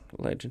 Legend.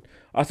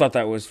 I thought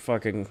that was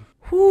fucking...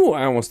 Whew,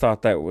 I almost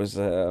thought that was...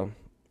 Ed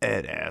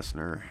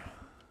Asner.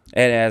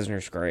 Ed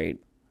Asner's great.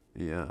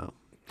 Yeah.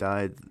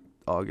 Died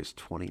August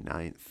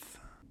 29th.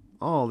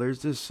 Oh,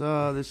 there's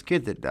this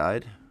kid that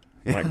died.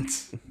 Like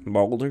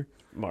Mulder?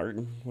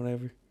 Martin?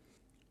 Whatever.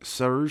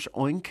 Serge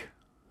Oink.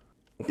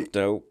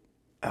 Dope.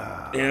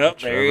 Yep,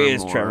 there he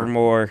is, Trevor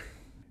Moore.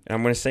 And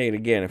I'm going to say it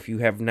again. If you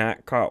have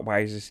not caught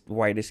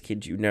Whitest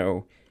Kid You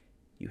Know,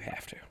 you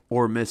have to.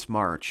 Or Miss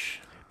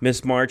March.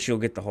 Miss March, you'll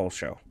get the whole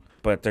show.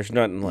 But there's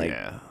nothing like...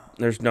 Yeah.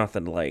 There's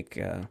nothing like...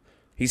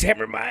 he's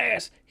hammering my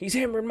ass. He's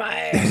hammering my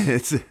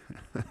ass.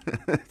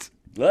 it's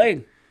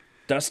Like,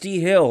 Dusty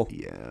Hill.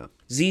 yeah.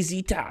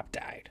 ZZ Top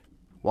died.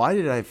 Why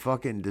did I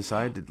fucking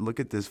decide to look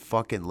at this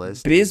fucking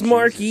list?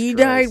 Bismarck, Jesus he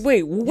Christ. died?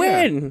 Wait,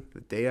 when? Yeah,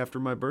 the day after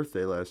my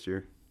birthday last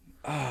year.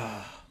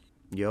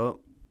 Yup.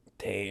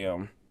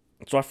 Damn.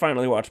 So I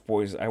finally watched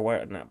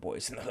not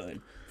Boys in the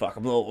Hood. Fuck,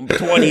 I'm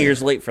 20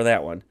 years late for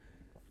that one.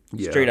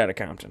 Yeah. Straight out of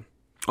Compton.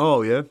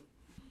 Oh, yeah?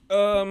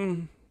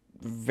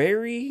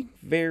 Very,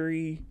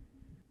 very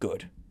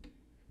good.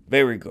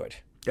 Very good.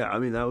 Yeah, I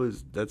mean,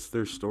 that's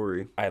their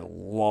story. I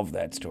love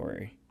that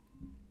story.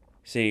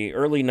 See,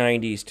 early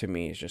 90s to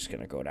me is just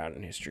going to go down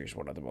in history as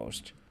one of the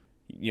most...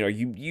 You know,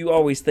 you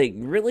always think,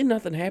 really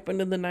nothing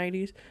happened in the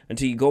 90s?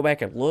 Until you go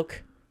back and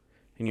look,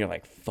 and you're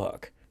like,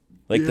 fuck.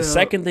 Like, the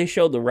second they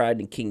showed the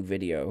Rodney King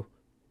video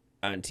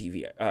on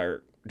TV,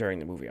 or during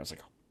the movie, I was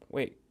like,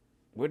 wait,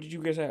 what did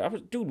you guys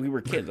have? Dude, we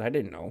were kids. I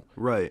didn't know.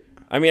 Right.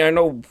 I mean, I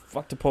know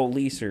Fuck the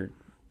Police or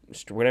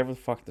whatever the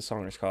fuck the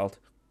song is called.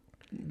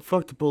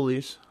 Fuck the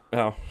police.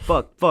 Oh.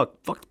 Fuck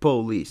the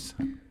police.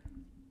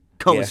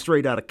 Coming Yeah.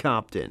 straight out of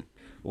Compton.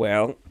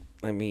 Well,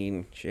 I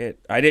mean, shit.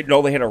 I didn't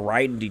know they had a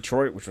ride in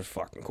Detroit, which was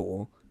fucking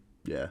cool.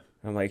 Yeah.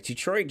 I'm like,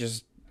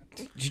 has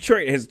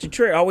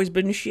Detroit always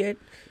been shit?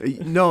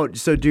 No,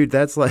 so dude,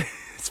 that's like,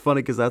 it's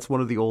funny because that's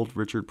one of the old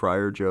Richard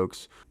Pryor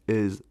jokes,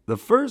 is the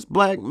first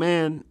black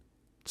man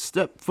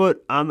stepped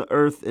foot on the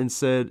earth and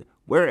said,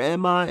 where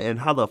am I and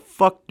how the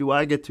fuck do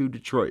I get to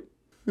Detroit?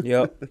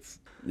 Yep.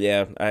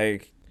 Yeah,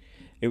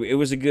 it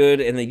was a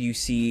good, and then you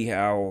see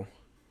how,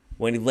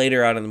 when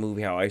later on in the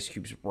movie, how Ice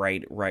Cube's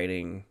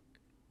writing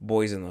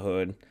Boys in the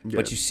Hood,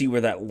 but you see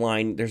where that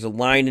line, there's a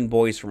line in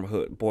Boys in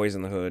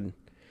the Hood,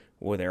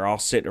 where they're all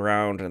sitting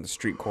around on the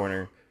street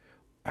corner.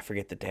 I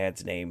forget the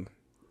dad's name,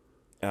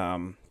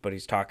 but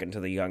he's talking to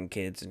the young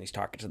kids, and he's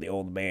talking to the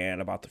old man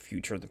about the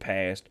future of the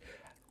past.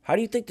 How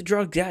do you think the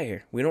drugs got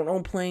here? We don't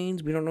own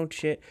planes. We don't know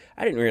shit.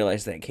 I didn't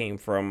realize that came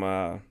from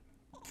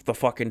the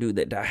fucking dude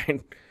that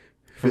died.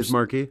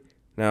 Bismarcky?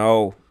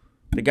 No.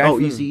 The guy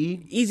from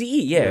Eazy-E?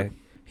 Eazy-E, yeah.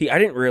 I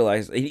didn't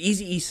realize.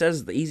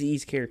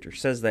 Eazy-E's character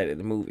says that in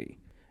the movie.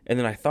 And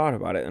then I thought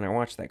about it, and I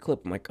watched that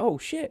clip. I'm like, oh,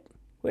 shit.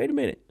 Wait a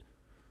minute.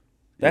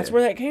 That's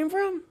where that came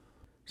from?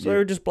 So they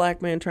were just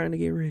black men trying to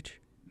get rich.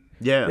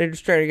 Yeah. They're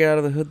just trying to get out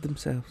of the hood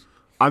themselves.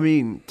 I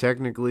mean,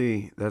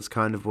 technically, that's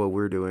kind of what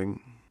we're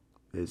doing,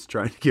 is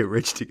trying to get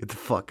rich to get the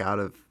fuck out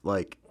of,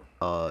 like,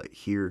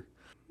 here.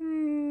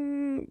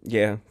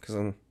 Yeah, because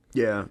I'm...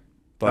 Yeah.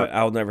 But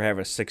I'll never have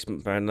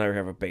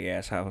a big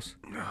ass house.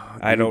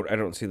 I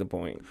don't see the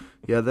point.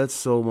 Yeah, that's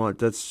so much.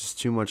 That's just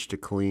too much to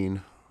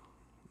clean.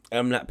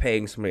 I'm not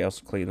paying somebody else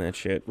to clean that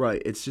shit.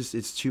 Right.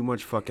 It's too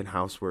much fucking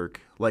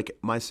housework. Like,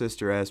 my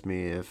sister asked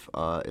me if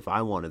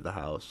I wanted the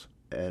house,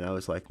 and I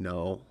was like,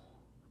 no.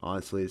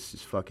 Honestly, it's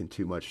just fucking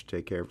too much to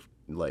take care of,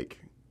 like,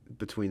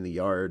 between the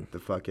yard, the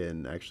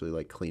fucking actually,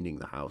 like, cleaning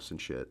the house and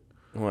shit.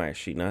 Why is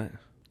she not?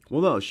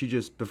 Well, no, she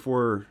just,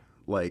 before,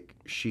 like,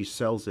 she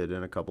sells it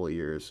in a couple of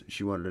years,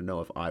 she wanted to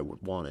know if I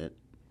would want it.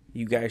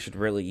 You guys should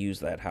really use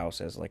that house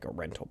as, like, a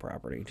rental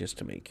property just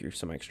to make you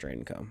some extra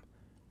income.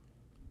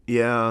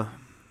 Yeah.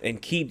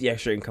 And keep the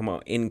extra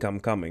income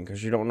coming,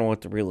 because you don't know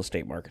what the real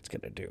estate market's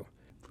going to do.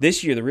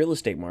 This year, the real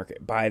estate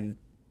market, by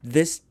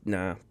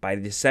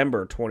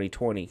December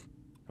 2020,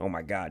 oh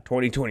my God,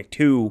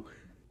 2022,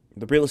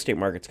 the real estate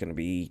market's going to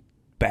be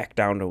back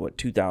down to what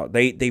 2000,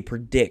 they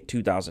predict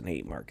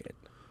 2008 market.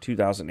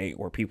 2008,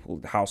 where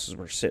houses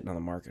were sitting on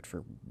the market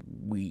for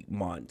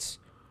months.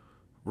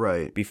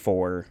 Right.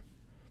 Before,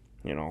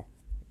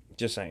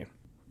 just saying.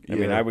 I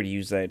mean, I would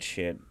use that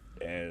shit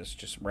as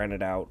just rent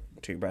it out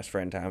to your best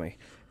friend Tommy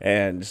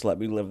and just let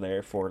me live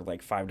there for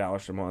like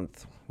 $5 a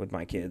month with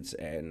my kids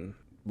and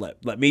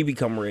let me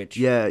become rich.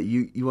 Yeah,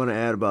 you want to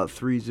add about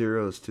 3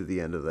 zeros to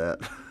the end of that.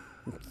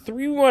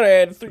 You want to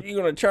add you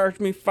going to charge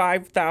me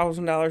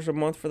 $5,000 a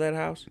month for that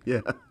house?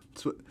 Yeah.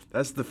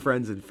 That's the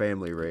friends and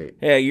family rate.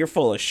 Yeah, you're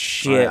full of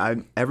shit.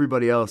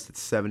 Everybody else,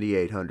 it's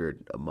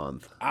 $7,800 a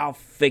month. I'll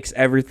fix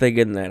everything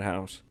in that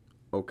house.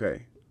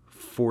 Okay,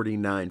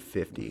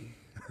 $4,950.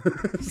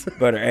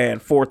 Better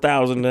add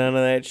 4,000 down to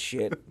that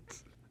shit.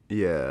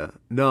 Yeah.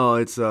 No,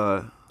 it's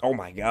Oh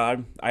my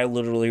god. I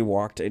literally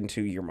walked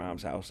into your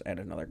mom's house at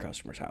another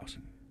customer's house.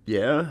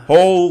 yeah.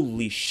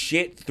 Holy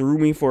shit, threw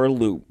me for a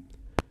loop.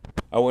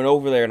 I went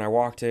over there and I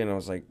walked in and I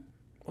was like,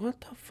 what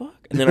the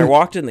fuck? And then I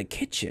walked in the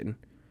kitchen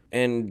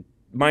and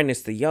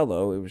minus the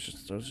yellow, I was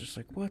just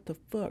like, what the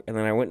fuck? And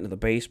then I went into the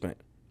basement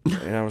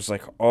and I was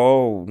like,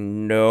 oh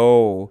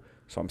no.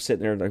 So I'm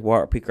sitting there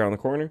like, peek around the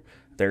corner.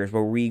 There's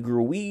where we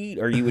grew weed,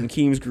 or you and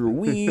Keems grew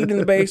weed in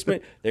the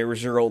basement. There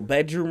was your old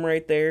bedroom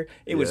right there.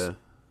 It was a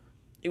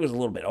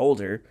little bit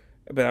older,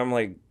 but I'm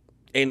like,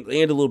 and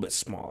a little bit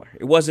smaller.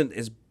 It wasn't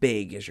as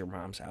big as your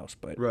mom's house,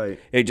 but Right.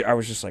 I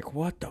was just like,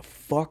 what the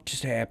fuck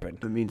just happened?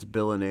 That means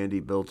Bill and Andy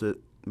built it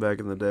back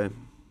in the day.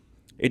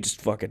 It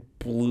just fucking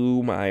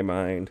blew my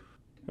mind.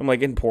 I'm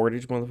like, in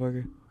Portage,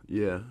 motherfucker.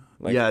 Yeah.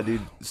 Like- yeah,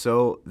 dude.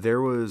 So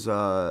there was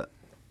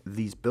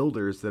these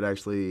builders that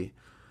actually,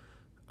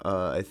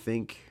 I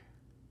think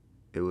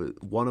it was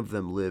one of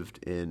them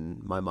lived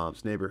in my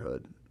mom's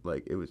neighborhood.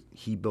 Like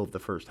he built the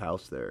first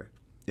house there,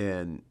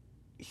 and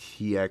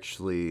he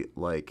actually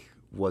like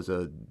was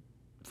a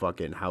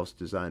fucking house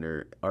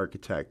designer,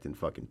 architect, and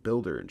fucking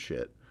builder and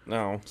shit.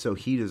 No. So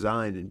he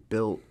designed and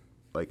built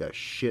like a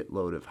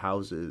shitload of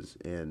houses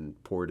in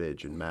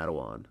Portage and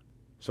Matawan.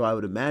 So I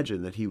would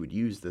imagine that he would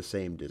use the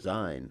same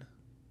design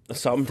for a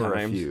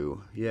Sometimes.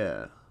 few.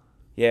 Yeah.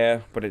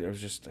 Yeah, but it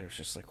was just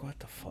like, what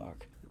the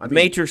fuck?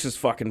 Matrix is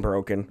fucking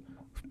broken.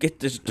 Get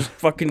this, just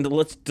fucking,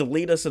 let's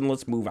delete us and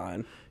let's move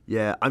on.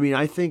 Yeah, I mean,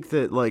 I think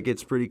that like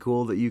it's pretty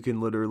cool that you can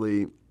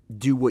literally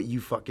do what you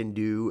fucking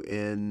do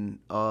in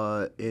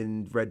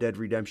Red Dead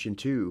Redemption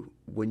 2.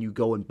 When you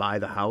go and buy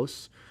the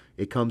house,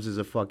 it comes as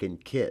a fucking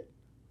kit.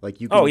 Like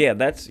you can, Oh yeah,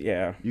 that's,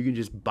 yeah. you can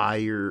just buy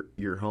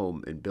your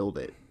home and build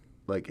it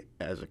like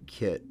as a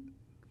kit.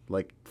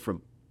 Like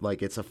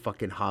it's a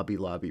fucking Hobby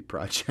Lobby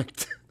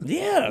project.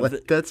 Yeah.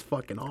 Like, that's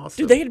fucking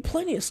awesome. Dude, they had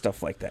plenty of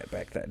stuff like that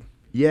back then.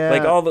 yeah.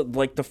 Like all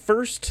the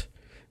first,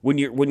 when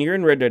you're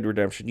in Red Dead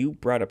Redemption, you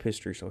brought up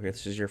history, so here,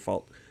 this is your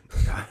fault.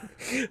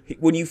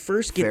 When you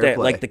first get Fair that,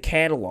 play. like the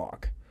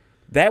catalog,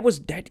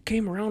 that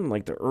came around in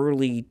like the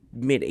early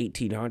mid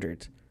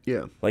 1800s.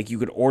 Yeah. Like you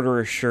could order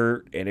a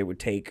shirt and it would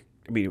take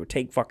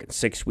fucking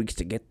 6 weeks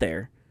to get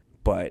there.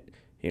 But,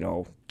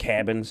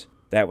 cabins,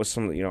 that was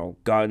some,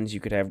 guns you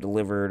could have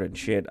delivered and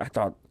shit. I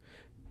thought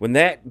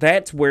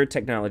that's where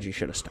technology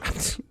should have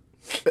stopped.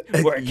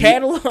 Where a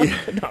catalog?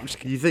 No, I'm just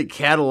kidding. You think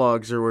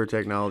catalogs are where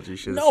technology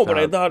should No, but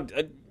I stop.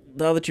 thought,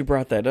 now that you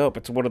brought that up,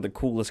 it's one of the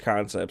coolest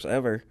concepts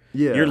ever.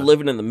 Yeah. You're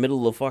living in the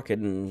middle of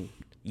fucking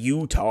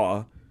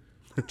Utah,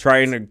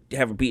 trying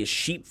to be a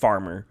sheep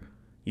farmer.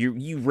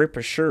 You rip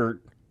a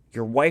shirt.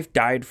 Your wife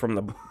died from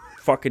the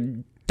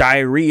fucking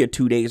diarrhea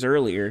 2 days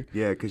earlier.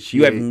 Yeah, because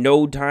You have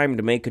no time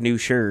to make a new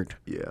shirt.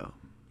 Yeah.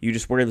 You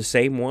just wear the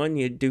same one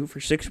you do for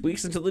 6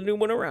 weeks until the new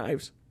one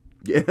arrives.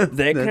 Yeah.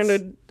 That kind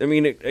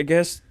of, I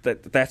guess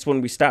that's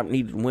when we stopped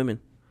needing women.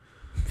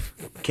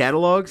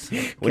 Catalogs?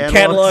 When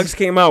catalogs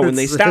came out, when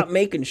they stopped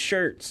making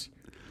shirts.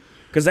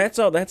 Because that's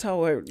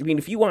how,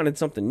 if you wanted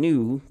something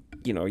new,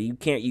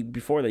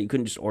 before that, you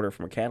couldn't just order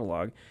from a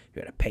catalog.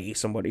 You had to pay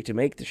somebody to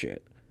make the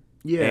shit.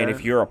 Yeah. And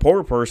if you're a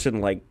poor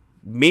person like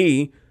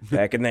me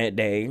back in that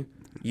day,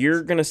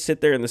 you're going to sit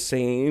there in the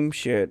same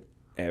shit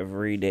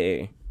every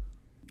day.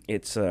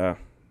 It's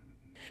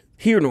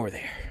here nor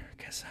there,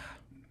 I guess.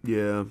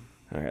 Yeah.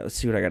 All right, let's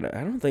see what I got.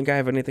 I don't think I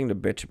have anything to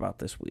bitch about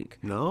this week.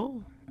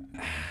 No?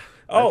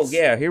 Oh,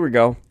 yeah, here we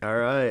go. All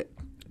right.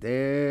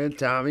 Then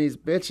Tommy's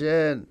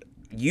bitching.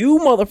 You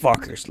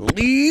motherfuckers,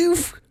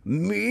 leave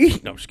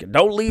me. No, I'm just kidding.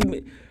 Don't leave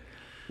me.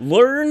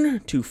 Learn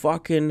to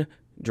fucking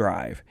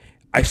drive.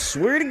 I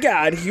swear to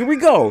God, here we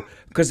go.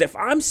 Because if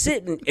I'm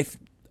sitting,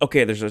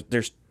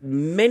 there's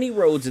many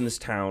roads in this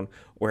town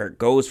where it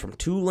goes from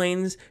 2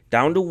 lanes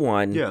down to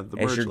 1 Yeah, the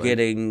as merge you're lane.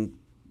 getting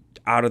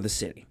out of the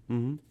city.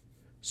 Mm-hmm.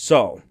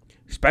 So,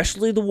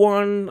 especially the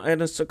one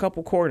at a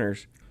couple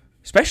corners,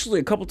 especially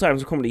a couple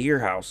times I come to your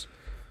house,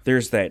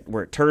 there's that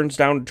where it turns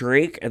down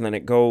Drake and then you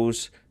go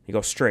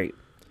straight.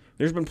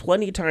 There's been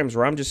plenty of times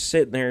where I'm just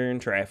sitting there in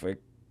traffic,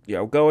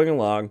 going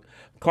along,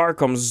 car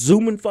comes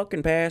zooming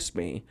fucking past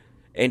me,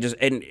 and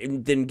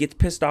then gets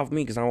pissed off at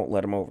me because I won't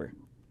let him over.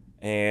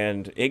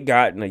 And it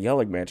got in a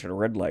yelling match at a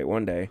red light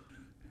one day.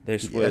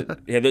 This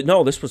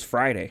was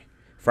Friday.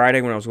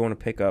 Friday when I was going to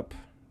pick up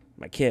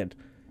my kid.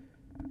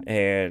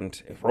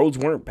 And roads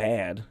weren't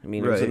bad.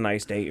 It was a Right.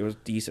 nice day. It was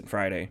decent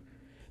Friday.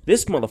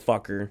 This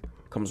motherfucker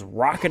comes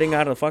rocketing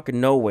out of fucking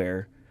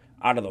nowhere,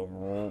 out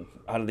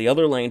of the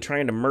other lane,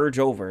 trying to merge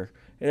over,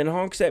 and then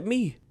honks at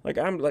me. Like,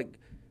 I'm like,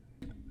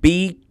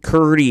 be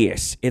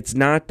courteous. It's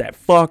not that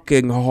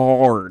fucking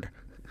hard.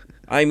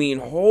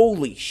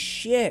 Holy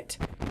shit.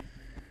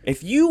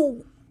 If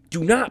you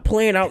do not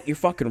plan out your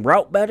fucking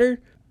route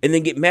better and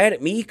then get mad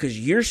at me because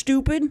you're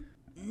stupid,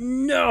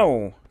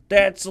 no,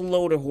 that's a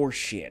load of horse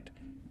shit.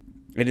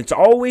 And it's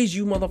always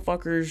you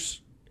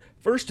motherfuckers.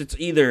 First, it's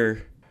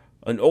either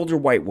an older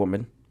white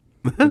woman.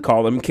 We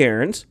call them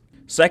Karens.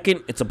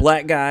 Second, it's a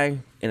black guy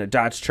in a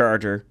Dodge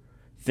Charger.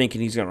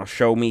 thinking he's going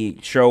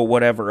to show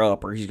whatever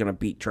up, or he's going to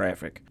beat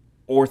traffic.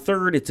 Or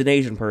third, it's an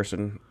Asian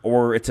person,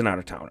 or it's an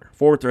out-of-towner.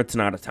 Fourth, or it's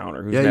an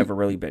out-of-towner who's never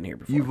really been here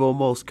before. You've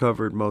almost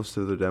covered most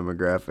of the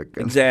demographic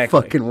in Exactly.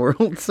 the fucking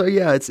world. So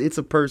yeah, it's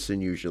a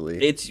person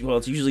usually. It's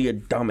usually a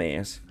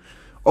dumbass.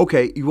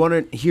 Okay, you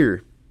want to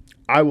hear?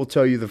 I will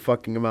tell you the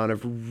fucking amount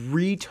of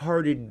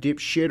retarded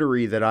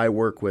dipshittery that I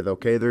work with,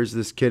 okay? There's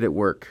this kid at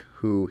work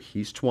who,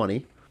 he's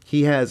 20.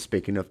 He has,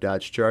 speaking of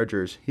Dodge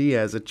Chargers, he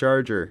has a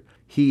Charger.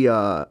 He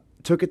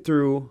took it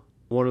through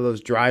one of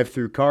those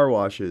drive-through car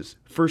washes.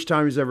 First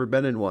time he's ever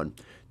been in one.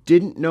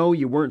 Didn't know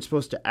you weren't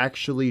supposed to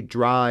actually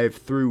drive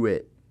through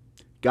it.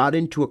 Got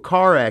into a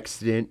car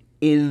accident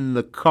in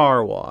the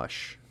car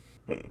wash.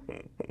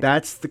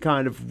 That's the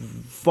kind of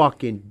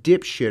fucking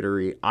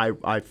dipshittery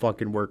I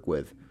fucking work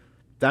with.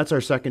 That's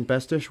our second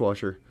best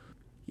dishwasher.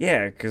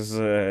 Yeah, because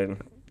you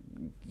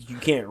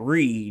can't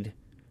read.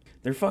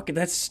 They're fucking,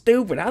 that's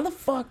stupid. How the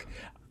fuck?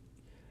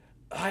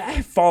 I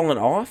have fallen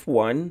off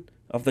one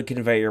of the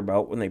conveyor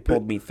belt when they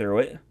pulled me through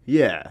it.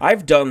 Yeah.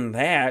 I've done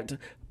that,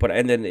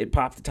 and then it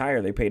popped the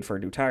tire. They paid for a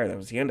new tire. That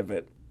was the end of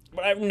it.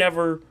 But I've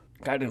never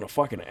got in a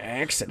fucking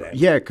accident.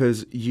 Yeah,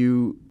 because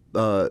you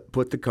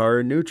put the car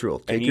in neutral,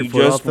 take And your you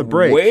foot just off the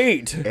brake,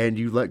 wait. and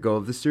you let go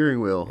of the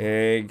steering wheel,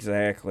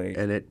 Exactly.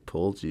 and it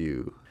pulls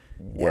you.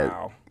 Wow.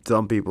 Yeah,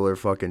 some people are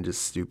fucking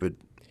just stupid.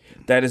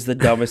 That is the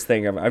dumbest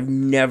thing I've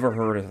never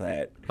heard of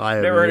that. I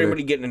haven't never heard either.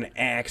 anybody getting in an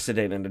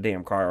accident in a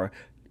damn car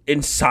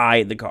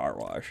inside the car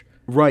wash.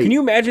 Right. Can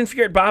you imagine if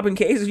you're at Bob and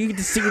K's and you get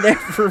to see that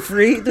for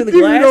free through the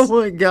Dude, glass?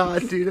 oh my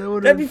god, dude, that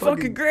would That'd be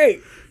fucking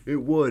great. It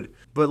would.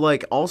 But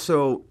like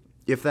also,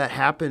 if that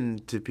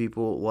happened to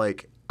people,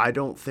 like I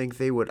don't think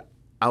they would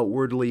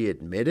outwardly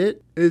admit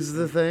it is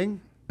the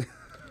thing.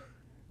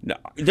 No,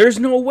 there's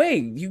no way.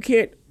 You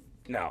can't.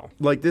 No.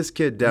 Like this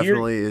kid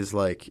definitely is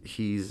like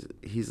he's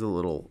a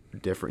little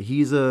different.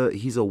 He's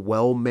a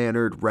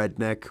well-mannered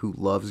redneck who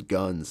loves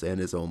guns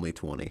and is only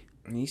 20.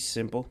 He's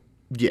simple.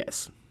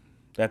 Yes.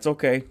 That's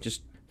okay.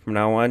 Just from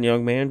now on,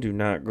 young man, do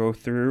not go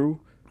through.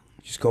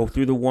 Just go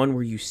through the one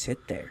where you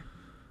sit there.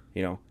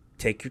 You know,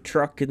 take your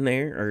truck in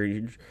there or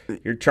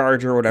your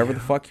Charger or whatever the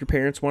fuck your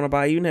parents want to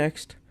buy you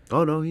next.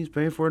 Oh no, he's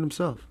paying for it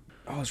himself.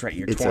 Oh, that's right.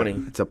 You're 20.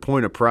 It's a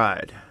point of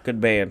pride.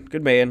 Good man.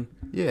 Good man.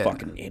 Yeah.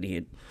 Fucking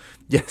idiot.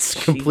 Yes,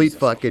 complete Jesus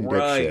fucking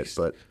Christ. dipshit.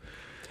 But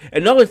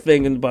Another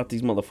thing about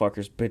these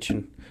motherfuckers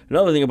bitching.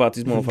 Another thing about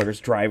these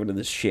motherfuckers driving to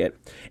this shit.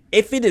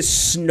 If it is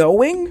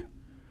snowing,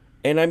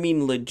 and I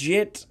mean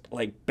legit,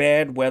 like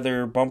bad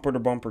weather, bumper to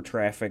bumper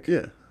traffic.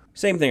 yeah.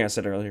 Same thing I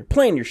said earlier.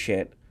 Plan your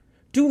shit.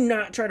 Do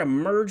not try to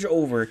merge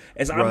over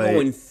as I'm Right.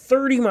 going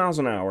 30 miles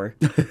an hour,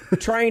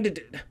 trying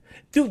to.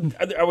 Dude,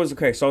 I was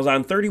okay. So I was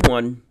on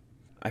 31.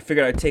 I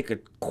figured I'd take a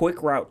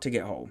quick route to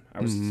get home.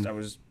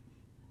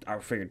 I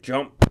figured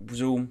jump,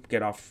 zoom,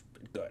 get off,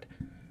 good.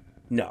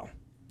 No.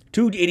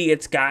 Two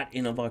idiots got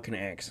in a fucking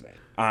accident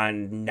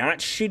on not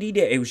shitty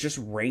day. It was just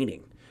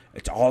raining.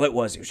 It's all it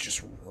was. It was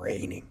just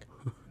raining.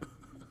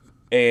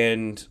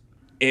 And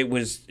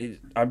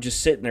I'm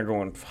just sitting there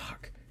going,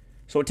 fuck.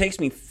 So it takes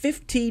me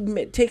 15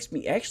 minutes.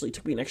 It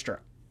took me an extra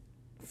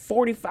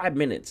 45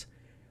 minutes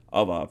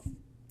of a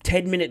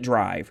 10-minute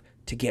drive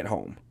to get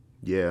home.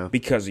 Yeah.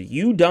 Because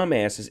you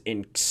dumbasses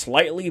in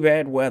slightly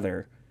bad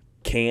weather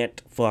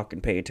can't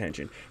fucking pay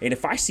attention. And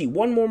if I see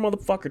one more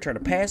motherfucker try to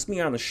pass me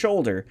on the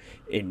shoulder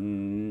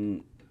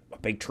in a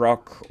big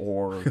truck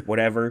or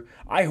whatever,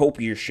 I hope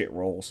your shit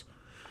rolls.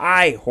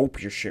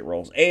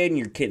 And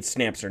your kid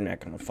snaps her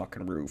neck on the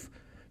fucking roof.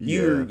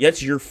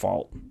 That's your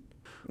fault.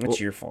 That's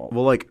your fault.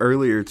 Well, like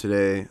earlier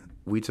today,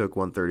 we took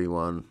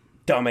 131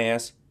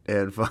 Dumbass.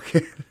 and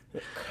fucking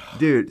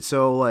dude.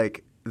 So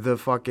like the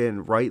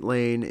fucking right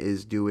lane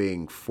is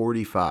doing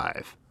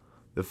 45.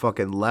 The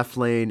fucking left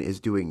lane is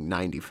doing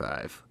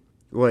 95.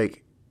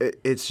 Like,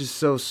 it's just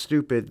so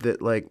stupid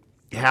that, like,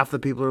 half the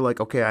people are like,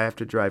 okay, I have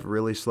to drive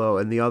really slow.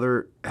 And the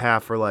other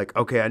half are like,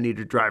 okay, I need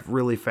to drive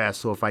really fast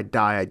so if I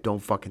die, I don't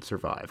fucking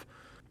survive.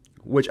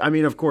 Which, I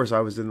mean, of course, I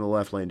was in the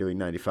left lane doing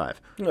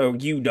 95. No,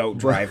 you don't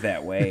drive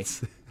that way.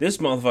 This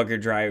motherfucker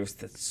drives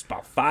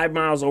about 5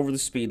 miles over the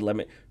speed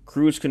limit,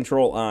 cruise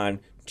control on,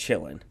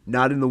 chilling.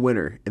 Not in the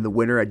winter. In the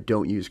winter, I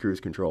don't use cruise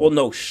control. Well,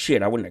 no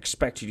shit. I wouldn't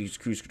expect you to use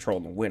cruise control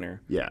in the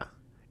winter. Yeah.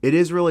 It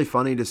is really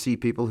funny to see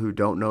people who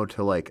don't know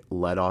to, like,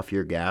 let off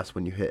your gas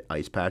when you hit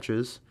ice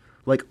patches.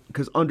 Like,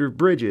 because under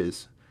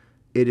bridges,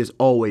 it is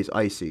always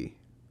icy.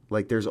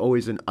 Like, there's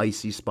always an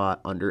icy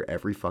spot under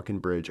every fucking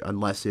bridge,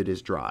 unless it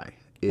is dry.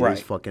 It Right. is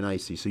fucking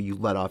icy. So you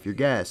let off your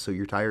gas so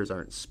your tires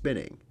aren't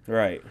spinning.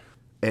 Right.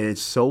 And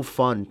it's so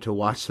fun to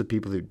watch the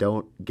people who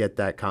don't get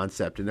that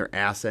concept and their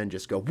ass end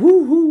just go,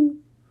 woo-hoo.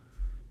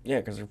 Yeah,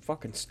 because they're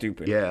fucking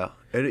stupid. Yeah.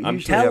 And it I'm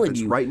usually telling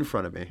happens you, right in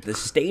front of me. The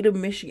state of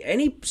Michigan,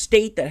 any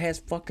state that has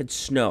fucking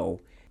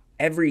snow,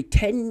 I'd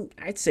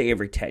say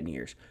every 10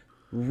 years,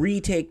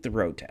 retake the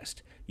road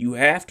test. You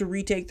have to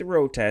retake the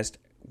road test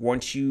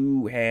once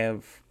you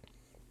have,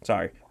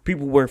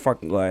 people wear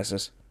fucking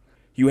glasses.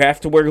 You have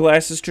to wear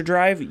glasses to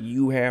drive.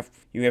 You have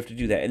to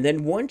do that. And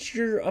then once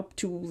you're up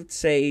to, let's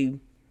say,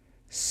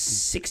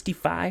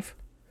 65,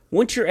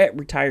 Once you're at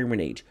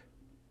retirement age,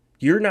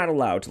 you're not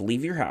allowed to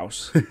leave your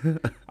house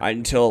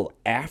until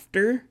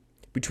after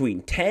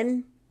between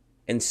 10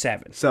 and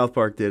 7. South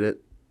Park did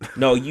it.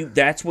 No,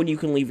 that's when you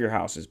can leave your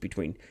house, is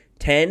between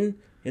 10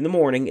 in the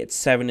morning at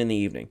 7 in the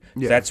evening.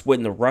 Yeah. That's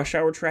when the rush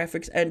hour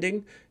traffic's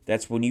ending.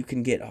 That's when you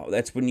can get home.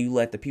 That's when you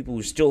let the people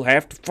who still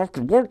have to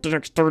fucking work the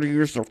next 30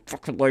 years of their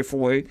fucking life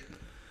away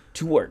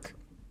to work.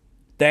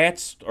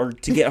 Or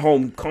to get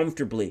home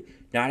comfortably.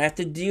 Not have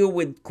to deal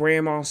with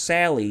Grandma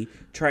Sally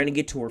trying to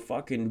get to her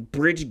fucking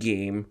bridge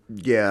game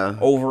Yeah.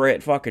 over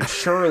at fucking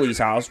Shirley's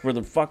house where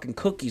the fucking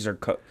cookies are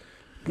cooked.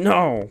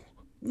 No,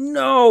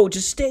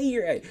 just stay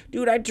here.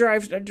 Dude, I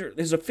drive,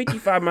 there's a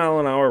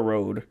 55-mile-an-hour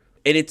road.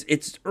 And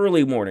it's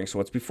early morning, so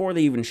it's before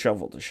they even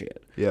shovel the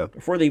shit. Yeah.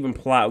 Before they even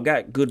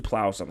got good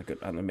plows on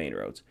the main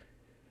roads.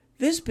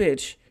 This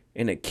bitch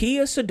in a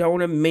Kia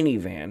Sedona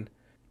minivan,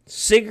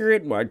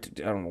 cigarette, I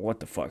don't know what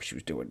the fuck she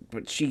was doing,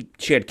 but she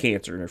had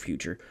cancer in her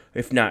future.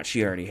 If not,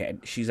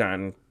 she's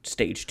on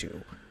stage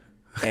 2.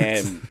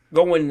 And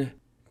going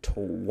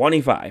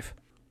 25.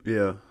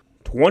 Yeah.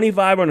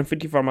 25 on a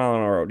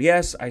 55-mile-an-hour road.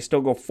 Yes, I still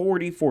go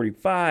 40,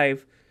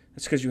 45.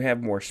 That's because you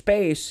have more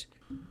space.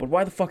 But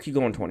why the fuck are you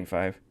going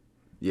 25?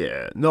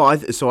 Yeah. No,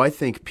 so I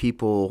think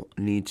people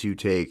need to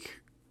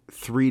take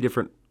 3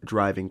 different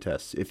driving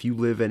tests. If you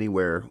live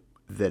anywhere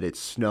that it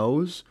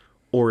snows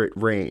or it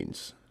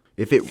rains.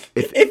 If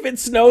it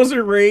snows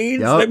or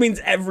rains, Yep. that means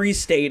every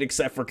state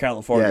except for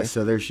California. Yeah,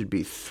 so there should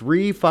be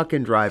 3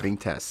 fucking driving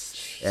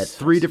tests at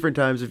 3 different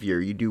times of year.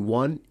 You do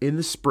one in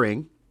the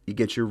spring. You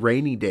get your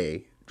rainy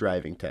day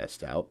driving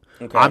test out.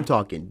 Okay. I'm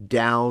talking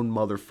down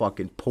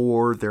motherfucking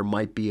pour. There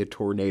might be a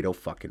tornado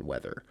fucking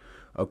weather.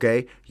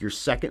 Okay? Your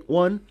second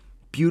one,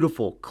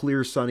 beautiful,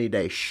 clear, sunny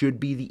day. Should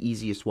be the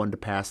easiest one to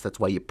pass. That's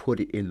why you put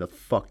it in the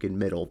fucking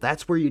middle.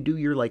 That's where you do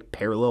your, like,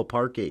 parallel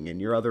parking and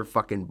your other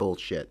fucking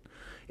bullshit.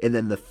 And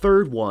then the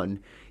third one,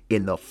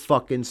 in the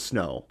fucking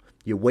snow.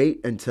 You wait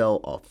until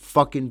a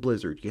fucking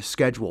blizzard. You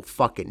schedule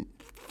fucking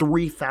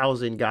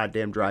 3,000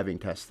 goddamn driving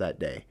tests that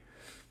day.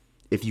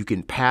 If you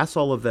can pass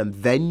all of them,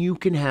 then you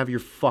can have your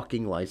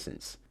fucking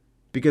license.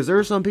 Because there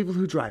are some people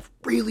who drive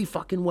really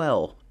fucking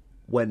well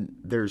when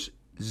there's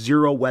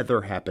zero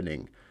weather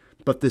happening.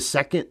 But the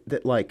second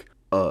that, like,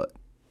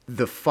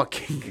 the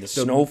fucking...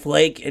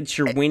 Snowflake, it's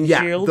your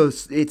windshield? Yeah,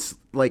 it's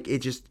like it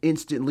just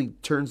instantly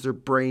turns their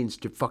brains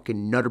to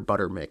fucking Nutter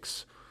Butter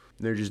mix.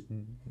 They're just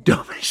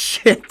dumb as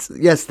shit.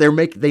 Yes, they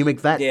make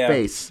that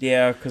face.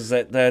 Yeah, because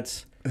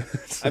that's...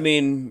 I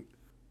mean,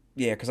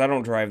 yeah, because I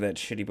don't drive that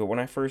shitty, but when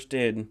I first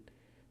did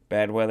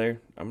bad weather,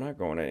 I'm not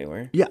going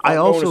anywhere. Yeah, fuck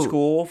going to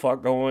school,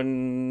 fuck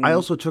going... I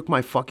also took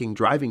my fucking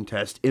driving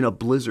test in a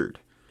blizzard.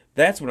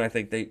 That's when I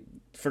think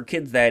for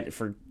kids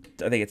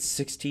I think it's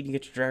 16 you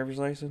get your driver's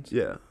license?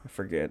 Yeah. I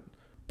forget.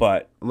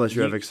 But unless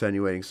you have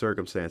extenuating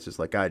circumstances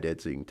like I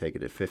did, so you can take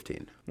it at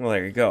 15. Well,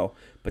 there you go.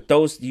 But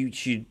those you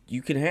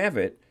can have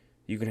it.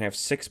 You can have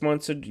 6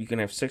 months of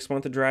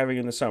driving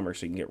in the summer,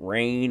 so you can get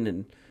rain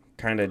and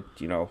kind of,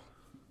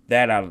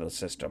 that out of the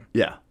system.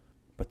 Yeah.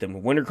 But then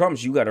when winter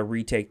comes, you got to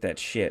retake that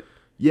shit.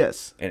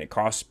 Yes. And it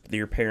costs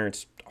your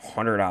parents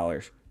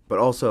 $100. But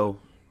also,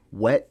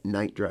 wet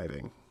night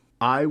driving.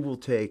 I will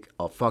take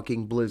a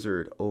fucking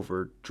blizzard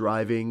over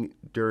driving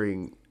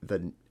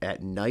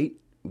at night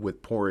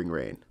with pouring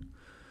rain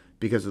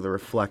because of the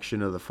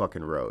reflection of the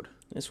fucking road.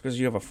 It's because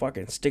you have a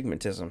fucking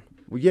stigmatism.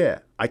 Well, yeah,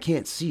 I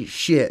can't see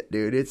shit,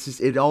 dude.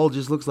 It all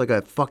just looks like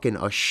a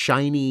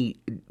shiny,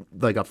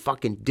 like a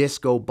fucking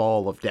disco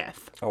ball of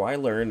death. Oh, I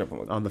learned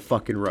on the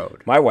fucking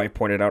road. My wife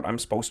pointed out I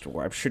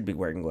should be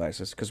wearing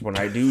glasses because when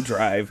I do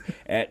drive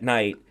at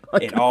night,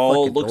 it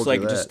all looks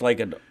like just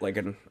like an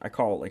I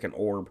call it like an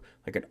orb,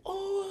 like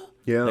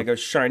a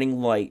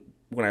shining light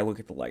when I look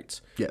at the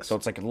lights. Yes. So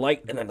it's like a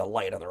light and then the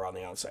light on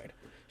the outside.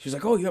 She's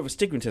like, "Oh, you have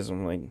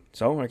astigmatism." I'm like,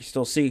 so I can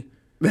still see.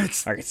 I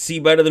can see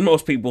better than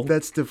most people.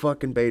 That's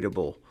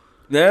debatable.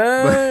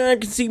 I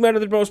can see better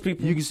than most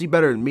people. You can see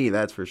better than me,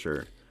 that's for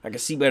sure. I can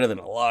see better than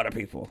a lot of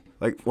people.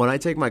 Like when I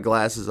take my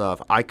glasses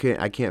off, I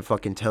can't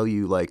fucking tell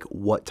you like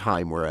what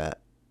time we're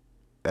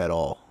at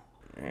all.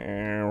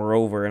 We're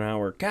over an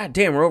hour. God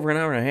damn, we're over an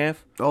hour and a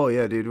half. Oh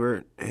yeah, dude,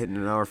 we're hitting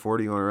an hour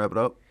 40. You want to wrap it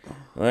up?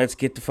 Let's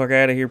get the fuck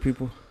out of here,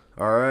 people.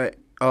 All right.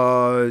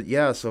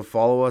 Yeah. So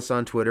follow us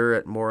on Twitter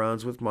at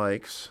Morons with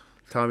Mikes.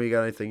 Tommy, you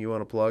got anything you want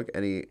to plug?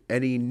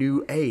 Any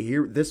new? Hey,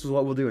 here. This is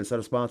what we'll do instead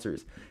of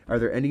sponsors. Are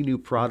there any new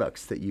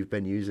products that you've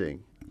been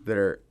using that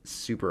are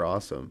super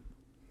awesome?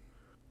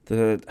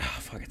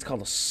 It's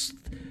called a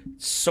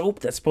soap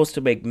that's supposed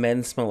to make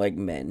men smell like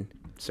men.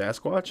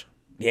 Sasquatch?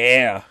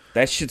 Yeah,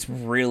 that shit's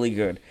really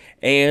good.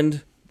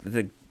 And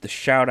the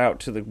shout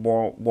out to the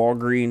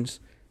Walgreens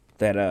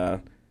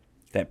that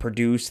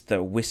produced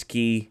the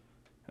whiskey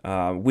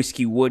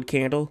wood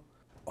candle.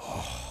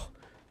 Oh,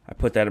 I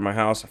put that in my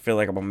house. I feel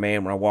like I'm a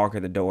man when I walk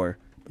in the door.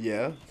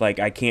 Yeah. Like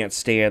I can't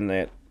stand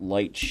that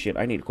light shit.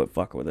 I need to quit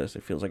fucking with this.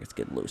 It feels like it's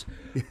getting loose.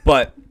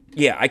 But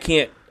yeah, I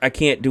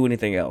can't do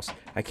anything else.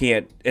 I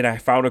can't. And I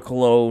found a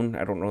cologne.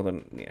 I don't know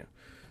the. Yeah.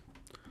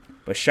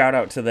 But shout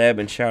out to them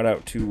and shout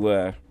out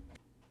to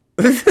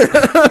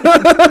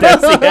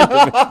That's the end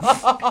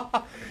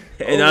of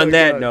it. And on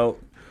that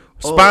note,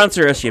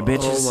 sponsor us, you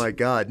bitches. Oh my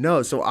god,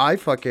 no! So I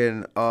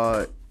fucking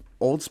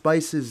Old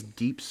Spice's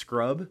Deep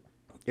Scrub.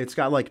 It's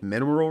got like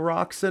mineral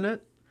rocks in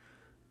it.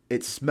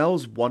 It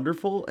smells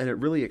wonderful, and it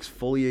really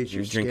exfoliates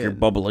your skin. Drink your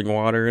bubbling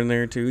water in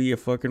there too, you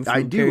fucking fruit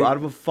I do, cake. out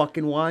of a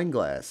fucking wine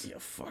glass. You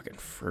fucking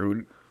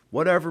fruit.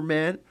 Whatever,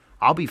 man.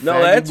 I'll be No,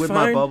 fagging that's with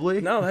fine. my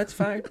bubbly. No, that's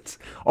fine.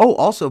 Oh,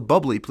 also,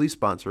 Bubbly, please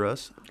sponsor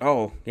us.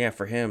 Oh, yeah,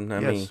 for him,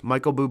 not me. Yes,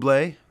 Michael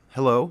Bublé.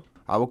 Hello.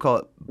 I will call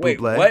it Wait,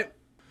 Bublé. what?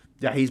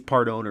 Yeah, he's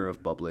part owner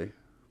of Bubbly.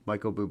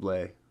 Michael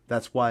Bublé.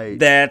 That's why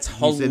That's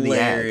he's in the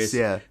hilarious. ads.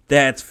 Yeah.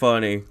 That's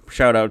funny.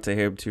 Shout out to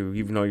him too,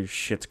 even though your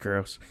shit's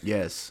gross.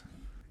 Yes.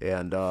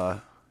 And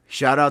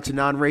shout out to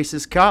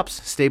non-racist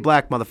cops. Stay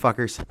black,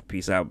 motherfuckers.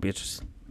 Peace out, bitches.